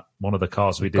stuff like that. One of the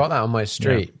cars we did. Got that on my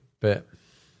street, but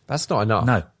that's not enough.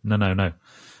 No.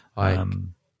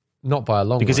 Not by a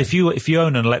long way. Because if you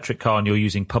own an electric car and you're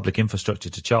using public infrastructure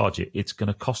to charge it, it's going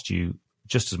to cost you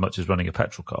just as much as running a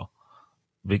petrol car.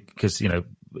 Because,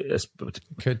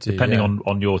 depending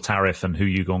on your tariff and who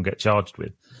you go and get charged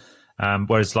with.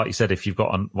 Whereas, like you said, if you've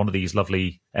got one of these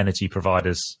lovely energy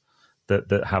providers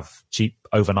that have cheap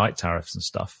overnight tariffs and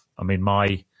stuff. I mean,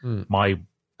 my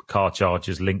car charge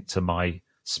is linked to my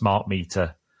smart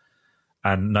meter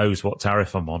and knows what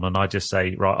tariff I'm on, and I just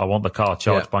say, right, I want the car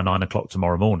charged by 9 o'clock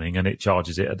tomorrow morning, and it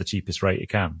charges it at the cheapest rate it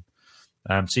can.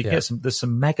 So you can get there's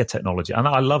some mega technology, and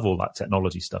I love all that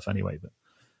technology stuff anyway. But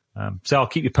so I'll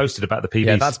keep you posted about the PVs.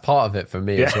 Yeah, that's part of it for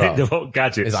me as well. The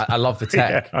gadgets. I love the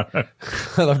tech.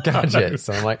 I love gadgets.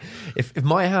 So I'm like, if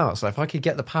my house, if I could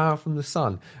get the power from the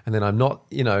sun, and then I'm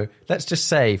not, let's just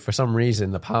say for some reason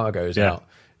the power goes out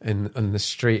in the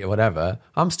street or whatever,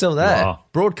 I'm still there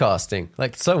broadcasting.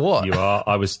 Like, so what? You are.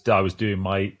 I was doing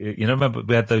my. Remember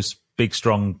we had those big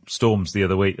strong storms the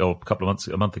other week or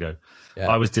a month ago. Yeah.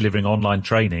 I was delivering online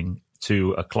training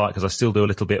to a client, because I still do a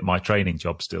little bit of my training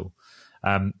job still.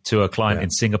 To a client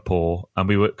in Singapore, and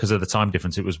we were, because of the time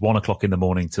difference, it was 1 o'clock in the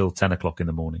morning till 10 o'clock in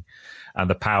the morning, and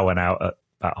the power went out at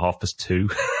about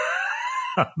 2:30.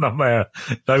 I'm there,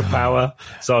 no power.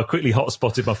 So I quickly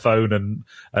hotspotted my phone, and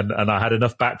I had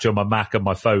enough battery on my Mac and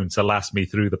my phone to last me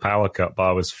through the power cut, but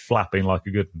I was flapping like a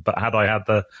good one. But had I had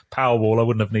the power wall, I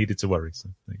wouldn't have needed to worry. So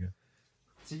there you go.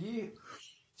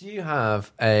 Do you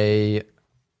have a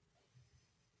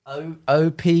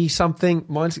OP something?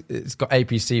 It's got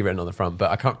APC written on the front,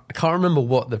 but I can't remember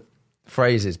what the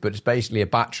phrase is, but it's basically a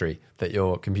battery that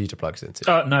your computer plugs into.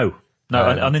 No,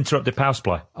 uninterrupted power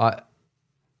supply. UPS,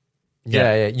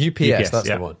 that's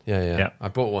the one. Yeah. I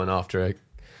bought one after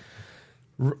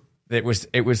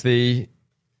it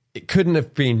couldn't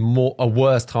have been a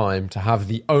worse time to have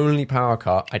the only power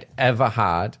cut I'd ever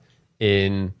had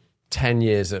in 10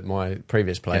 years at my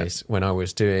previous place, when I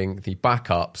was doing the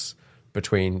backups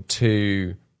between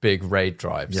two big RAID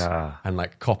drives, Yeah. and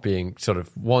like copying sort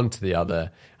of one to the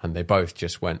other, and they both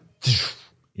just went.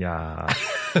 Yeah.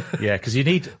 Yeah, because you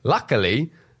need...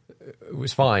 Luckily, it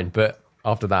was fine, but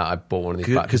after that, I bought one of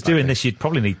these. Because doing this, you'd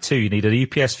probably need two. You need an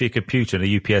UPS for your computer and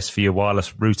a UPS for your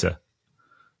wireless router.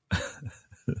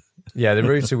 Yeah, the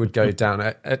router would go down.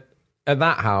 At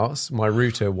that house, my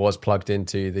router was plugged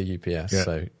into the UPS,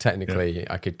 so technically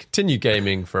I could continue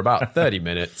gaming for about 30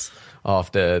 minutes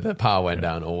after the power went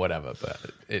down or whatever, but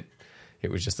it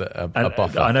was just a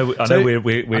buffer. I know So-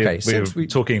 we're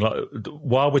talking like,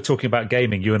 while we're talking about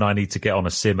gaming, you and I need to get on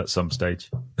a sim at some stage.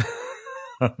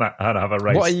 And have a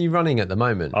race. What are you running at the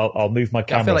moment? I'll move my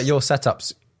camera. I feel like your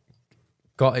setup's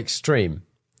got extreme.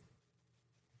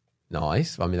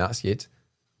 Nice. I mean, that's good.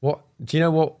 What do you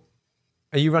know? What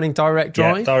are you running? Direct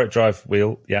drive. Yeah, direct drive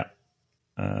wheel. Yeah.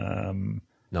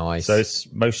 Nice. So it's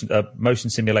motion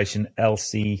simulation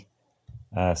LC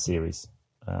series.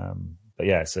 But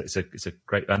yeah, it's a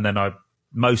great. And then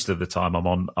most of the time I'm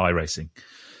on iRacing.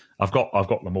 I've got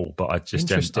them all, but I just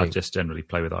generally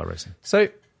play with iRacing. So,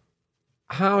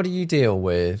 how do you deal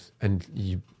with? And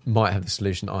you might have the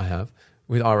solution I have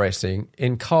with iRacing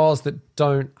in cars that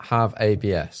don't have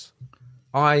ABS.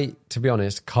 I, to be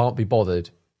honest, can't be bothered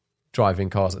driving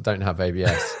cars that don't have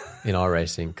ABS in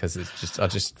iRacing because I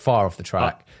just fire off the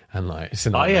track and like it's a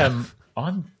nightmare.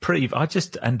 I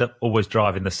just end up always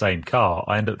driving the same car.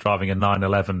 I end up driving a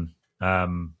 911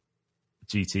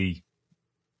 GT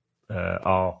R,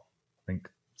 I think,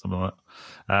 something like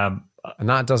that. And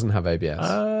that doesn't have ABS.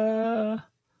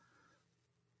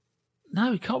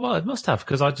 No, it can't. Well, it must have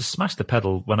because I just smash the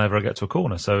pedal whenever I get to a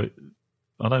corner. So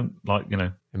I don't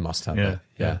It must have. Yeah,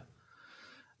 yeah.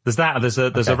 There's that. There's a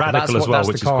Okay, Radical as well, that's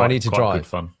which the is car quite, I need to quite drive. good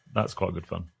fun. That's quite good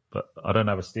fun. But I don't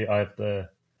have a steer. I have the.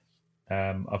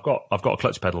 I've got a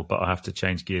clutch pedal, but I have to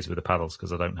change gears with the paddles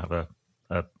because I don't have a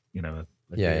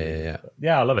Yeah.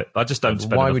 Yeah, I love it. I just don't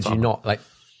spend Why enough would time you on it. not like?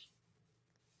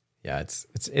 Yeah,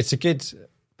 it's a good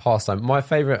pastime. My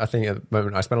favorite, I think, at the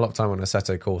moment, I spend a lot of time on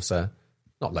Assetto Corsa.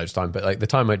 Not loads of time, but like the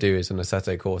time I do is an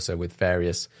Assetto Corsa with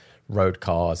various road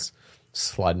cars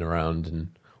sliding around and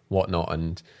whatnot.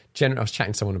 And I was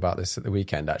chatting to someone about this at the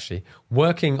weekend, actually.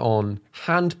 Working on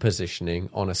hand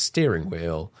positioning on a steering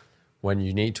wheel when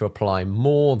you need to apply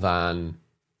more than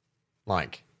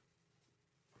like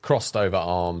crossed over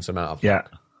arms amount of Yeah.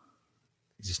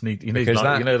 You just need because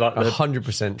like, that like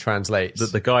 100%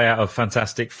 translates. the guy out of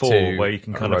Fantastic Four to where you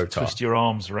can kind a of rotor. twist your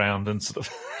arms around and sort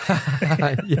of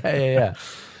yeah.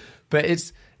 But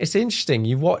it's interesting.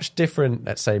 You watch different,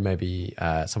 let's say maybe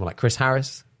someone like Chris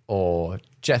Harris or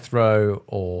Jethro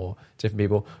or different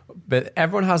people, but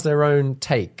everyone has their own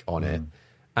take on it.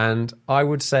 And I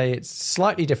would say it's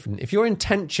slightly different. If you're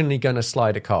intentionally going to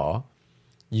slide a car,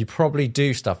 you probably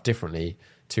do stuff differently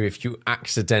to if you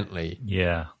accidentally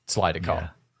slide a car. Yeah.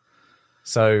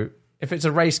 So if it's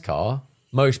a race car,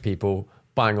 most people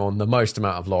bang on the most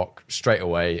amount of lock straight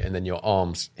away, and then your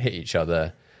arms hit each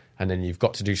other, and then you've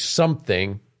got to do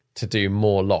something to do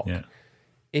more lock. Yeah.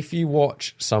 If you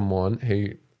watch someone who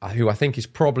I think is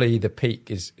probably the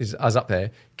peak is up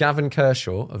there, Gavin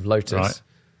Kershaw of Lotus, Right.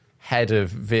 head of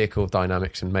vehicle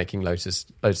dynamics and making Lotus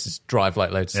drive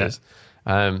like Lotuses.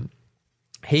 Yeah.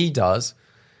 He does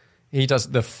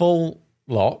the full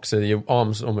lock, so your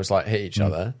arms almost like hit each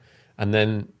other, and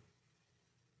then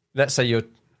let's say you're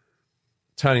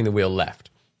turning the wheel left.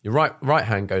 Your right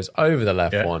hand goes over the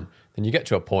left one, then you get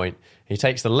to a point, he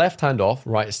takes the left hand off,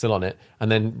 right is still on it,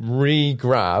 and then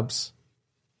re-grabs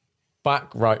back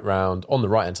right round on the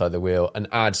right hand side of the wheel and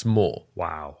adds more.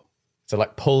 wow. So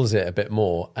like pulls it a bit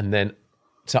more, and then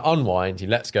to unwind, he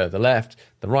lets go of the left.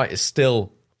 The right is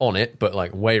still on it, but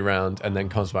like way round, and then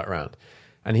comes back round.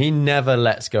 And he never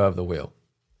lets go of the wheel,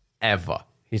 ever.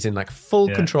 He's in like full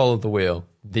control of the wheel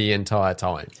the entire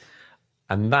time.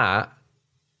 And that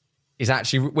is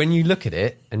actually, when you look at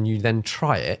it and you then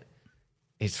try it,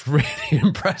 it's really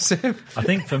impressive. I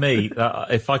think for me,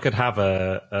 if I could have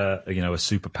a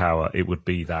superpower, it would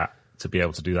be that, to be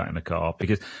able to do that in a car.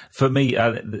 Because for me,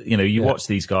 you watch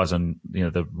these guys on,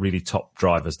 the really top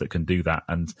drivers that can do that,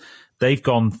 and they've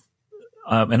gone.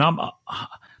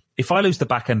 If I lose the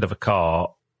back end of a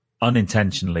car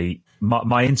unintentionally,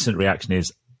 my instant reaction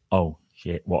is, "Oh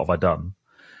shit, what have I done?"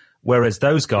 Whereas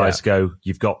those guys go,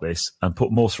 "You've got this," and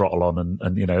put more throttle on,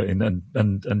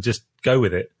 and just go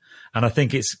with it. And I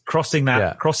think it's crossing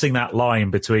that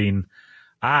line between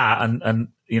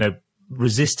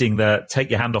resisting the take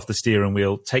your hand off the steering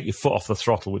wheel, take your foot off the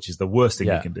throttle, which is the worst thing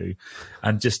you can do,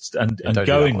 and just and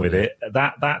going with it.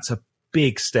 That's a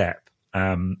big step.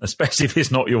 especially if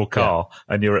it's not your car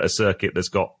and you're at a circuit that's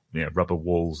got rubber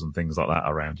walls and things like that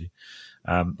around you.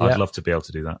 I'd love to be able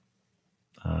to do that.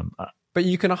 But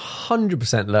you can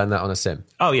 100% learn that on a sim.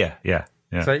 Oh, yeah.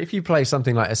 So if you play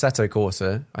something like Assetto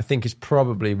Corsa, I think is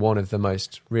probably one of the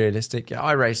most realistic.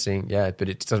 iRacing, but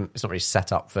it's not really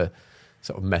set up for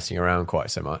sort of messing around quite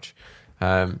so much.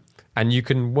 And you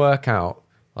can work out,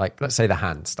 like, let's say the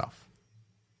hand stuff.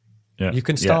 Yeah. You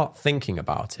can start thinking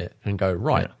about it and go,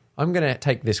 right, I'm going to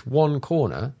take this one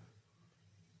corner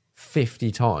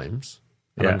 50 times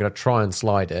and I'm going to try and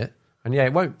slide it. And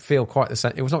it won't feel quite the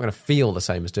same. It's not going to feel the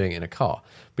same as doing it in a car.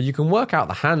 But you can work out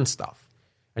the hand stuff.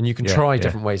 And you can try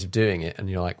different ways of doing it, and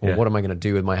you're like, well, what am I going to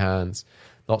do with my hands?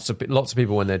 Lots of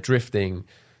people, when they're drifting,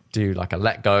 do like a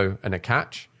let go and a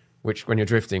catch, which when you're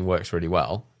drifting works really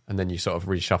well, and then you sort of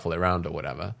reshuffle it around or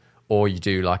whatever. Or you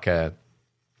do like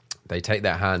they take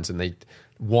their hands and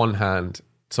one hand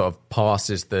sort of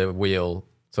passes the wheel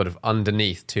sort of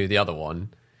underneath to the other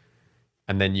one,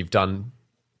 and then you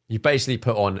basically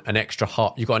put on an extra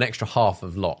half. You've got an extra half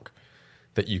of lock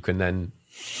that you can then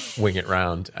wing it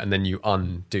round, and then you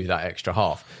undo that extra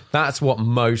half. That's what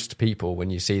most people, when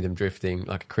you see them drifting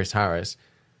like Chris Harris,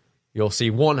 you'll see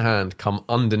one hand come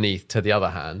underneath to the other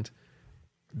hand,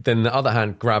 then the other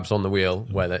hand grabs on the wheel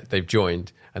where they've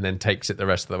joined and then takes it the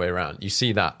rest of the way around. You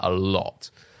see that a lot.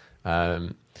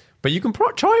 But you can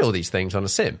try all these things on a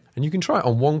sim, and you can try it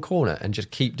on one corner and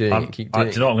just keep doing it. Do you know what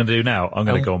I'm going to do now? I'm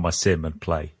going to go on my sim and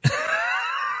play.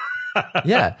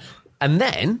 Yeah. And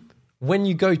then when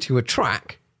you go to a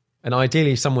track, and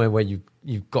ideally somewhere where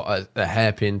you've got a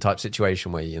hairpin type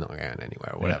situation where you're not going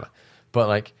anywhere or whatever, but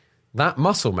like that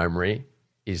muscle memory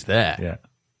is there. Yeah.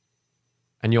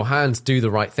 And your hands do the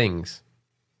right things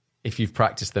if you've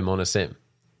practiced them on a sim.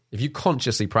 If you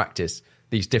consciously practice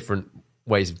these different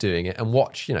ways of doing it and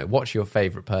watch your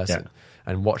favorite person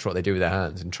and watch what they do with their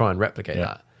hands and try and replicate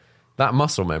that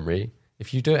muscle memory,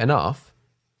 if you do it enough,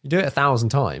 you do it 1,000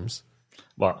 times.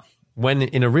 Well, when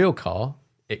in a real car,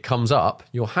 it comes up,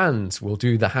 your hands will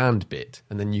do the hand bit,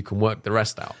 and then you can work the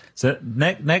rest out. So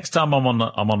next time I'm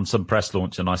on some press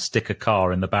launch and I stick a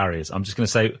car in the barriers, I'm just going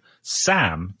to say,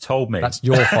 Sam told me. That's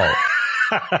your fault.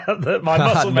 That my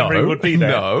muscle memory would be there.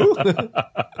 No.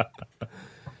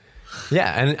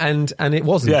 Yeah, and it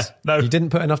wasn't. Yeah, no. You didn't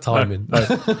put enough time in.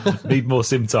 No. Need more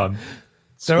sim time.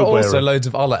 There are also loads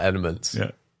of other elements.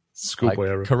 Yeah. Schoolboy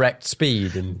error. Correct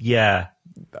speed and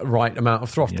right amount of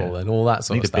throttle and all that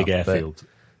sort of stuff. Need a big airfield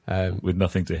with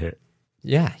nothing to hit.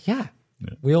 Yeah.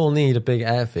 We all need a big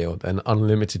airfield and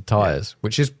unlimited tyres,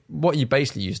 which is what you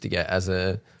basically used to get as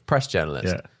a press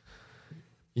journalist. Yeah.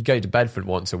 You go to Bedford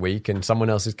once a week in someone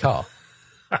else's car.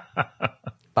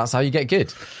 That's how you get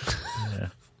good.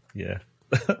 Yeah.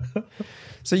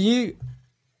 So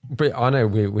but I know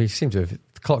we seem to have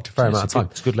clocked a fair amount of time.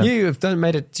 It's good length. You have do you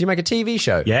make a TV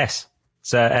show? Yes.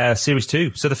 So series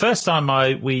 2. So the first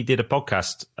time we did a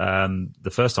podcast,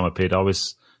 the first time I appeared, I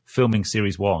was filming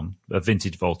series 1 of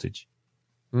Vintage Voltage.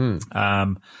 And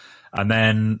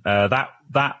then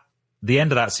the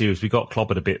end of that series, we got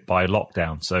clobbered a bit by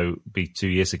lockdown. So 2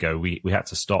 years ago, we had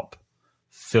to stop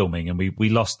filming, and we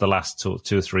lost the last 2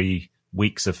 or 3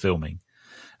 weeks of filming.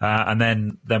 And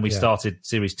then we started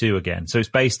series 2 again. So it's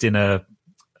based in a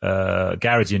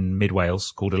garage in Mid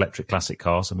Wales called Electric Classic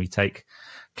Cars, and we take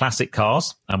classic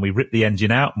cars and we rip the engine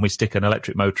out and we stick an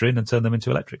electric motor in and turn them into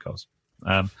electric cars.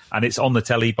 And it's on the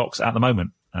telly box at the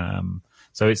moment.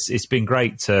 So it's been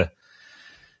great to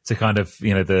kind of,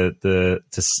 to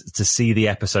see the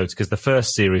episodes, because the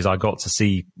first series I got to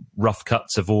see rough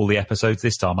cuts of all the episodes.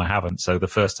 This time I haven't. So the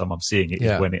first time I'm seeing it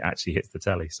is when it actually hits the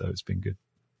telly. So it's been good.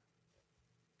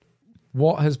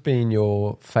 What has been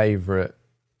your favourite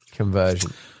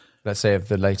conversion, let's say, of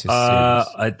the latest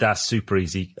series? That's super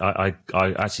easy. I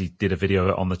actually did a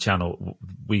video on the channel.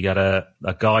 We got a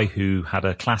guy who had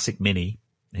a classic Mini.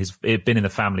 It had been in the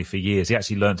family for years. He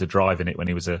actually learned to drive in it when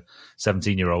he was a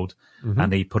 17-year-old,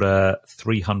 and he put a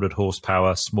 300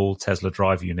 horsepower small Tesla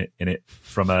drive unit in it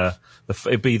from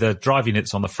it'd be the drive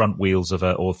units on the front wheels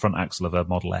or front axle of a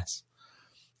Model S.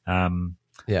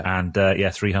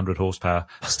 300 horsepower,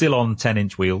 still on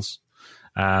 10-inch wheels.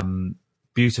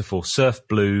 Beautiful surf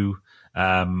blue.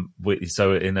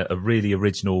 So in a really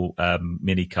original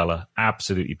Mini color,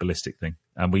 absolutely ballistic thing.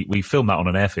 And we filmed that on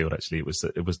an airfield. Actually, it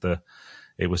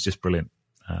was just brilliant.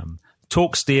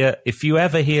 Torque steer. If you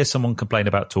ever hear someone complain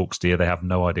about torque steer, they have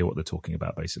no idea what they're talking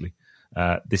about. Basically,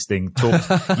 this thing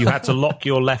you had to lock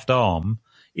your left arm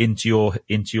into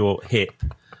your hip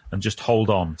and just hold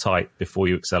on tight before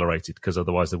you accelerated, because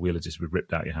otherwise the wheel just would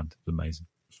ripped out your hand. It was amazing.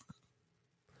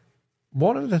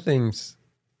 One of the things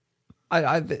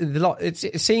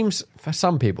It seems for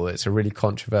some people it's a really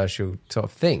controversial sort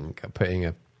of thing, putting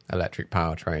an electric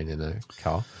powertrain in a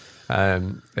car,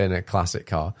 in a classic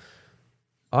car.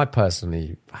 I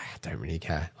personally, I don't really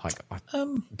care. Like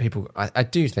I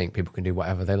do think people can do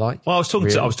whatever they like. Well, I was talking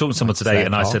to someone today,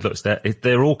 and I said, look,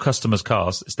 they're all customers'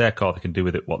 cars. It's their car; they can do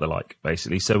with it what they like,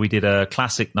 basically. So we did a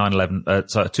classic 911,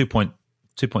 so a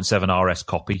 2.7 RS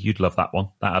copy. You'd love that one.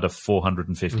 That had a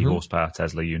 450 horsepower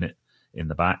Tesla unit in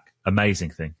the back.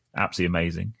 Amazing thing, absolutely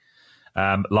amazing.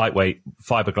 Lightweight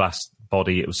fiberglass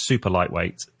body. It was super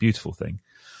lightweight, beautiful thing.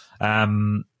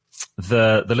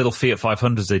 The little Fiat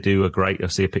 500s they do are great. I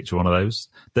see a picture of one of those.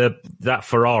 That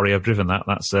Ferrari, I've driven that.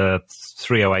 That's a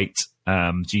 308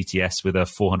 GTS with a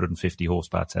 450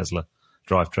 horsepower Tesla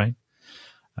drivetrain.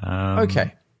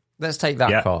 Okay, let's take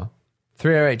that car.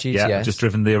 308 GTS. Yeah, I've just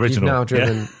driven the original. You've now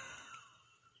driven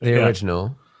the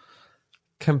original.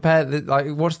 Compare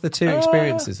what's the two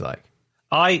experiences like?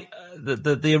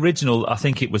 The original, I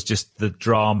think it was just the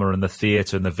drama and the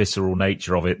theatre and the visceral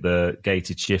nature of it, the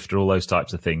gated shifter, all those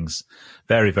types of things.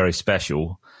 Very, very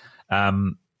special.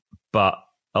 But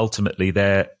ultimately,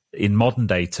 they're, in modern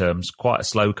day terms, quite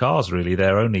slow cars, really.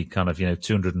 They're only kind of,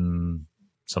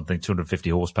 250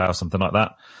 horsepower, something like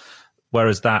that.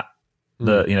 Whereas that,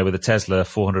 with the Tesla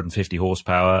 450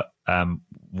 horsepower,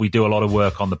 we do a lot of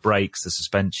work on the brakes, the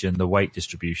suspension, the weight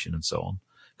distribution, and so on.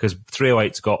 Because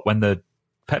 308's got, when the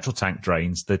petrol tank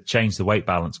drains, they change the weight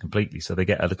balance completely, so they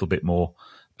get a little bit more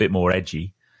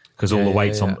edgy because all the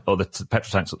weight's on, or the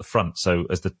petrol tank's at the front. So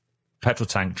as the petrol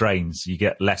tank drains, you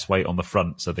get less weight on the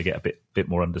front, so they get a bit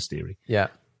more understeery. Yeah,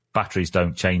 batteries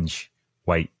don't change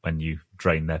weight when you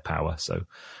drain their power. So,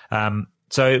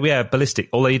 ballistic.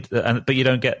 But you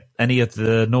don't get any of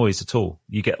the noise at all.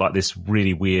 You get like this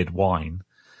really weird whine.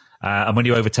 And when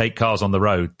you overtake cars on the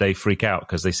road, they freak out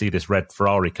because they see this red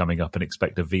Ferrari coming up and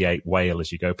expect a V8 wail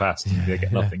as you go past. They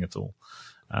get nothing at all.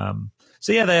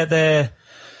 They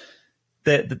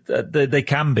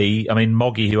can be. I mean,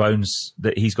 Moggy, who owns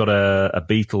that, he's got a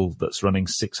Beetle that's running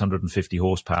 650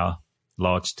 horsepower,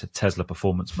 large Tesla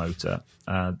performance motor.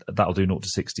 That'll do 0 to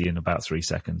 60 in about 3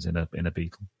 seconds in a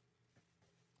Beetle.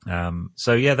 They're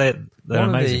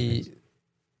amazing.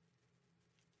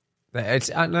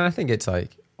 I think it's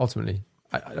like, ultimately,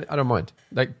 I don't mind.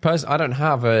 Like, I don't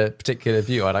have a particular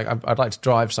view. I'd like to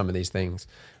drive some of these things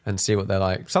and see what they're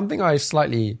like. Something I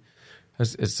slightly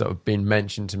has sort of been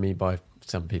mentioned to me by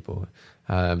some people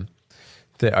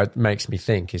that makes me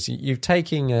think is you've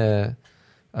taken a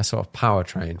sort of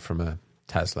powertrain from a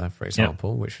Tesla, for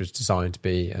example, which was designed to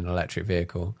be an electric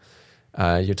vehicle.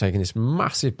 You're taking this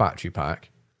massive battery pack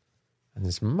and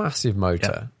this massive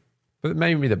motor, but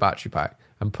mainly the battery pack,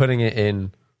 and putting it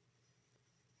in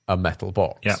a metal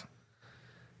box. Yeah.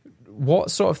 What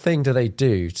sort of thing do they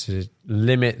do to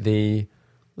limit the,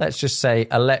 let's just say,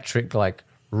 electric like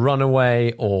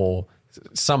runaway, or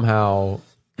somehow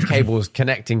cables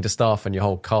connecting to stuff and your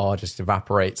whole car just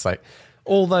evaporates? Like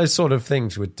all those sort of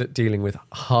things with dealing with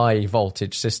high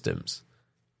voltage systems,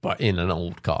 but in an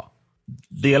old car.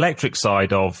 The electric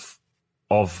side of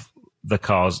the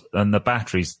cars and the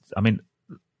batteries, I mean,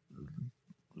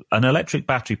 an electric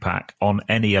battery pack on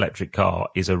any electric car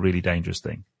is a really dangerous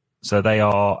thing. So they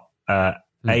are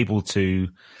able to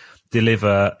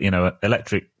deliver,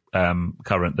 electric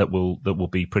current that will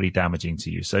be pretty damaging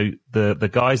to you. So the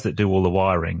guys that do all the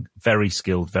wiring, very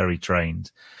skilled, very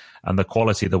trained, and the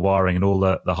quality of the wiring and all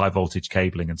the high voltage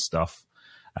cabling and stuff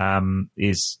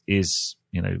is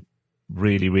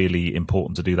really, really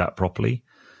important to do that properly.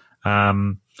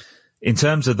 In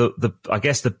terms of I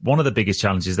guess one of the biggest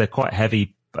challenges, they're quite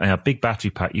heavy. A big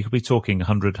battery pack, you could be talking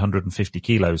 150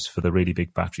 kilos for the really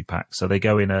big battery pack. So they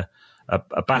go in a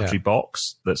battery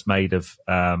box that's made of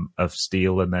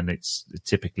steel, and then it's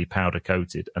typically powder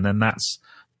coated, and then that's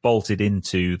bolted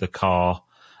into the car,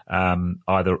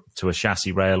 either to a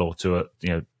chassis rail or to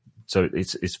so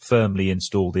it's firmly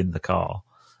installed in the car.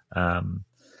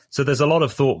 So there's a lot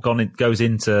of thought goes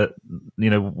into,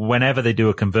 whenever they do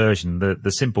a conversion,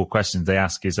 the simple questions they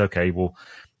ask is, okay, well,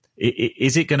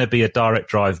 is it going to be a direct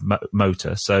drive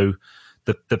motor? So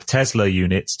the Tesla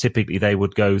units, typically they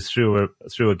would go through a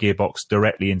gearbox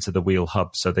directly into the wheel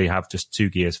hub. So they have just 2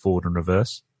 gears, forward and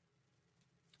reverse.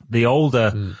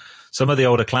 Some of the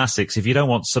older classics, if you don't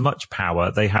want so much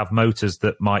power, they have motors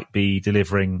that might be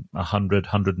delivering 100,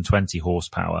 120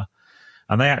 horsepower.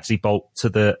 And they actually bolt to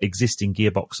the existing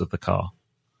gearbox of the car.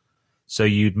 So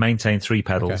you'd maintain 3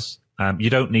 pedals. Okay.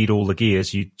 You don't need all the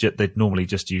gears. They'd normally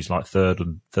just use like third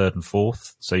and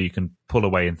fourth. So you can pull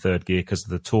away in third gear because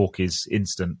the torque is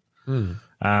instant.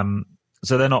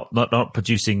 So they're not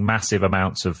producing massive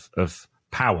amounts of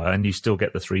power, and you still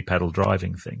get the 3-pedal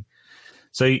driving thing.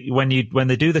 So when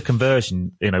they do the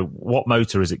conversion, what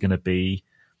motor is it going to be?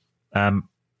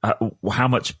 How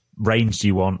much range do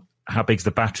you want? How big's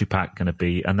the battery pack going to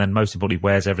be? And then most importantly,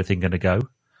 where's everything going to go?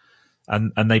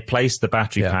 And they place the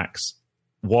battery packs,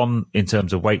 one, in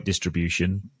terms of weight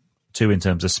distribution, two, in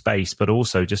terms of space, but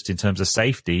also just in terms of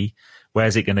safety.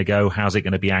 Where's it going to go? How's it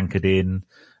going to be anchored in?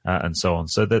 And so on.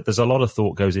 So there's a lot of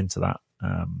thought goes into that.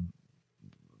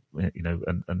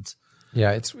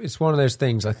 Yeah, it's one of those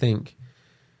things. I think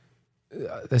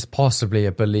there's possibly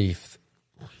a belief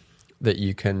that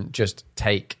you can just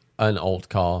take an old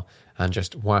car and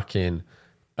just whack in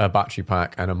a battery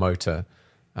pack and a motor.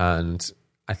 And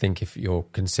I think if you're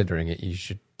considering it, you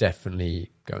should definitely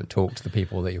go and talk to the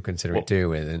people that you're considering it do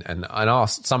with and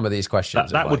ask some of these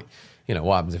questions. That would,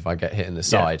 what happens if I get hit in the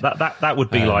side? That would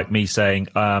be like me saying,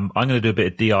 I'm going to do a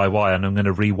bit of DIY and I'm going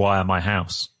to rewire my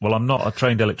house. Well, I'm not a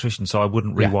trained electrician, so I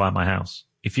wouldn't rewire my house.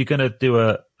 If you're going to do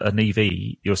an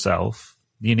EV yourself,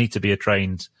 you need to be a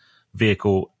trained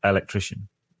vehicle electrician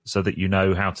so that you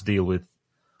know how to deal with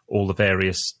all the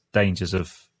various dangers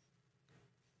of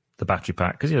the battery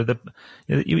pack. Because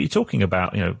you're talking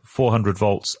about 400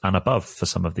 volts and above for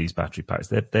some of these battery packs.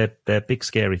 They're big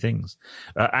scary things.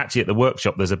 Actually, at the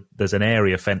workshop, there's an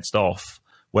area fenced off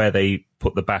where they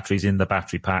put the batteries in the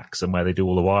battery packs and where they do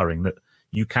all the wiring, that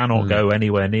you cannot go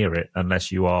anywhere near it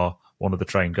unless you are one of the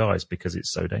trained guys, because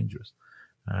it's so dangerous.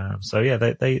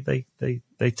 They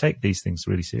take these things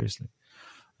really seriously.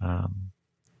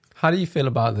 How do you feel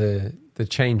about the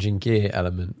changing gear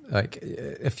element? Like,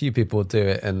 a few people do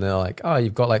it and they're like, oh,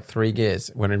 you've got like 3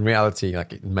 gears, when in reality,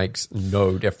 like, it makes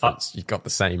no difference. You've got the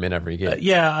same in every gear.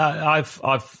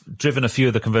 I've driven a few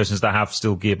of the conversions that have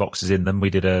still gearboxes in them.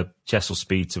 We did a Chesil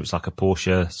Speed, so it's like a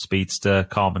Porsche Speedster,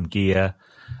 Karmann gear.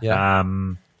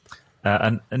 And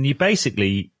you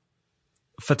basically,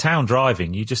 for town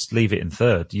driving, you just leave it in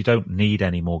third. You don't need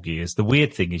any more gears. The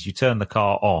weird thing is, you turn the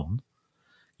car on,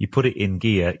 you put it in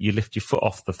gear, you lift your foot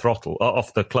off the throttle,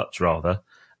 off the clutch rather,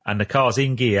 and the car's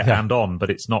in gear and on, but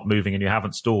it's not moving, and you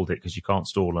haven't stalled it because you can't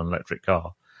stall an electric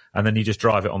car. And then you just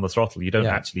drive it on the throttle. You don't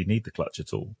actually need the clutch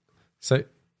at all. So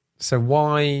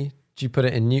why do you put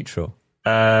it in neutral?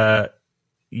 I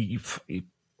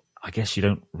guess you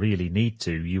don't really need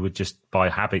to. You would just, by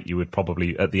habit, you would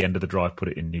probably at the end of the drive put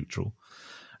it in neutral.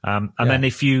 Then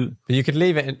if you... But you could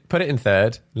leave it, put it in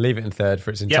third, leave it in third for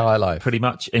its entire life. Pretty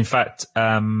much. In fact, we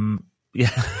did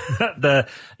an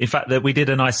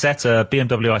Isetta,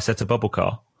 BMW Isetta bubble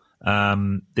car,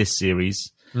 this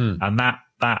series. And that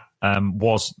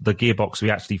was the gearbox we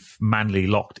actually manually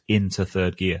locked into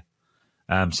third gear.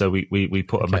 So we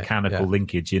put a mechanical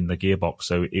linkage in the gearbox,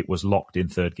 so it was locked in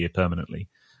third gear permanently,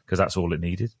 because that's all it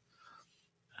needed.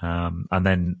 And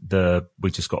then we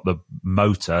just got the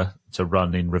motor to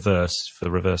run in reverse for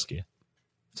reverse gear.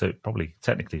 So it probably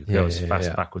technically go as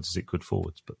fast backwards as it could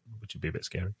forwards, but which would be a bit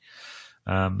scary.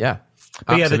 But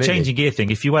the changing gear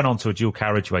thing, if you went onto a dual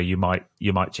carriageway, you might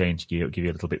change gear. It would give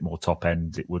you a little bit more top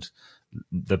end. It would,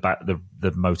 the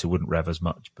motor wouldn't rev as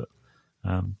much,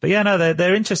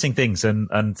 they're interesting things. And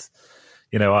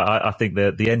I think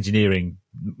the engineering,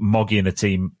 Moggy and the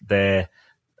team,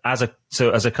 as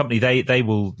a company, they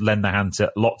will lend their hand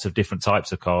to lots of different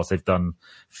types of cars. They've done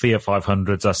Fiat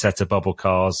 500s, Isetta bubble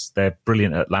cars. They're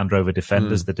brilliant at Land Rover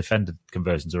Defenders. The Defender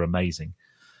conversions are amazing.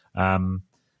 And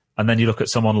then you look at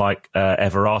someone like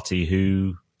Everati,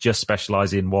 who just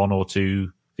specialise in 1 or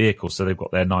 2 vehicles. So they've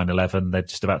got their 911. They're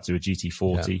just about to do a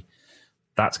GT40. Yeah.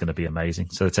 That's going to be amazing.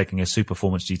 So they're taking a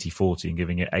Superformance GT40 and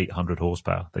giving it 800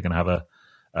 horsepower. They're going to have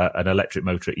an electric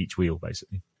motor at each wheel,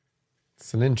 basically.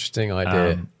 It's an interesting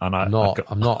idea. I'm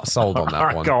not sold on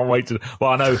that one. I can't wait to. Well,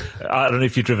 I don't know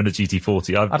if you've driven a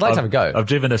GT40. I'd like to have a go. I've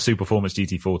driven a Superformance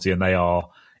GT40, and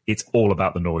it's all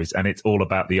about the noise, and it's all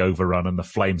about the overrun and the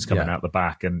flames coming out the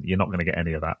back, and you're not going to get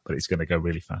any of that, but it's going to go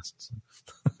really fast. So.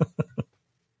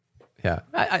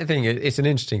 I think it's an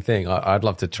interesting thing. I'd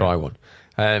love to try one.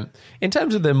 In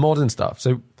terms of the modern stuff,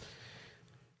 so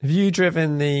have you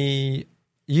driven the...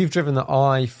 You've driven the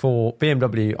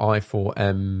BMW i4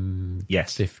 M50.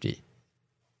 Yes,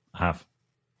 I have.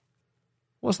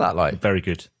 What's that like? Very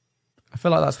good. I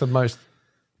feel like that's the most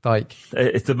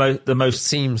it's the most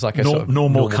seems like a sort of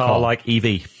normal car like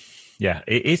EV. Yeah,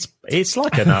 it's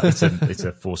like it's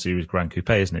a 4 Series Grand Coupe,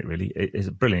 isn't it? Really, it's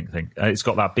a brilliant thing. It's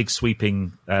got that big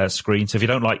sweeping screen. So if you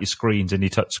don't like your screens and your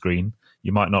touch screen,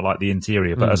 you might not like the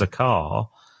interior. But as a car,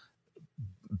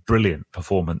 brilliant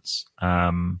performance.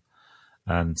 And,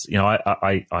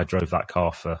 I drove that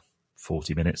car for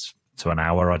 40 minutes to an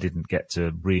hour. I didn't get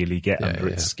to really get under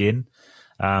its skin.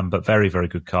 But very, very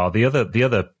good car. The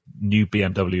other new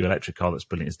BMW electric car that's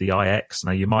brilliant is the iX.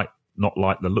 Now, you might not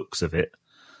like the looks of it,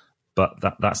 but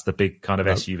that's the big kind of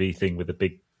SUV thing with the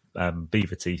big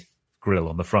beaver teeth grille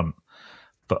on the front.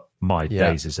 But my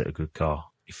days, is it a good car?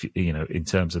 If you know, in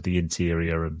terms of the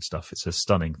interior and stuff, it's a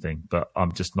stunning thing. But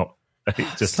I'm just not. It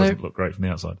just doesn't look great from the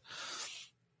outside.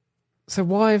 So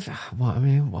why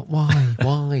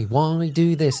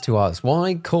do this to us?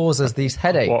 Why cause us these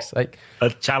headaches? Like a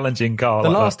challenging car. The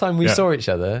last time we saw each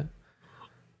other,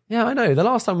 I know. The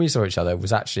last time we saw each other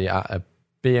was actually at a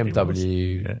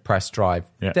BMW press drive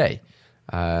day.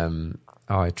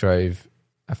 I drove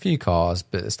a few cars,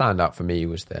 but the standout for me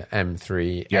was the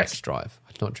M3 X-Drive.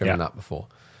 I'd not driven that before,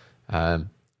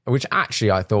 which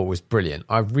actually I thought was brilliant.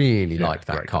 I really liked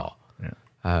that car.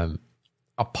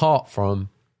 Apart from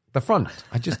the front,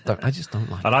 I just don't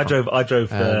like. And I drove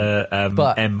the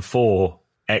M4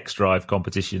 X-Drive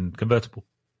competition convertible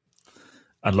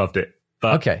and loved it.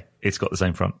 But it's got the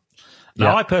same front.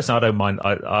 Now, I personally, I don't mind.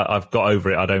 I've got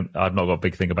over it. I've not got a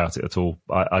big thing about it at all.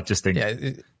 I just think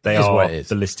they are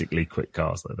ballistically quick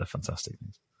cars, though. They're fantastic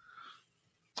things.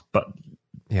 But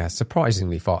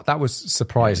surprisingly fast. That was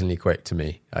surprisingly quick to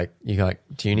me. Like, you're like,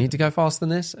 do you need to go faster than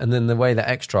this? And then the way the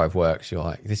X-Drive works, you're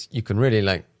like, this. You can really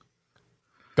like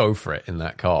go for it in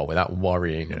that car without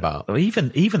worrying about. Well,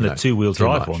 even the two-wheel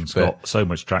drive ones got so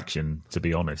much traction. To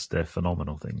be honest, they're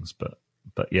phenomenal things. But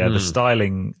the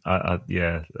styling,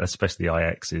 especially the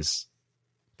iX is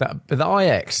that. But the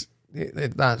iX,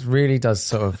 that really does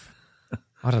sort of,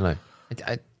 I don't know.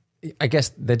 I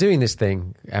guess they're doing this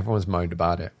thing. Everyone's moaned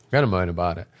about it. I'm going to moan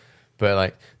about it. But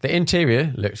like the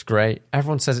interior looks great.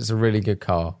 Everyone says it's a really good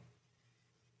car.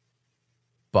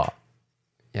 But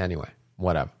anyway,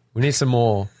 whatever. We need some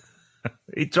more.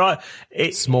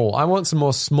 Small. I want some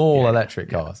more small electric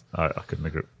cars. I couldn't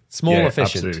agree. Small,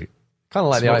 efficient. Absolutely. Kind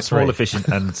of like the i3. Small, efficient,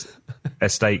 and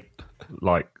estate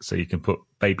like, so you can put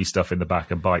baby stuff in the back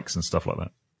and bikes and stuff like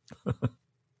that.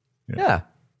 Yeah,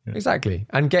 exactly.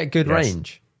 And get good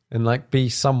range and like be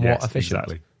somewhat efficient.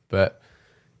 Exactly. But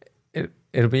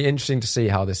it'll be interesting to see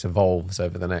how this evolves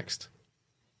over the next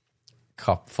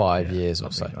 5 years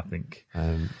or so. I think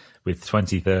with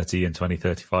 2030 and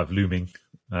 2035 looming,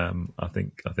 I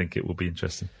think it will be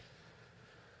interesting.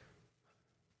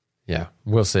 Yeah,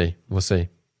 we'll see.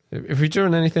 If you're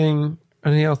doing anything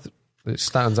else that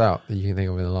stands out that you can think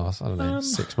of in the last,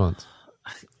 6 months?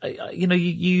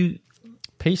 You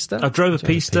Pista? I drove a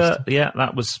Pista. Yeah,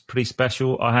 that was pretty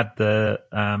special. I had the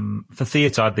for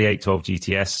theatre, I had the 812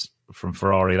 GTS from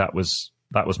Ferrari. That was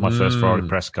my first Ferrari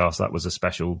press car. So that was a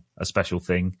special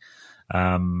thing.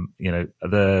 It's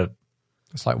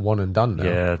like one and done now.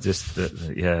 Yeah,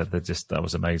 that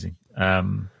was amazing.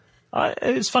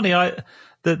 It's funny.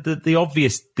 The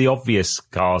obvious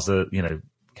cars are,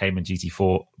 Cayman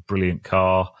GT4, brilliant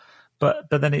car, but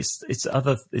then it's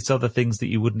other things that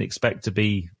you wouldn't expect to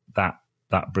be that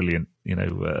brilliant.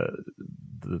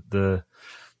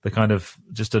 The kind of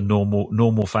just a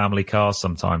normal family car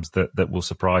sometimes that will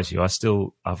surprise you. I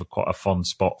still have quite a fond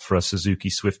spot for a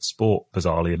Suzuki Swift Sport,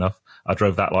 bizarrely enough. I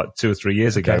drove that like 2 or 3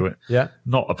 years ago. Yeah.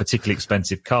 Not a particularly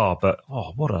expensive car, but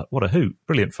what a hoot.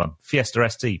 Brilliant fun. Fiesta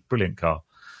ST, brilliant car.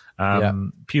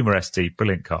 Puma ST,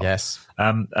 brilliant car. Yes.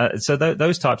 So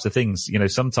those types of things,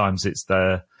 sometimes it's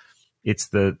the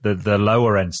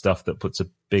lower end stuff that puts a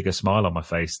bigger smile on my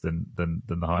face than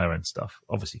the higher end stuff.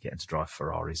 Obviously, getting to drive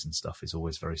Ferraris and stuff is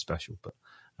always very special. But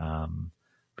I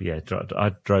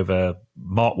drove a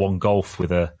Mark 1 Golf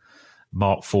with a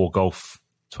Mark 4 Golf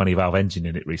 20 valve engine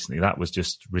in it recently. That was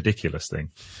just ridiculous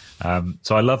thing.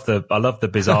 So I love the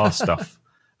bizarre stuff.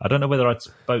 I don't know whether I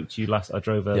spoke to you last. I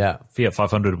drove a Fiat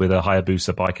 500 with a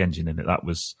Hayabusa bike engine in it. That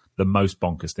was the most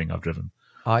bonkers thing I've driven.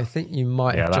 I think you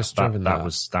might have just driven that.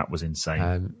 That was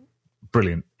insane.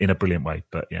 Brilliant in a brilliant way.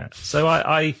 But yeah, so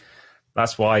I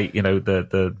that's why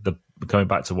the coming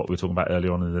back to what we were talking about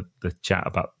earlier on in the chat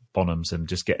about Bonhams and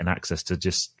just getting access to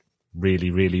just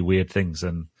really really weird things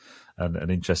and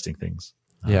interesting things.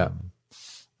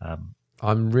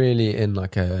 I'm really in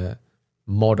like a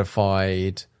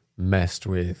modified, messed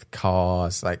with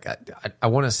cars. Like I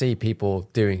want to see people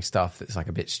doing stuff that's like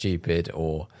a bit stupid,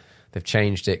 or they've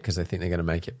changed it because they think they're going to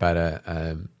make it better.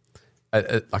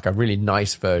 Like a really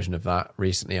nice version of that.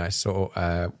 Recently, I saw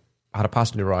I had a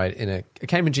passenger ride in a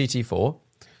Cayman GT4,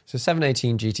 so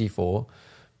 718 GT4,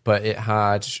 but it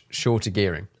had shorter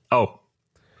gearing. Oh,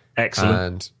 excellent!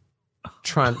 And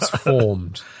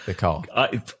transformed the car.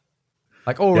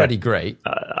 Already great.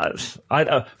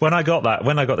 When I got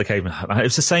the Cayman, it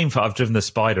was the same for, I've driven the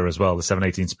Spider as well, the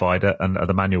 718 Spider and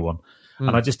the manual one.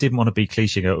 And I just didn't want to be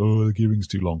cliche and go, the gearing's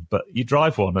too long. But you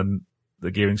drive one and the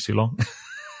gearing's too long.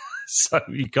 So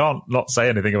you can't not say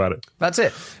anything about it. That's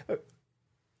it.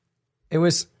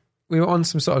 We were on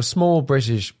some sort of small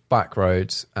British back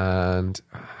roads, and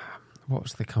what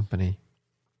was the company?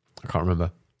 I can't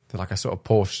remember. They're like a sort of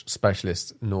Porsche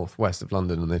specialist northwest of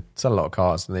London, and they sell a lot of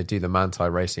cars, and they do the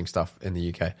Manthey racing stuff in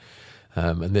the UK.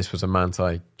 And this was a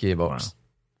Manthey gearbox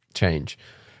change.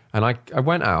 And I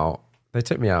went out, they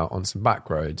took me out on some back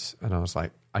roads, and I was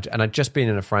like, I'd just been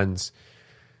in a friend's,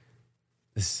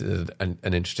 this is an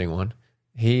interesting one.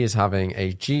 He is having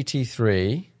a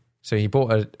GT3, so he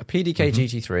bought a PDK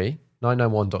GT3,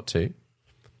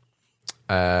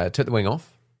 991.2, took the wing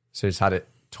off, so he's had it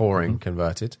touring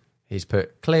converted. He's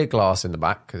put clear glass in the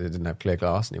back because it didn't have clear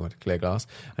glass, and he wanted clear glass,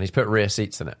 and he's put rear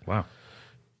seats in it. Wow.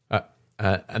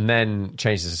 And then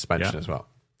changed the suspension as well.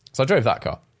 So I drove that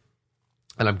car,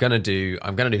 and I'm gonna do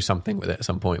something with it at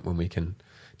some point when we can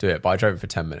do it. But I drove it for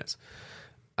 10 minutes,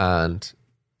 and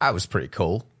that was pretty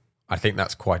cool. I think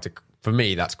that's for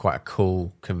me, that's quite a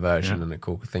cool conversion and a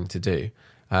cool thing to do.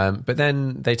 But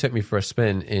then they took me for a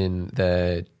spin in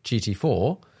the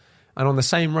GT4, and on the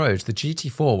same roads, the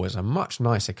GT4 was a much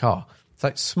nicer car. It's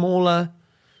like smaller,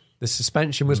 the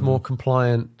suspension was more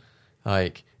compliant,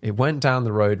 like it went down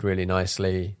the road really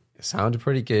nicely, it sounded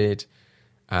pretty good,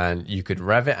 and you could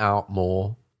rev it out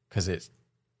more because it's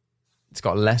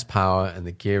got less power and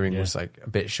the gearing was like a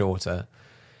bit shorter.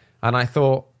 And I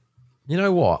thought, you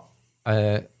know what?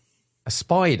 A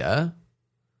Spider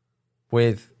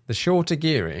with the shorter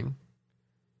gearing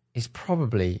is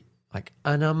probably like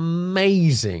an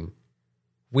amazing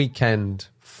weekend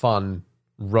fun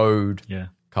road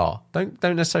car. Don't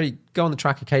necessarily go on the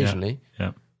track occasionally,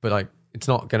 but like it's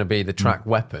not going to be the track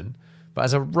weapon. But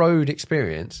as a road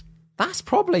experience, that's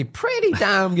probably pretty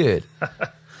damn good.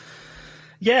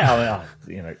 Yeah, I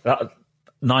mean, that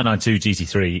 992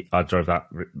 GT3, I drove that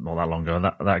not that long ago, and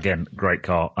that again, great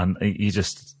car. And you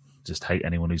just hate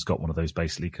anyone who's got one of those,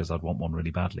 basically, because I'd want one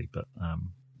really badly. But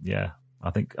yeah,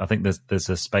 I think there's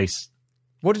a space.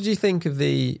 What did you think of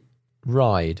the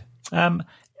ride and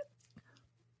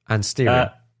steering?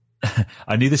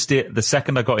 I knew the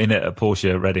second I got in it at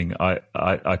Porsche Reading, I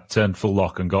turned full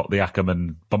lock and got the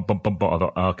Ackerman bump. I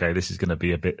thought, okay, this is going to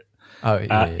be a bit.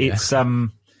 It's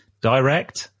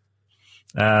direct.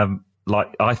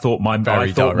 Like I thought my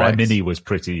Mini was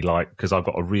pretty because I've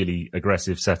got a really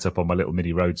aggressive setup on my little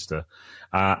Mini Roadster,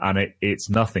 and it's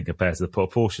nothing compared to the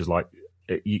Porsche's. Like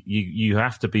you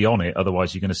have to be on it,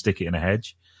 otherwise you're going to stick it in a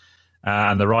hedge,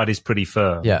 and the ride is pretty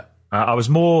firm. Yeah, I was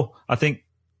more, I think,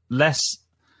 less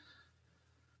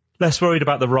worried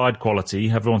about the ride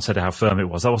quality. Everyone said how firm it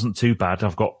was. That wasn't too bad.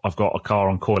 I've got a car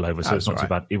on coilover, so it's not too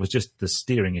bad. It was just the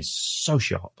steering is so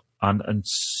sharp and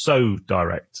so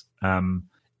direct.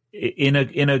 In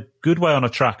a good way on a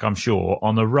track, I'm sure.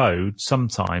 On the road,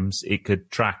 sometimes it could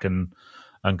track and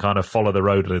kind of follow the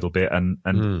road a little bit.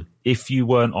 And if you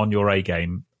weren't on your A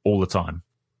game all the time,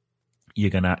 you're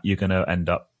gonna end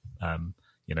up,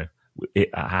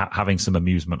 having some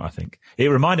amusement. I think it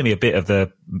reminded me a bit of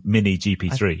the Mini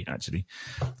GP3 actually,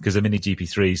 because the Mini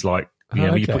GP3 is like,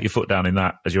 when you put your foot down in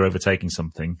that as you're overtaking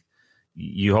something,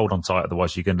 you hold on tight,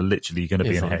 otherwise you're going to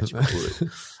be in a hedge.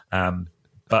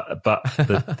 But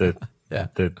the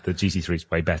GT3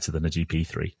 is way better than a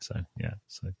GP3. So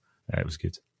it was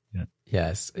good. Yeah.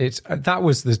 Yes,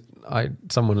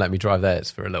 someone let me drive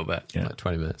theirs for a little bit, like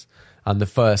 20 minutes. And the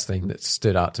first thing that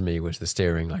stood out to me was the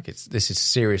steering. Like this is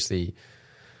seriously,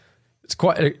 it's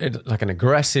quite like an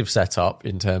aggressive setup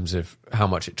in terms of how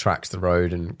much it tracks the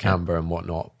road and camber and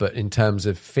whatnot. But in terms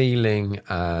of feeling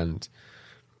and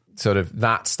sort of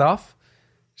that stuff,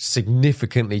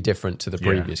 significantly different to the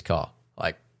previous car.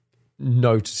 Like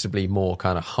noticeably more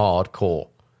kind of hardcore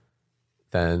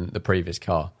than the previous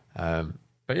car.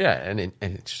 But yeah, an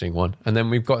interesting one. And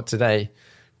then we've got today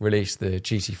released the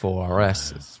GT4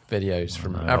 RS. It's videos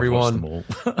from everyone. I've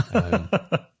watched them all.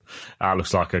 That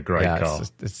looks like a great car.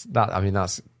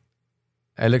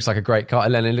 It looks like a great car,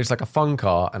 and then it looks like a fun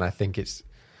car. And I think it's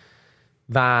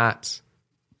that,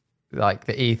 like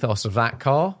the ethos of that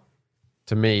car,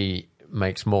 to me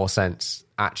makes more sense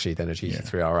actually than a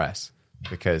GT3 RS,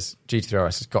 because GT3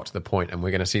 RS has got to the point, and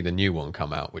we're going to see the new one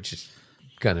come out, which is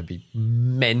going to be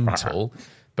mental.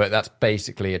 But that's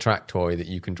basically a track toy that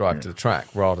you can drive to the track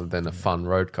rather than a fun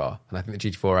road car. And I think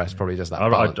the GT4 RS probably does that.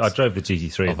 I drove the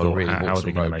GT3 and thought, really how are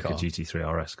they going to make car. a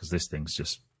GT3 RS? Because this thing's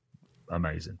just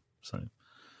amazing. So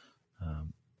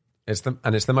it's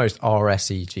the most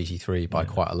RS-y GT3 by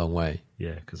quite a long way.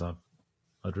 Yeah, because I've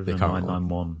driven a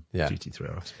 991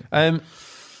 GT3 RS.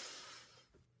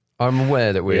 I'm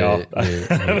aware that we're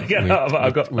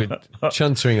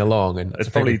chuntering along, and it's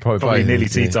probably nearly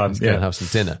tea time. Going to have some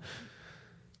dinner.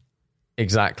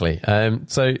 Exactly.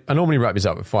 So I normally wrap this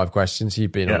up with 5 questions.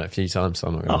 You've been on it a few times, so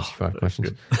I'm not going to ask you 5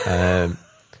 questions.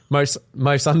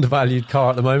 Most undervalued car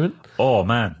at the moment? Oh,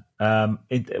 man.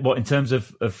 In terms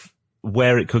of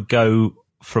where it could go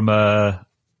from a...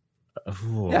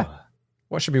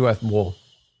 What should be worth more?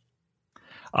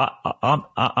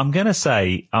 I'm going to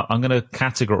say, I'm going to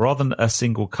categorize, rather than a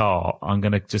single car, I'm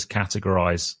going to just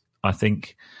categorize. I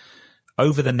think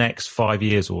over the next 5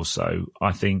 years or so,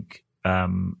 I think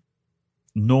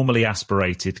normally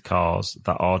aspirated cars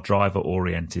that are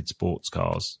driver-oriented sports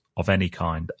cars of any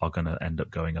kind are going to end up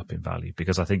going up in value,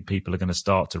 because I think people are going to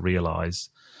start to realize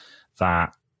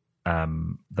that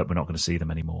that we're not going to see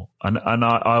them anymore. And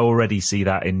I already see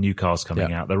that in new cars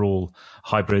coming out. They're all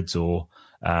hybrids or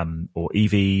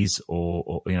EVs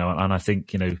or and I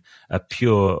think, a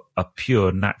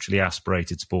pure naturally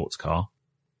aspirated sports car,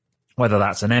 whether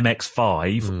that's an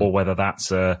MX-5 or whether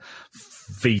that's a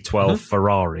V12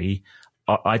 Ferrari,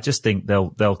 I just think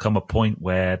there'll come a point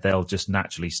where they'll just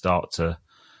naturally start to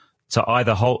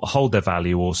either hold their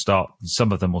value or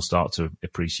some of them will start to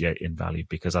appreciate in value,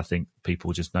 because I think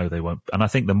people just know they won't. And I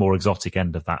think the more exotic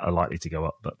end of that are likely to go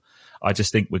up. But I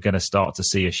just think we're going to start to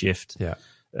see a shift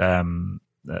for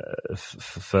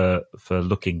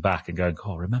looking back and going,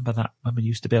 oh, remember that when we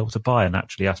used to be able to buy a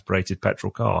naturally aspirated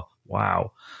petrol car?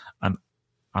 Wow. And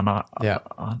I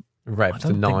Rev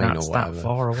to 9 think that's or whatever. that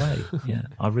far away. Yeah,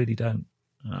 I really don't.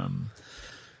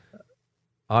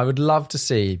 I would love to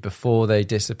see, before they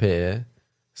disappear,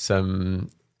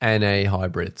 some NA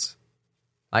hybrids.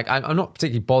 Like, I'm not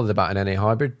particularly bothered about an NA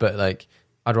hybrid, but like,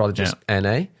 I'd rather just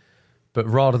NA. But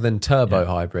rather than turbo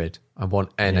hybrid, I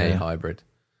want NA hybrid.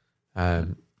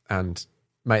 And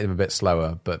make them a bit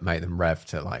slower, but make them rev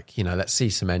to let's see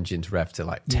some engines rev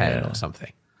to 10 or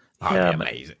something. That'd be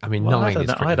amazing. I mean, 9 is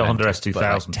pretty I had a Honda mental,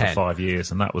 S2000 for for 5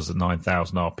 years, and that was a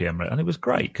 9,000 RPM, and it was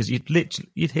great because you'd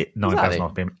hit 9,000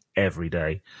 RPM every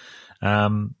day.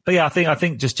 But yeah, I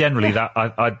think just generally that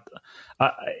I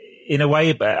in a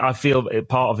way, I feel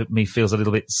part of me feels a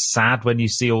little bit sad when you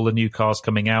see all the new cars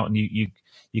coming out, and you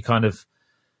kind of,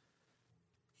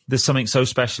 there's something so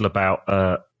special about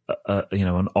an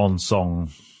on-song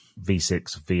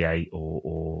V6, V8,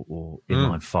 or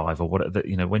inline 5 or whatever.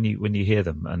 When you hear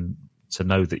them, and to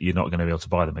know that you're not going to be able to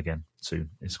buy them again soon,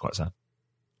 it's quite sad.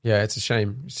 Yeah, it's a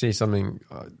shame. You see something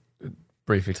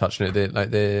briefly touching it,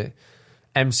 the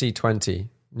MC20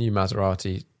 new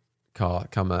Maserati car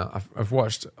come out. I've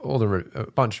watched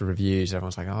a bunch of reviews.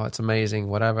 Everyone's like, "Oh, it's amazing,"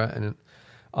 whatever. And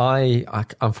I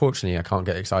unfortunately I can't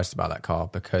get excited about that car,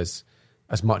 because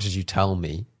as much as you tell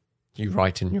me, you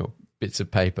write in your bits of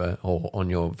paper or on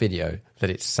your video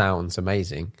that it sounds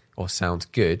amazing or sounds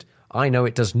good, I know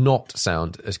it does not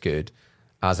sound as good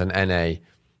as an NA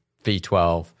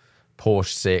V12,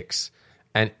 Porsche 6,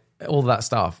 and all that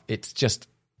stuff. It's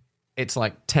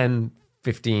like 10,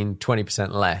 15,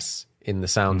 20% less in the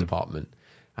sound department.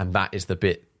 And that is the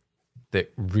bit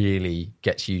that really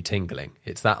gets you tingling.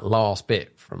 It's that last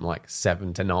bit from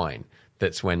 7 to 9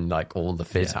 that's when all the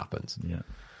fizz happens.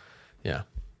 Yeah.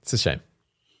 It's a shame.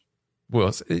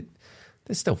 Well,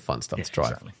 there's still fun stuff to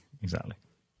drive. Exactly.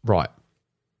 Right.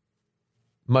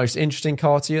 Most interesting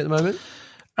car to you at the moment?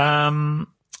 Well,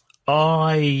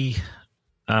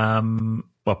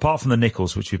 apart from the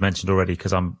Nichols, which we've mentioned already,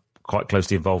 because I'm quite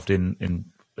closely involved in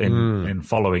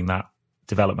following that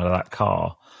development of that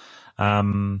car.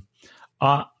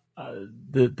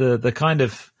 The kind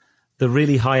of the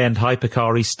really high end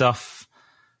hypercar-y stuff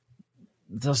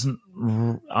doesn't.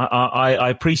 I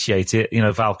appreciate it,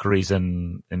 Valkyries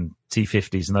and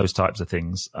T50s and those types of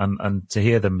things, and to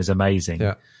hear them is amazing.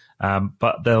 Yeah.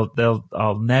 But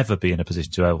I'll never be in a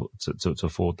position to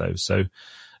afford those. So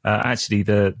actually,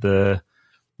 the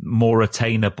more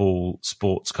attainable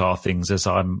sports car things, as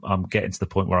I'm getting to the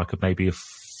point where I could maybe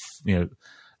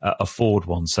afford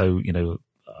one. So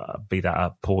be that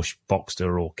a Porsche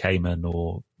Boxster or Cayman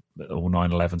or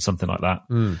 911, something like that.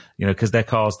 Because they're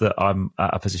cars that I'm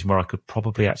at a position where I could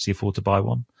probably actually afford to buy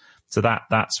one. So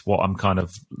that's what I'm kind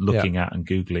of looking at and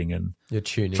Googling and you're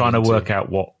trying to work out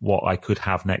what I could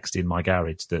have next in my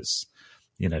garage. That's,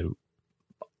 in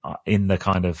the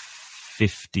kind of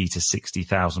 50 to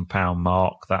 60,000 pound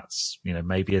mark. That's,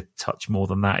 maybe a touch more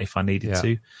than that if I needed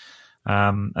to.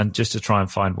 And just to try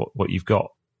and find what you've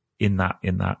got in that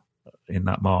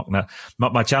mark. Now,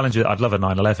 my challenge is I'd love a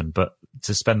 911, but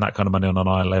to spend that kind of money on a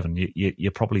 911,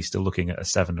 you're probably still looking at a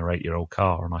 7 or 8 year old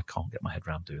car, and I can't get my head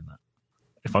around doing that.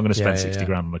 If I'm going to spend 60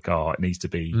 grand on a car, it needs to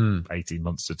be 18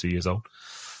 months to 2 years old,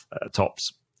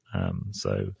 tops.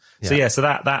 So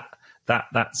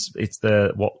that's it's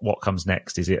the what comes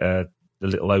next. Is it the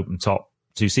little open top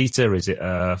two-seater? Is it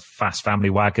a fast family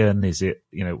wagon? Is it,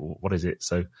 what is it?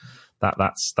 So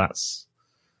that's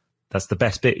the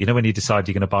best bit. When you decide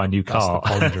you're going to buy a new car,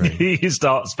 you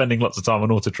start spending lots of time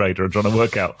on Auto Trader and trying to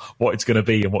work out what it's going to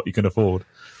be and what you can afford.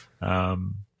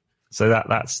 So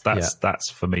that's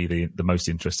for me the most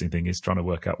interesting thing, is trying to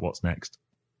work out what's next.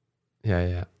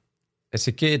 Yeah. It's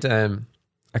a good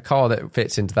a car that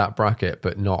fits into that bracket,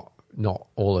 but not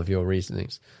all of your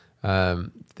reasonings.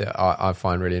 That I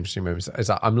find really interesting moments is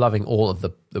that I'm loving all of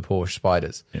the Porsche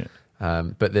Spiders,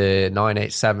 but the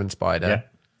 987 Spider,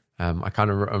 I kind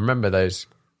of remember those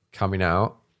coming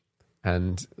out,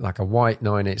 and like a white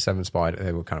 987 Spider,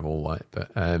 they were kind of all white,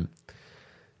 but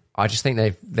I just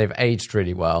think they've aged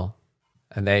really well,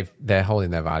 and they're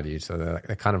holding their value, so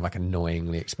they're kind of like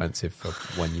annoyingly expensive for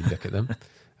when you look at them.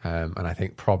 And I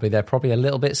think they're probably a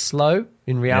little bit slow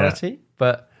in reality,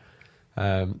 but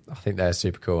I think they're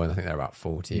super cool, and I think they're about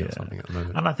 40 or something at the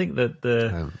moment. And I think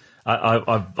that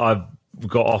I've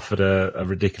got offered a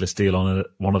ridiculous deal on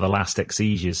one of the last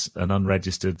Exiges, an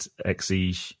unregistered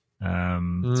Exige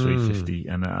 350,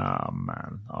 and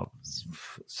man, I was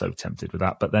so tempted with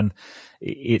that. But then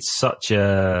it's such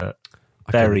a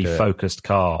very focused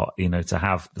car,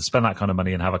 to spend that kind of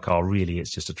money and have a car. Really,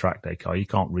 it's just a track day car. You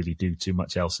can't really do too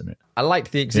much else in it. I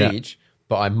liked the Exige,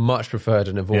 but I much preferred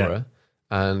an Evora.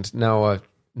 And now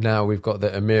we've got the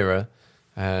Emira.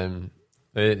 The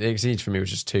Exige for me was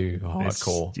just too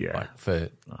hardcore for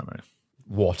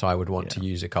what I would want to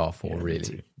use a car for,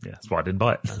 really. Yeah, that's why I didn't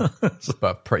buy it.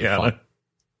 But pretty fun.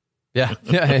 Yeah.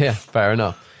 Fair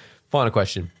enough. Final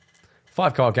question.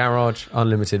 5-car garage,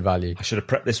 unlimited value. I should have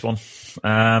prepped this one.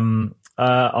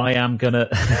 I am going to...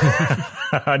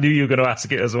 I knew you were going to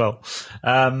ask it as well.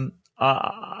 I'm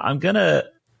going to...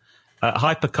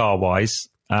 hypercar-wise,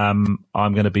 I'm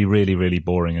going to be really, really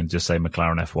boring and just say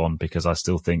McLaren F1, because I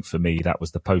still think, for me, that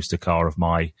was the poster car of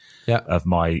my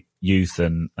youth,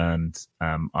 and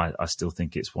I still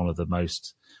think it's one of the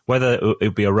most... Whether it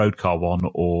would be a road car one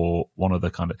or one of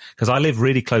the kind of... Because I live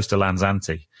really close to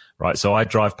Lanzanti, right? So I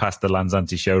drive past the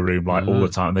Lanzanti showroom all the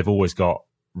time. They've always got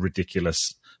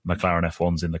ridiculous McLaren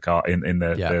F1s in the car in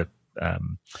the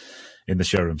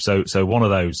showroom. So one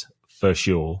of those for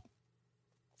sure.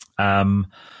 From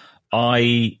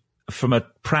a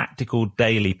practical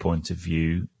daily point of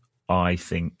view, I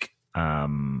think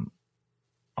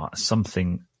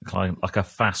something like a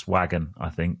fast wagon, I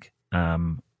think.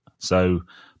 So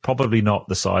probably not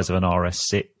the size of an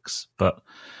RS6, but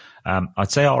I'd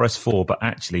say RS4, but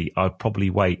actually I'd probably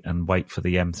wait for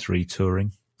the M3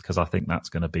 Touring, because I think that's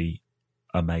going to be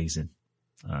amazing.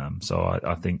 So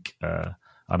I think I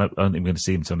don't think I'm going to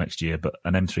see him until next year, but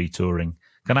an M3 Touring.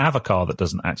 Can I have a car that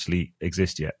doesn't actually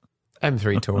exist yet?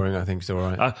 M3 Touring, I think, is all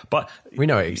right. But we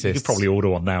know it exists. You could probably order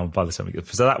one now by the time we get.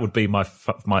 So that would be my,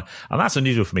 and that's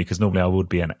unusual for me, because normally I would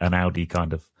be an Audi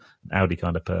kind of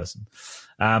person.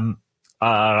 And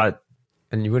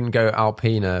you wouldn't go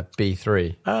Alpina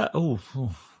B3?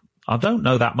 I don't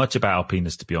know that much about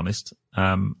Alpinas, to be honest,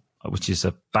 which is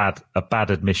a bad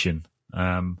admission.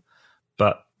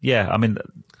 But yeah, I mean,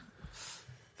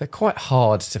 they're quite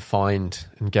hard to find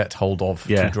and get hold of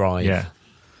to drive. Yeah.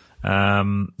 I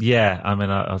mean,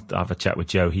 I'll have a chat with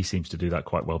Joe. He seems to do that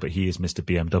quite well, but he is Mr.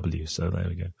 BMW, so there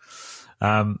we go.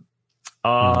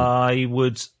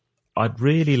 I'd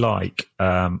really like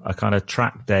a kind of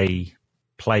track day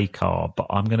play car, but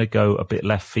I'm going to go a bit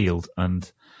left field.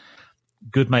 And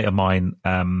good mate of mine,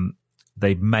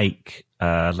 they make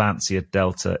Lancia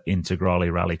Delta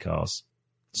Integrale rally cars.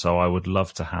 So I would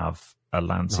love to have a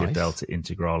Lancia Delta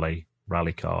Integrale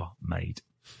rally car made.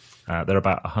 They're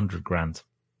about $100,000.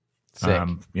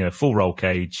 Full roll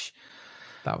cage.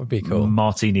 That would be cool.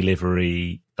 Martini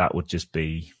livery. That would just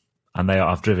be, and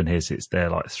I've driven his. They're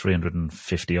like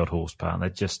 350 odd horsepower, and they're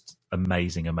just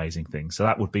amazing things. So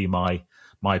that would be my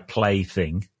play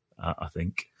thing. I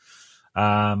think.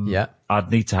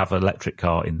 I'd need to have an electric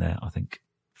car in there, I think.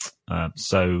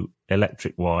 So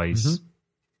electric wise,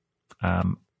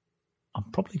 I'm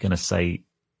probably going to say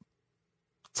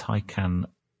Taycan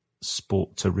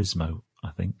Sport Turismo,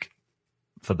 I think,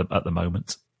 at the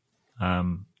moment.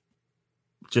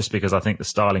 Just because I think the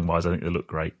styling wise, I think they look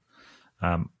great.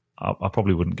 I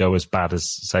probably wouldn't go as bad as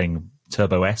saying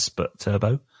Turbo S, but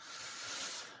Turbo.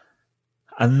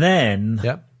 And then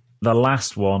the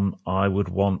last one, I would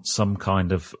want some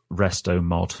kind of resto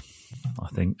mod, I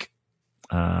think.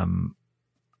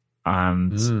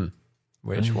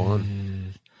 Which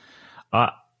one?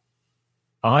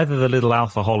 Either the little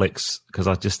Alphaholics, because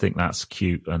I just think that's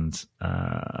cute and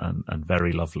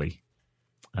very lovely.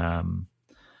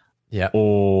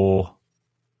 Or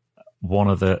one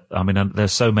of the, I mean,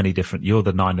 there's so many different, you're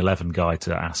the 9/11 guy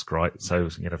to ask, right? So,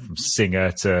 from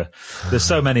Singer to, there's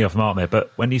so many of them, aren't there?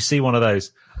 But when you see one of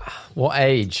those. What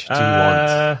age do you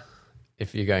want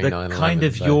if you're going 9/11? Kind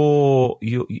of your,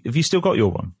 have you still got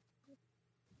your one?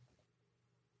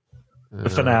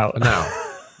 For now.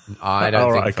 I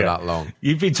don't think for that long.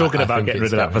 You've been talking about getting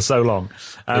rid of that for so long.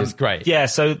 It's great. Yeah,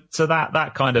 so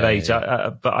that kind of age.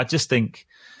 Yeah. But I just think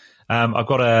I've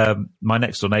got my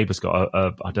next door neighbour's got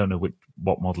a I don't know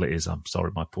what model it is. I'm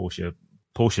sorry, my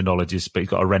Porsche knowledge is, but he's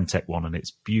got a Rentec one, and it's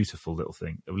a beautiful little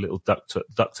thing. A little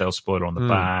ducktail spoiler on the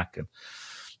back,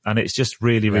 and it's just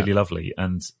really, really lovely.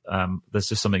 And there's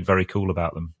just something very cool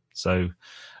about them. So,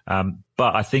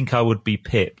 but I think I would be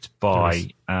pipped by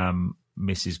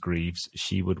Mrs. Greaves.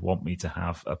 She would want me to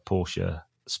have a Porsche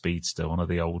Speedster, one of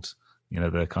the old,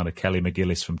 the kind of Kelly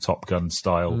McGillis from Top Gun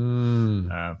style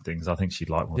things. I think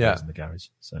she'd like one of those in the garage.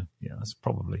 So yeah, that's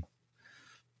probably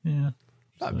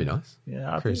that'd be nice.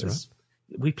 Yeah,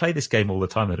 we play this game all the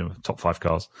time. They're doing top 5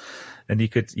 cars, and you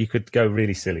could go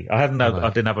really silly. I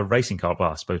didn't have a racing car,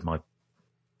 but I suppose my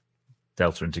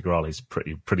Delta Integrale is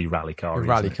pretty rally car.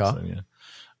 Rally car. So, yeah.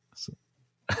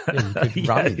 Yeah, you could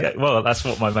rally that. Well, that's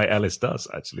what my mate Ellis does,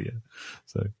 actually. Yeah.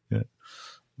 So,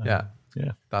 yeah.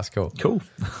 Yeah. That's cool. Cool.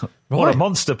 What a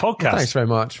monster podcast. Well, thanks very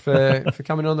much for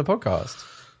coming on the podcast.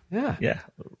 Yeah. Yeah.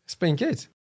 It's been good.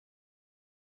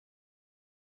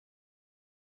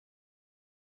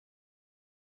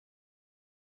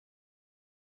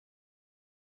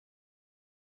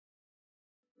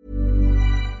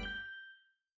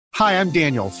 Hi, I'm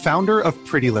Daniel, founder of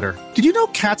Pretty Litter. Did you know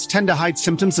cats tend to hide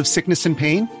symptoms of sickness and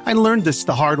pain? I learned this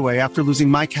the hard way after losing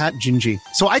my cat, Gingy.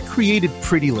 So I created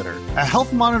Pretty Litter, a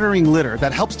health monitoring litter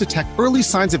that helps detect early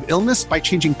signs of illness by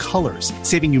changing colors,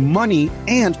 saving you money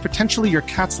and potentially your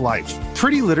cat's life.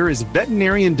 Pretty Litter is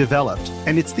veterinarian developed,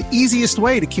 and it's the easiest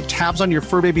way to keep tabs on your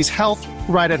fur baby's health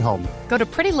right at home. Go to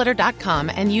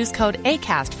prettylitter.com and use code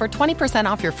ACAST for 20%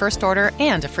 off your first order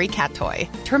and a free cat toy.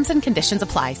 Terms and conditions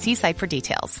apply. See site for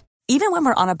details. Even when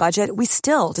we're on a budget, we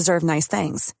still deserve nice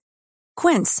things.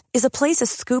 Quince is a place to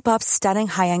scoop up stunning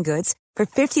high-end goods for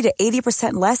 50 to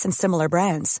 80% less than similar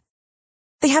brands.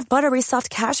 They have buttery soft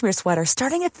cashmere sweaters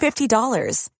starting at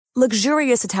 $50,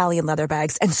 luxurious Italian leather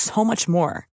bags, and so much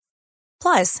more.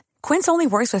 Plus, Quince only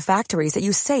works with factories that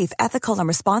use safe, ethical, and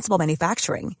responsible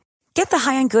manufacturing. Get the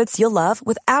high-end goods you'll love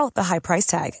without the high price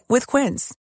tag with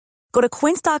Quince. Go to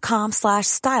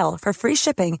quince.com/style for free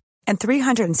shipping and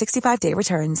 365-day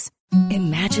returns.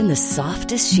 Imagine the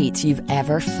softest sheets you've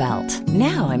ever felt.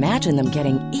 Now imagine them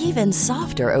getting even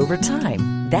softer over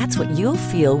time. That's what you'll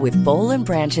feel with Boll &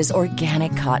 Branch's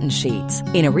organic cotton sheets.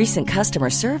 In a recent customer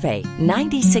survey,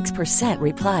 96%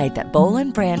 replied that Boll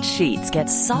 & Branch sheets get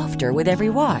softer with every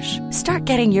wash. Start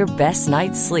getting your best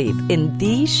night's sleep in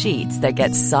these sheets that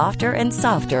get softer and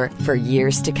softer for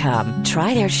years to come.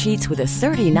 Try their sheets with a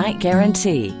 30-night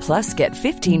guarantee. Plus, get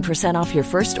 15% off your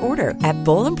first order at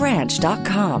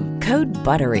bollandbranch.com. Code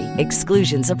BUTTERY.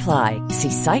 Exclusions apply. See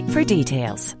site for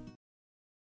details.